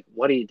where it's like,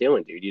 what are you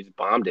doing, dude? You just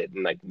bombed it.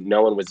 And like,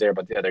 no one was there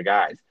but the other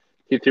guys.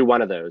 He threw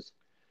one of those.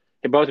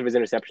 Both of his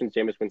interceptions,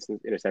 Jameis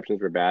Winston's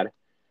interceptions were bad.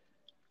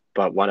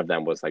 But one of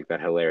them was like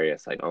that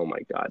hilarious, like, oh my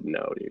God,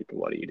 no, dude,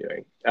 what are you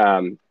doing?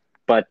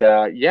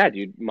 Yeah,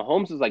 dude,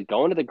 Mahomes was like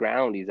going to the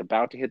ground. He's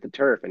about to hit the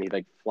turf and he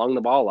like flung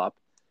the ball up.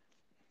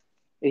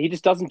 And he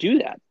just doesn't do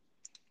that.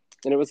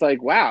 And it was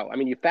like, wow. I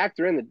mean, you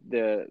factor in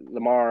the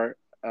Lamar,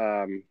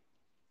 oh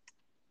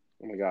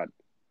my God,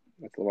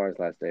 what's Lamar's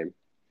last name?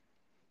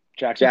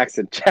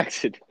 Jackson.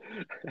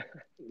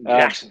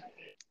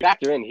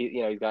 Factor in,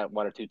 he's got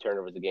 1 or 2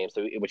 turnovers a game,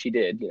 so which he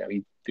did. You know,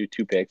 he threw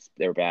 2 picks;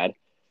 they were bad.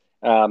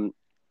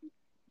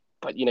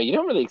 But you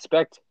don't really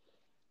expect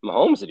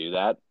Mahomes to do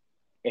that,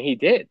 and he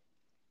did,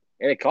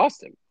 and it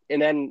cost him.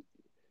 And then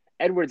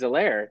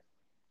Edwards-Helaire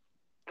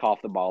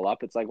coughed the ball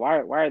up. It's like, why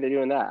are they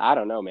doing that? I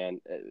don't know, man.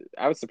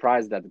 I was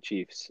surprised at the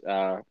Chiefs.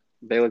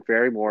 They look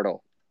very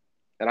mortal,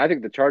 and I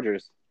think the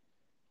Chargers.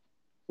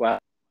 Well,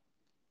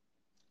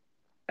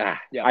 yeah,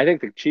 I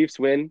think the Chiefs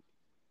win,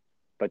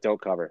 but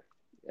don't cover.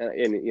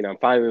 And I'm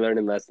finally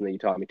learning the lesson that you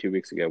taught me 2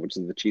 weeks ago, which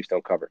is the Chiefs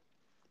don't cover.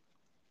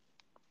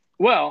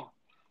 Well,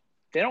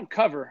 they don't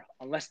cover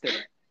unless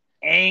they're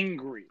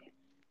angry.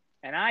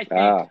 And I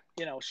think,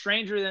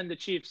 stranger than the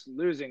Chiefs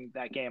losing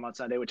that game on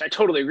Sunday, which I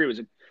totally agree was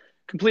a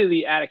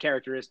completely out of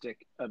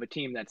characteristic of a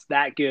team that's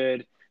that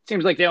good.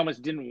 Seems like they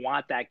almost didn't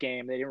want that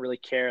game. They didn't really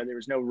care. There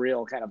was no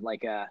real kind of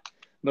like a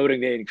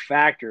motivating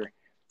factor.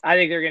 I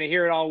think they're going to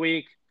hear it all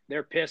week.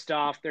 They're pissed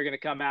off. They're going to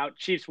come out.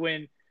 Chiefs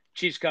win.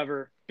 Chiefs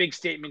cover. Big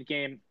statement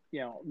game.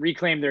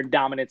 Reclaim their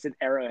dominance at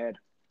Arrowhead.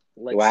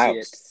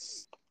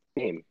 Let's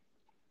see it.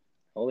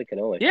 Holy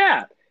cannoli!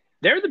 Yeah,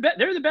 they're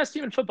the best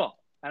team in football,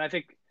 and I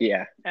think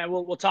and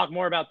we'll talk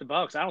more about the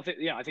Bucs. I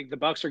think the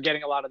Bucs are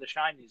getting a lot of the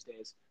shine these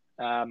days.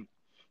 I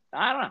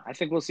don't know. I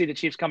think we'll see the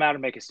Chiefs come out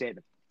and make a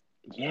statement.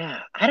 Yeah,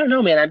 I don't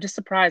know, man. I'm just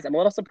surprised. I'm a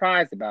little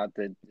surprised about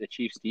the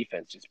Chiefs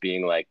defense just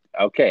being like,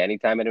 okay,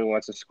 anytime anyone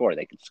wants to score,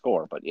 they can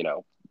score, but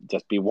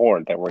just be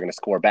warned that we're going to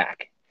score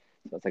back.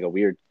 So it's like a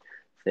weird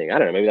thing. I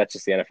don't know. Maybe that's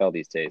just the NFL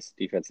these days.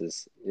 Defense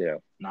is,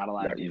 not a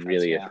lot of defense,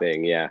 really a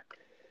thing. Yeah.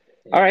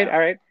 All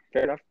right.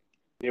 Fair enough.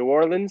 New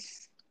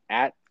Orleans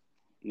at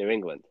New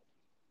England.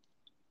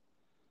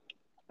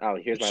 Oh,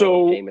 here's my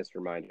famous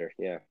reminder.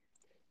 Yeah.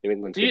 New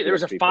England. There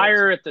was a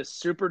fire at the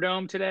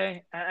Superdome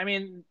today. I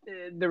mean,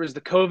 there was the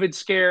COVID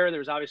scare. There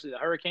was obviously the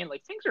hurricane.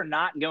 Like, things are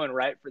not going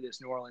right for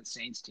this New Orleans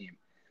Saints team.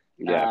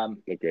 Yeah,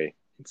 I agree.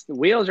 The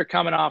wheels are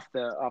coming off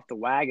the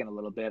wagon a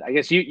little bit. I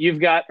guess I've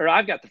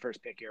got the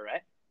first pick here,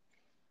 right?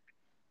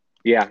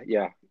 Yeah.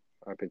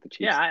 I picked the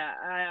Chiefs. Yeah,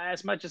 I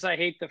as much as I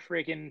hate the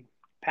freaking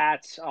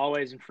Pats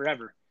always and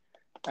forever.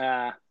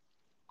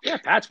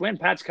 Pats win,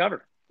 Pats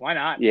cover. Why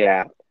not?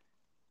 Yeah.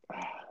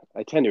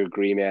 I tend to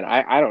agree, man.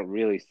 I don't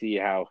really see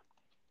how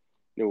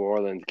New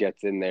Orleans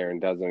gets in there and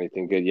does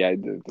anything good. Yeah,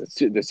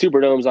 the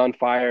Superdome's on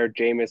fire.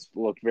 Jameis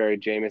looked very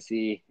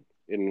Jameis-y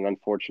in an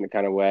unfortunate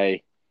kind of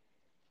way.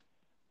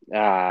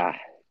 I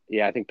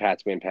think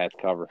Pats win, Pats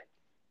cover.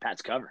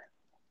 Pats cover.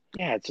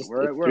 Yeah, it's just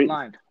we're in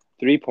line.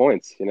 3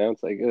 points.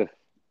 It's like, ugh.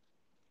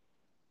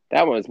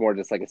 That one is more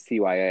just like a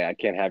CYA. I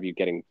can't have you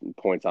getting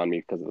points on me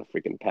because of the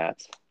freaking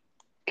Pats.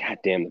 God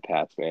damn the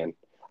Pats, man.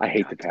 I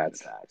hate the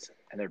Pats.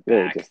 And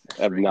they're just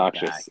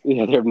obnoxious. Back.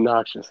 Yeah, they're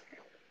obnoxious.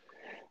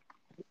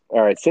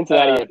 All right,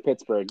 Cincinnati at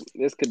Pittsburgh.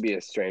 This could be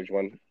a strange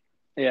one.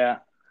 Yeah.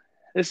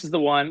 This is the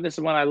one. This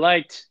is one I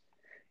liked.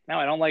 Now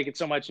I don't like it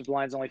so much if the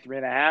line's only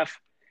 3.5.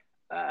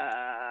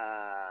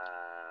 I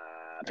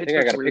think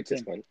I got to pick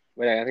this one.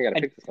 Wait, I think I got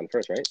to pick this one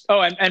first, right? Oh,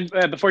 and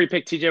before you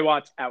pick, TJ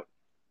Watt's out.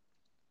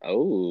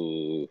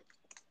 Oh.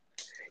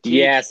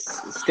 Yes.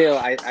 Still,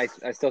 I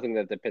still think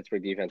that the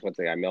Pittsburgh defense, once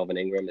they got Melvin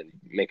Ingram and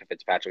Minka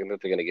Fitzpatrick, I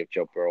think they're going to give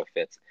Joe Burrow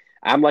fits.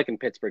 I'm liking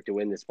Pittsburgh to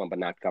win this one, but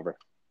not cover.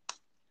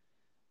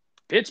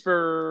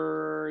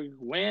 Pittsburgh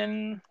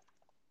win.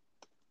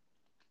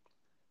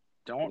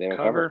 Don't They don't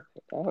cover.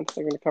 I don't think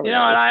they're going to cover. You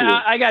know, and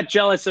I got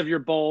jealous of your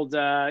bold,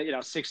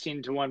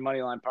 16-1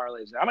 money line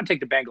parlays. I'm going to take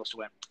the Bengals to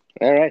win.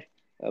 All right.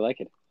 I like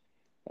it.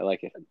 The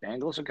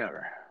Bengals will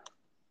cover.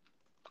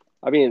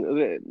 I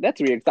mean, that's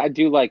weird. I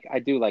do like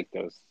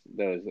those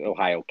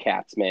Ohio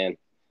Cats, man.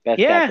 Best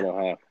cats in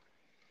Ohio.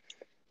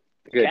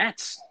 Good.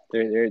 Cats.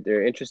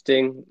 They're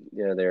interesting.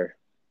 You know, they're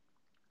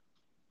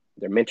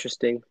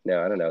interesting.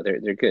 No, I don't know.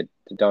 They're good.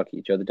 The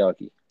donkey, Joe the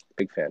donkey.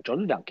 Big fan. Joe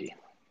the donkey.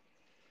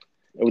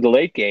 Oh, the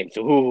late games.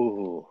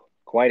 Ooh,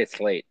 quite a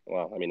slate.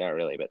 Well, I mean, not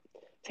really, but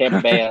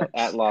Tampa Bay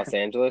at Los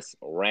Angeles.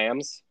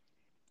 Rams.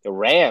 The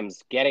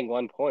Rams getting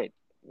 1 point.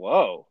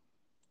 Whoa.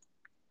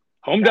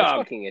 Home That's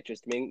dog. fucking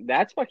interesting.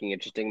 That's fucking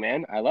interesting,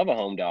 man. I love a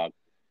home dog.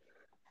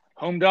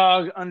 Home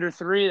dog under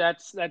 3.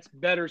 That's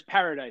bettor's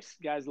paradise.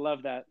 Guys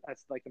love that.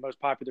 That's like the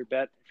most popular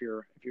bet if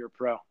you're a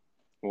pro.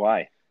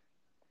 Why?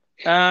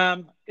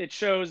 It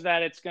shows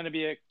that it's going to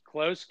be a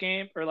close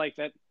game, or like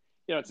that.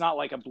 You know, it's not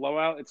like a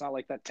blowout. It's not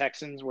like that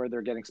Texans where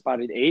they're getting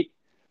spotted 8.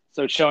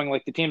 So it's showing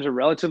like the teams are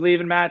relatively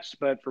even matched,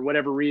 but for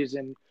whatever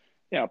reason,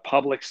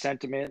 public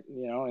sentiment,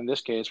 in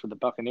this case with the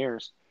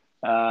Buccaneers,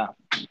 the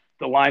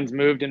line's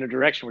moved in a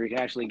direction where you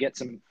can actually get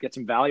some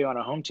value on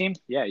a home team.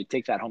 Yeah, you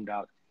take that home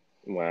dog.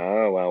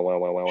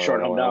 Wow.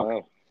 Short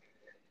home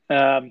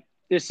dog.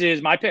 This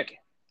is my pick.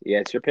 Yeah,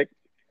 it's your pick.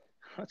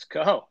 Let's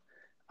go.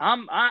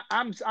 I'm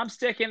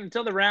sticking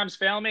until the Rams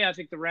fail me. I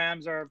think the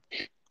Rams are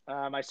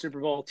my Super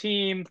Bowl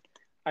team.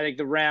 I think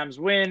the Rams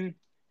win,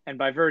 and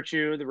by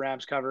virtue, the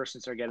Rams cover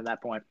since they're getting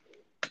that point.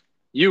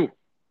 You.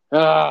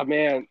 Oh,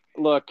 man.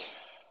 Look,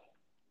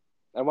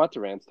 I want the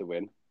Rams to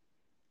win.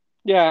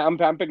 Yeah, I'm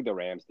picking the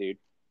Rams, dude.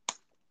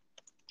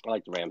 I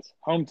like the Rams.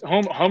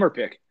 Homer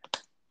pick.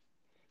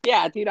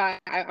 Yeah, dude. I'm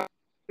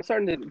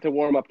starting to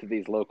warm up to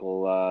these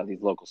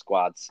local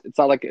squads. It's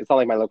not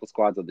like my local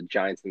squads are the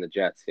Giants and the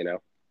Jets,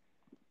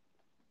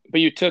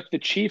 But you took the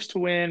Chiefs to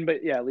win,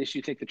 but yeah, at least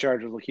you take the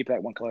Chargers. We'll keep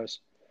that one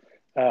close.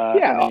 Yeah,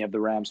 and then you have the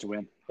Rams to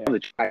win. Yeah.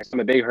 I'm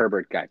a big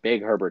Herbert guy.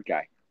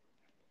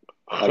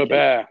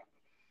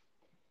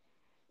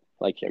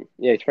 Like him.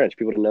 Yeah, he's French.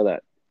 People don't know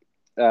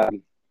that.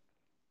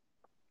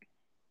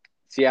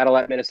 Seattle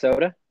at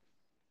Minnesota.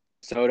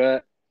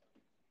 Minnesota,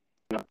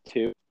 not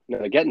 2. No,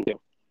 they're getting 2.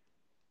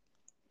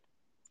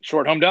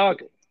 Short home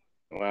dog.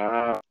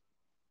 Wow.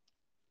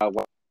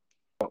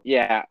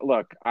 Yeah,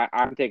 look,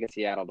 I'm taking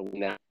Seattle to win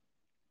that.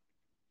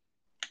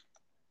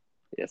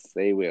 Yes,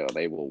 they will.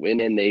 They will win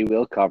and they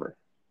will cover.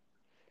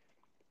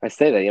 I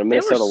say that.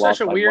 Minnesota lost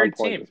by 1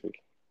 point this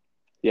week.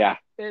 Yeah.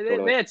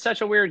 They had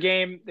such a weird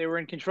game. They were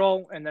in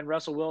control, and then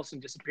Russell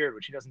Wilson disappeared,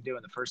 which he doesn't do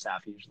in the first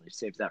half. He usually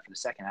saves that for the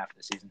second half of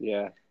the season.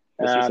 Yeah.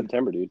 This is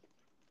September, dude.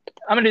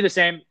 I'm going to do the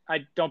same.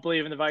 I don't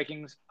believe in the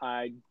Vikings.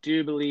 I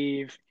do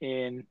believe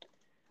in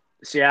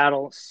the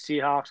Seattle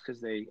Seahawks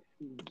because they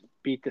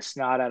beat the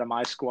snot out of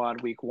my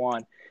squad week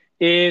 1.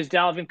 Is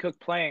Dalvin Cook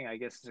playing? I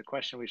guess is a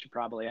question we should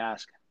probably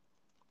ask.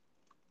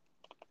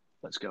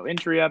 Let's go.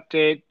 Injury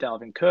update.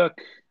 Dalvin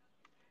Cook.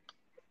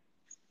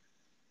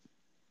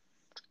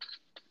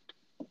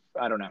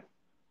 I don't know.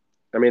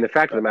 I mean, the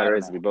fact of the matter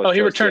is we both. Oh,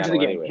 he returned to the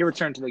game. Anyways. He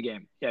returned to the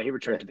game. Yeah, he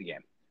returned to the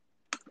game.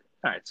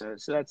 All right, so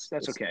that's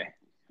okay.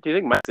 Do you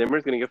think Mike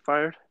Zimmer's going to get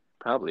fired?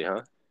 Probably,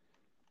 huh?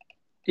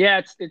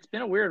 Yeah, it's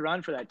been a weird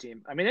run for that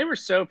team. I mean, they were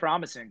so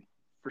promising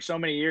for so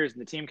many years,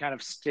 and the team kind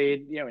of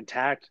stayed,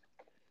 intact.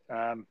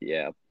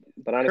 Yeah,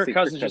 but honestly,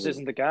 Kirk Cousins just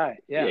isn't the guy.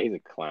 Yeah, he's a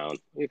clown.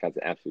 He's an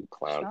absolute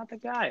clown. He's not the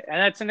guy,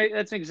 and that's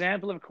an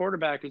example of a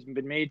quarterback who's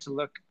been made to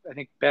look, I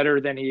think, better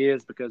than he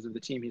is because of the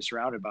team he's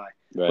surrounded by.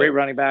 Right. Great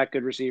running back,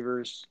 good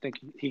receivers. I think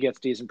he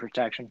gets decent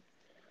protection.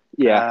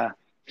 Yeah,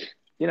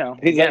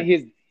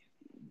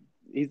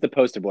 he's the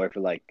poster boy for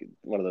like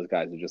one of those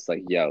guys who's just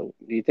like, yo,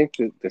 do you think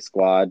the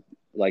squad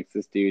likes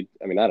this dude?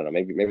 I mean, I don't know.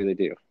 Maybe they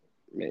do.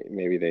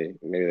 Maybe they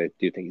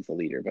do think he's a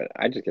leader, but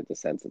I just get the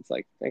sense it's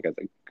like that guy's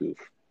a goof.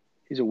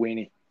 He's a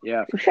weenie.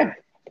 Yeah, for sure.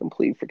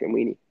 Complete freaking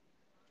weenie.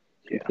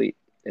 Complete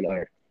and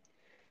utter.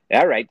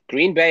 All right.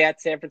 Green Bay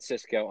at San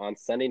Francisco on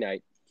Sunday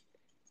night.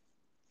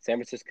 San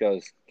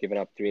Francisco's giving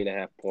up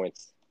 3.5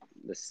 points.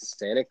 The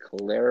Santa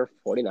Clara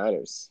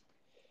 49ers.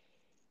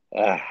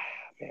 Ah,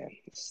 man,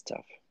 this is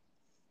tough.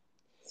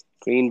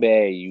 Green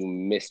Bay, you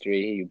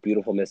mystery, you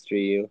beautiful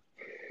mystery, you.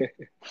 Is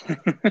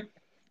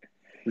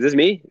this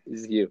me?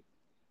 This is you.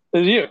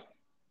 This is you.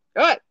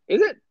 What?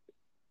 Is it?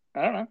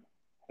 I don't know.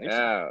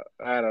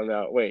 I don't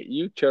know. Wait,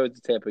 you chose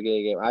the Tampa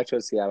Bay game. I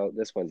chose Seattle.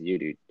 This one's you,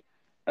 dude.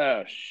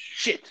 Oh,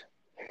 shit.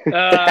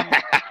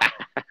 I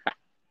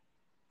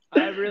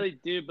really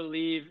do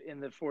believe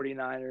in the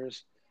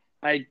 49ers.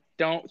 I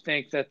don't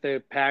think that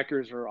the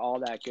Packers are all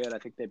that good. I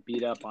think they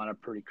beat up on a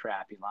pretty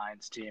crappy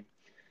Lions team.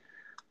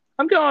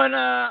 I'm going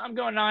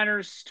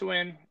Niners to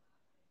win.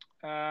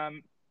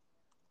 Wow,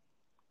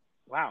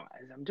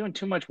 I'm doing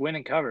too much win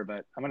and cover,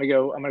 but I'm gonna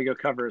go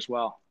cover as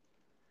well.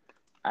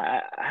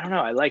 I don't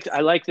know. I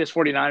like this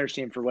 49ers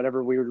team for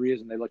whatever weird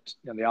reason. They looked,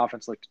 the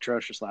offense looked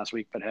atrocious last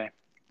week, but hey.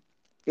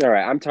 All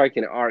right, I'm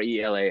talking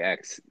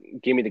RELAX.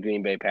 Give me the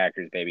Green Bay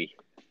Packers, baby,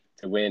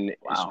 to win.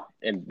 Wow.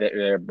 And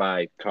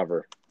thereby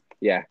cover.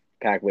 Yeah,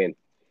 Pack win.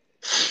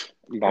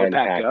 Go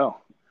Pack, go.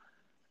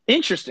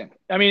 Interesting.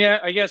 I mean,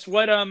 I guess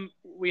what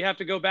we have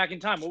to go back in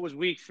time. What was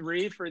week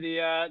 3 for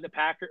the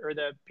Packer or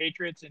the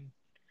Patriots in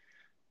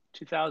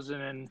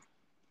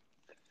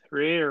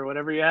 2003 or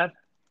whatever you had?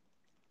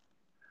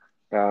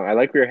 I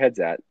like where your head's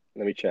at.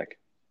 Let me check.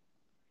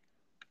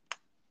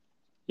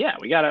 Yeah,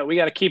 we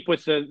gotta keep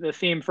with the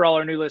theme for all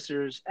our new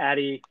listeners.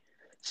 Addi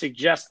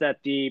suggests that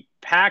the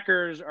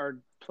Packers are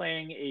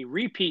playing a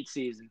repeat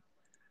season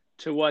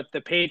to what the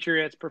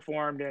Patriots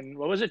performed in,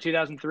 what was it,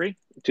 2003?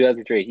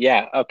 2003,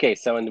 yeah. Okay,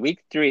 so in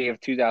week 3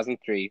 of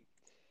 2003,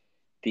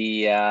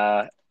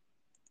 the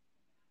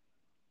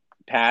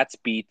Pats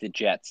beat the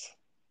Jets.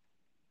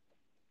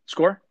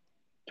 Score?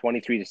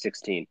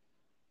 23-16.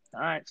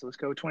 All right, so let's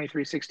go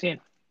 23-16.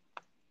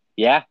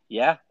 Yeah.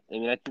 I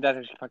mean, I think that's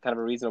actually kind of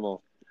a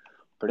reasonable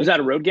prediction. Was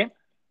that a road game?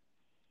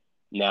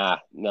 Nah.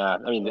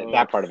 I mean,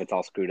 that part of it's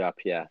all screwed up.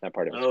 Yeah, that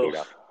part of it's screwed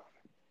up.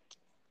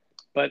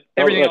 But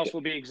everything else will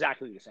be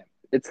exactly the same.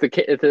 It's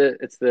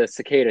the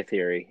cicada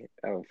theory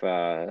of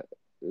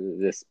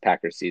this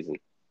Packers season.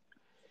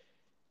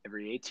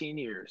 Every 18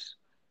 years.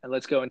 And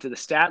let's go into the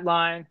stat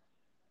line.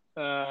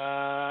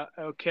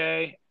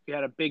 Okay. We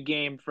had a big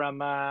game from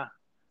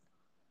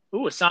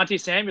Asante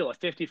Samuel, a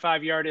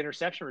 55-yard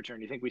interception return.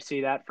 Do you think we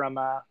see that from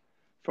one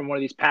of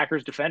these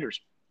Packers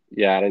defenders?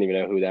 Yeah, I don't even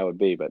know who that would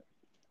be, but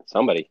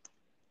somebody.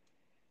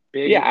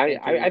 Big. Yeah,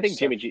 I think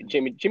Jimmy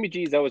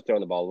G's always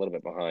throwing the ball a little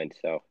bit behind,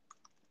 so.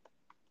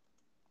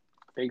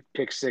 Big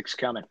pick 6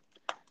 coming.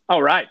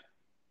 All right.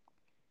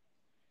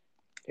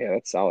 Yeah,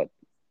 that's solid.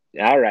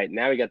 All right,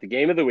 now we got the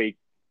game of the week.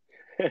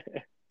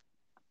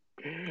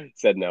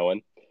 Said no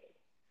one.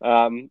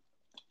 I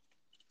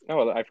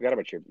forgot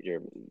about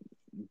your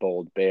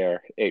bold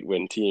bear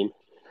 8-win team.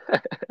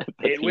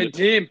 8-win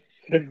team.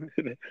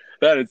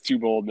 That is too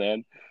bold,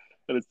 man.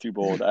 That is too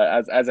bold.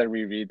 As I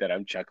reread that,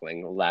 I'm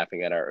chuckling,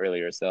 laughing at our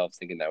earlier selves,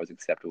 thinking that was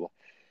acceptable.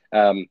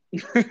 Okay,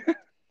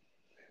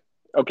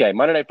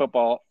 Monday Night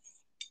Football.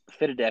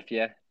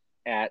 Philadelphia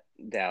at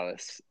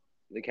Dallas.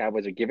 The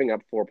Cowboys are giving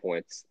up 4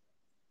 points.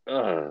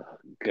 Oh,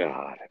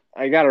 God.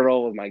 I got to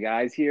roll with my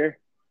guys here.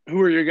 Who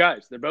are your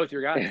guys? They're both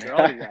your guys. They're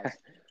all your guys.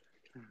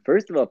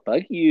 First of all,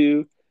 fuck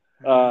you.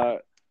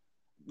 Look,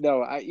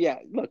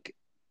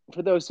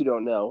 for those who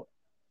don't know,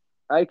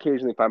 I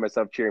occasionally find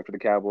myself cheering for the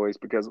Cowboys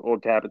because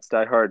old habits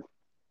die hard.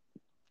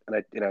 And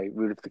I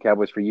rooted for the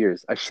Cowboys for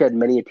years. I shed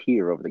many a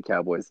tear over the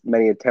Cowboys,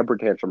 many a temper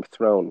tantrum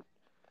thrown,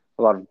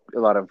 a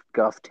lot of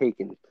guff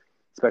taken.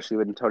 Especially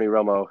when Tony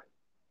Romo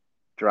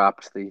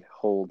dropped the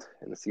hold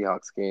in the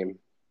Seahawks game.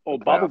 Oh,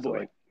 Bobble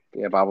Boy.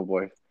 Yeah, Bobble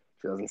Boy,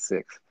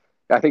 2006.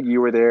 I think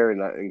you were there,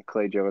 and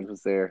Clay Jones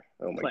was there.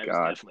 Oh my God!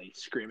 Was definitely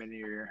screaming in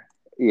your ear.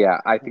 Yeah,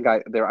 I think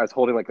I was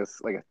holding like a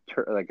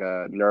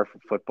Nerf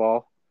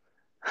football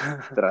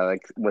that I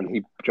when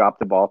he dropped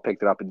the ball,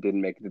 picked it up, and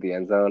didn't make it to the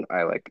end zone.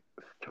 I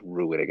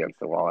threw it against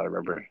the wall. I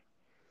remember,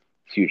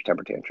 huge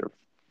temper tantrum.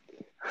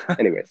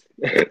 Anyways,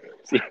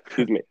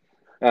 excuse me.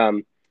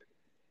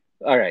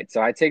 All right,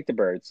 so I take the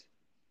Birds.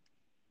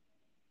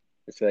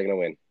 I say they're going to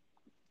win.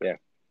 Yeah,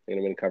 they're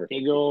going to win cover.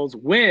 Eagles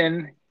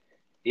win.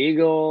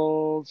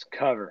 Eagles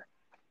cover.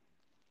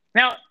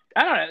 Now,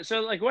 I don't know.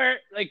 So,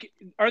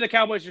 are the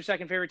Cowboys your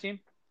second favorite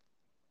team?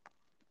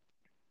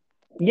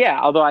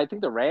 Yeah, although I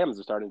think the Rams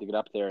are starting to get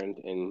up there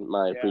in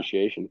my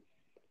appreciation.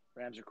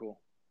 Rams are cool.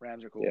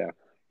 Yeah.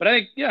 But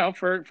I think,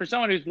 for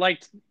someone who's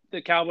liked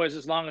the Cowboys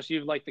as long as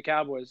you've liked the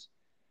Cowboys,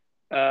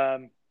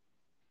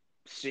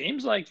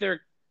 seems like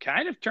they're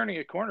kind of turning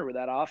a corner with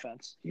that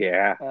offense.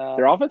 Yeah.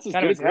 Their offense is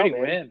kind good of a gritty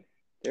win.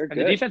 They're good.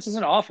 And the defense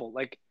isn't awful.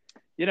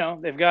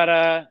 They've got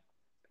a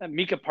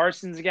Micah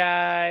Parsons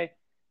guy.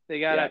 They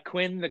got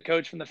Quinn, the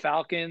coach from the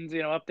Falcons,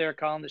 up there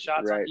calling the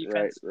shots on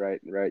defense. Right.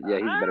 Yeah,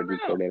 he's a better D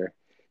coordinator.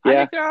 Yeah. I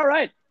think they're all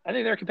right. I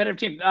think they're a competitive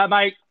team.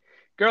 My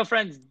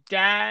girlfriend's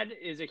dad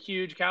is a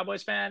huge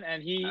Cowboys fan,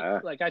 and he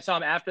I saw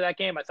him after that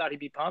game. I thought he'd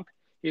be pumped.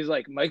 He's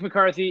like, Mike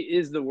McCarthy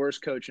is the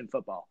worst coach in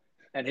football,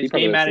 and his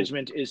game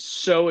management is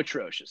so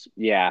atrocious.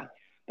 Yeah.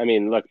 I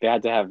mean, look, they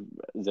had to have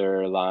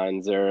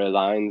Zerline.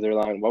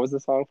 What was the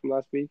song from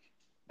last week?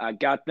 I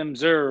got them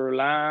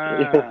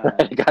Zerline.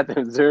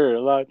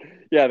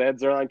 Yeah, they had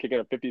Zerline kicking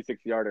a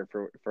 56-yarder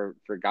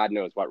for God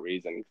knows what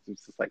reason.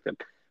 It's just like the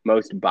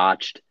most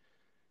botched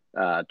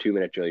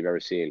 2-minute drill you've ever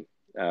seen.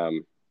 But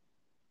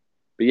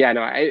yeah,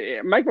 no,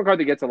 Mike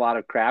McCarthy gets a lot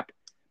of crap.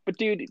 But,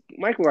 dude,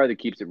 Mike McCarthy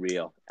keeps it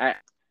real. I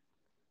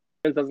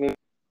get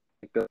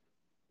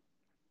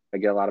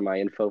a lot of my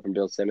info from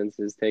Bill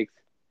Simmons' takes.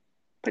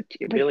 But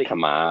Billy,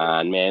 come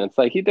on, man. It's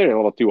like they're a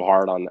little too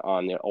hard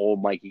on the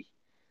old Mikey.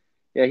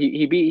 Yeah,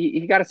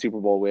 he got a Super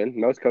Bowl win.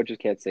 Most coaches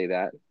can't say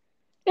that.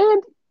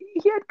 And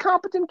he had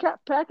competent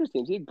Packers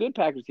teams. He had good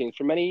Packers teams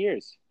for many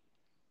years.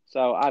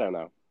 So I don't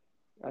know.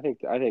 I think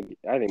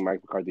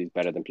Mike McCarthy is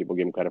better than people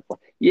give him credit for.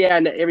 Yeah,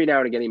 and every now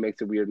and again he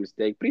makes a weird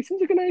mistake, but he seems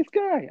like a nice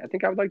guy. I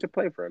think I would like to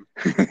play for him.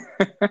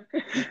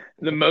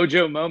 The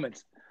mojo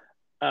moments.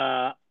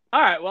 All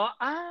right. Well,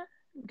 I'm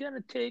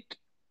gonna take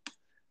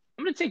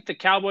the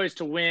Cowboys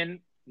to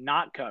win,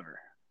 not cover.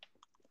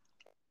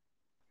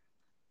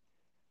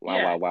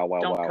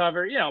 Don't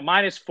cover.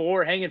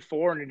 -4, hanging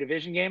 4 in a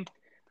division game.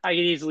 I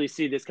could easily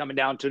see this coming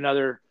down to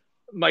another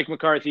Mike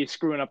McCarthy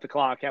screwing up the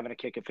clock, having to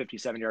kick a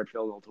 57-yard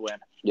field goal to win.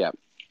 Yeah,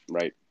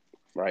 right.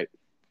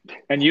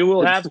 And you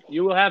will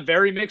have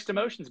very mixed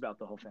emotions about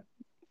the whole thing.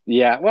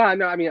 Yeah, well, I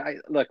know. I mean,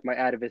 look, my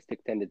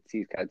atavistic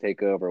tendencies kind of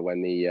take over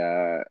when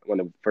the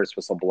first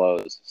whistle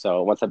blows.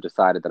 So once I've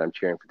decided that I'm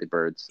cheering for the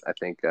Birds, I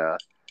think,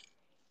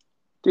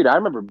 dude, I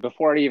remember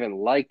before I even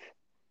liked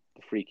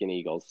the freaking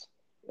Eagles,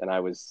 and I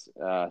was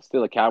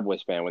still a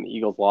Cowboys fan when the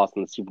Eagles lost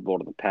in the Super Bowl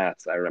to the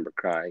Pats. I remember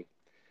crying.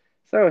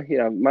 So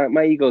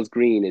my Eagles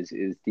green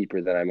is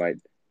deeper than I might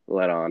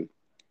let on.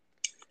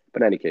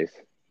 But in any case,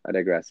 I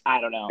digress.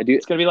 I don't know.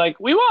 It's gonna be like,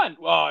 we won.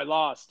 Oh, I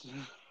lost.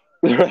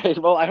 Right.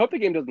 Well, I hope the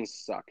game doesn't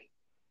suck.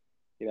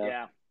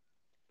 Yeah.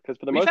 Because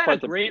for the most part, we've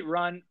had a great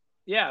run.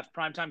 Yeah,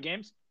 primetime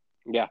games.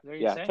 Yeah.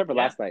 Except for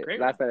last night.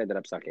 Last night ended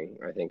up sucking,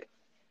 I think.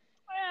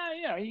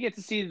 Well, you get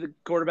to see the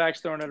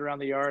quarterbacks throwing it around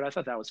the yard. I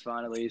thought that was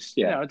fun, at least.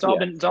 Yeah. It's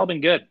all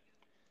been good.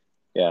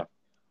 Yeah.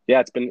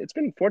 Yeah, it's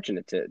been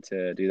fortunate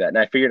to do that, and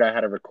I figured I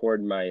had to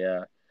record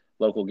my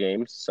local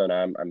games, so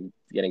now I'm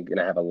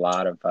gonna have a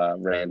lot of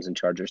Rams and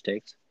Chargers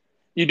takes.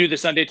 You do the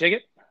Sunday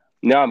ticket?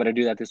 No, I'm gonna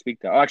do that this week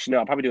though. Oh, actually, no,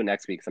 I'll probably do it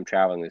next week because I'm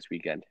traveling this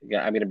weekend.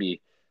 Yeah, I'm gonna be.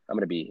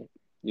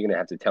 You're gonna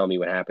have to tell me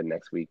what happened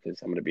next week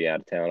because I'm gonna be out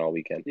of town all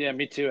weekend. Yeah,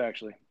 me too.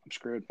 Actually, I'm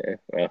screwed. Yeah,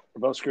 well.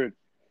 We're both screwed.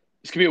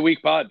 This could be a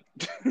weak pod.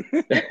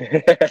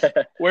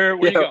 Where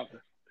you going?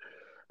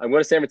 I'm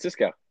going to San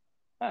Francisco.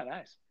 Oh,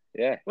 nice.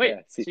 Yeah. Wait,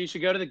 yeah. so you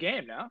should go to the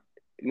game now?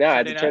 No,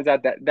 as it turns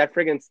out that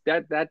friggin'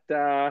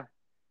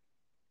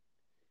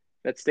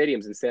 that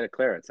stadium's in Santa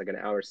Clara. It's like an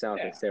hour south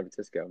of San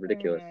Francisco.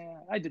 Ridiculous.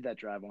 I did that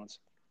drive once.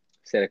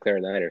 Santa Clara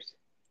Niners.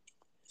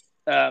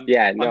 I'm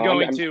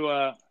going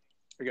to.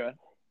 Go ahead.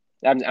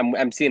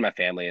 I'm seeing my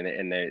family,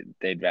 and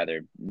they'd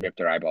rather rip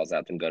their eyeballs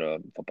out than go to a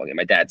football game.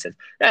 My dad says,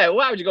 "Hey,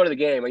 why would you go to the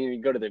game? You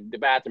can go to the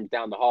bathrooms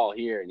down the hall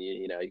here, and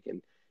you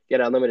can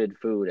get unlimited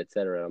food,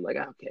 etc." I'm like,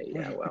 okay,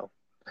 yeah, well,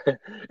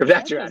 if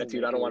that's your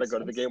attitude, I don't want to go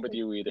to the game with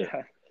you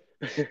either.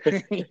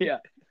 Yeah. Yeah.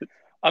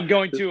 I'm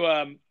going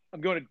to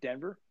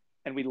Denver,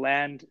 and we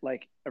land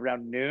like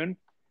around noon,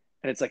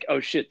 and it's like, oh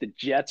shit, the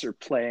Jets are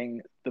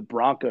playing the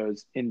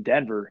Broncos in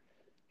Denver.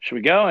 Should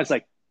we go? And it's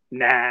like,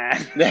 nah.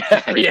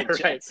 Yeah,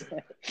 right.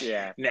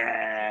 Yeah.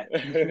 Nah.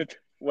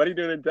 What are you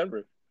doing in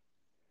Denver?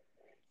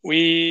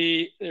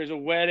 There's a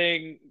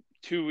wedding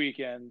 2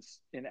 weekends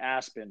in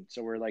Aspen,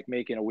 so we're like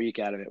making a week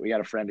out of it. We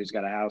got a friend who's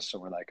got a house, so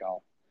we're like,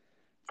 I'll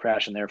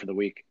crash in there for the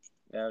week.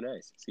 Oh,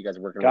 nice. So you guys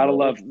are working. Gotta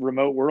love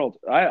remote world.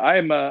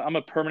 I'm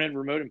a permanent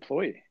remote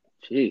employee.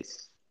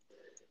 Jeez.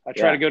 I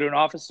tried to go to an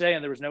office today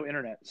and there was no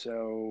internet,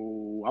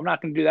 so I'm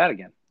not going to do that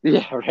again.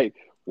 Yeah, right.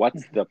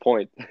 What's the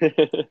point?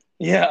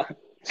 Yeah.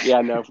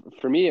 Yeah, no,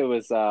 for me it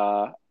was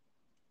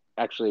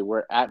actually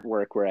we're at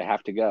work where I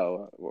have to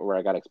go, where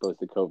I got exposed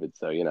to COVID.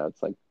 So,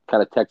 it's like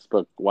kind of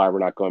textbook why we're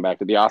not going back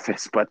to the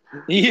office. But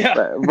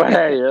yeah, but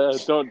hey,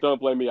 don't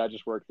blame me. I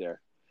just work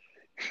there.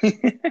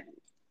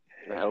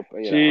 I hope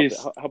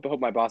hope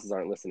my bosses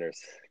aren't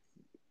listeners.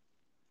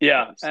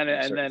 Yeah, and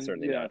then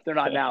if they're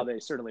not now,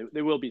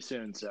 they will be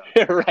soon. So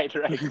right.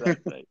 They're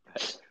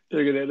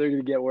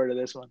gonna get word of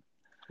this one.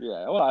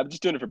 Yeah, well, I'm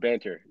just doing it for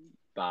banter,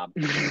 Bob.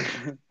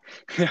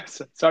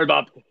 Sorry,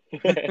 Bob.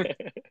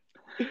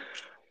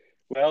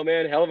 Well,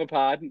 man, hell of a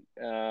pod.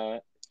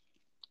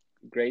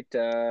 Great,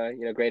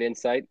 great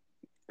insight.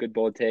 Good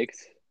bold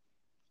takes.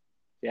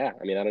 Yeah,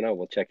 I mean, I don't know.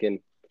 We'll check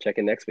in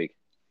next week.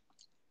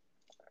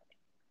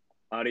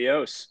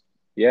 Adios.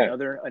 Yeah.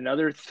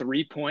 Another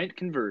 3-point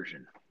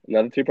conversion.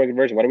 Another 3-point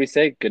conversion. What do we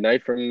say? Good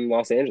night from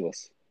Los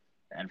Angeles.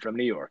 And from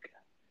New York.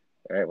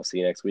 All right, we'll see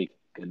you next week.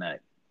 Good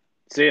night.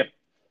 See ya.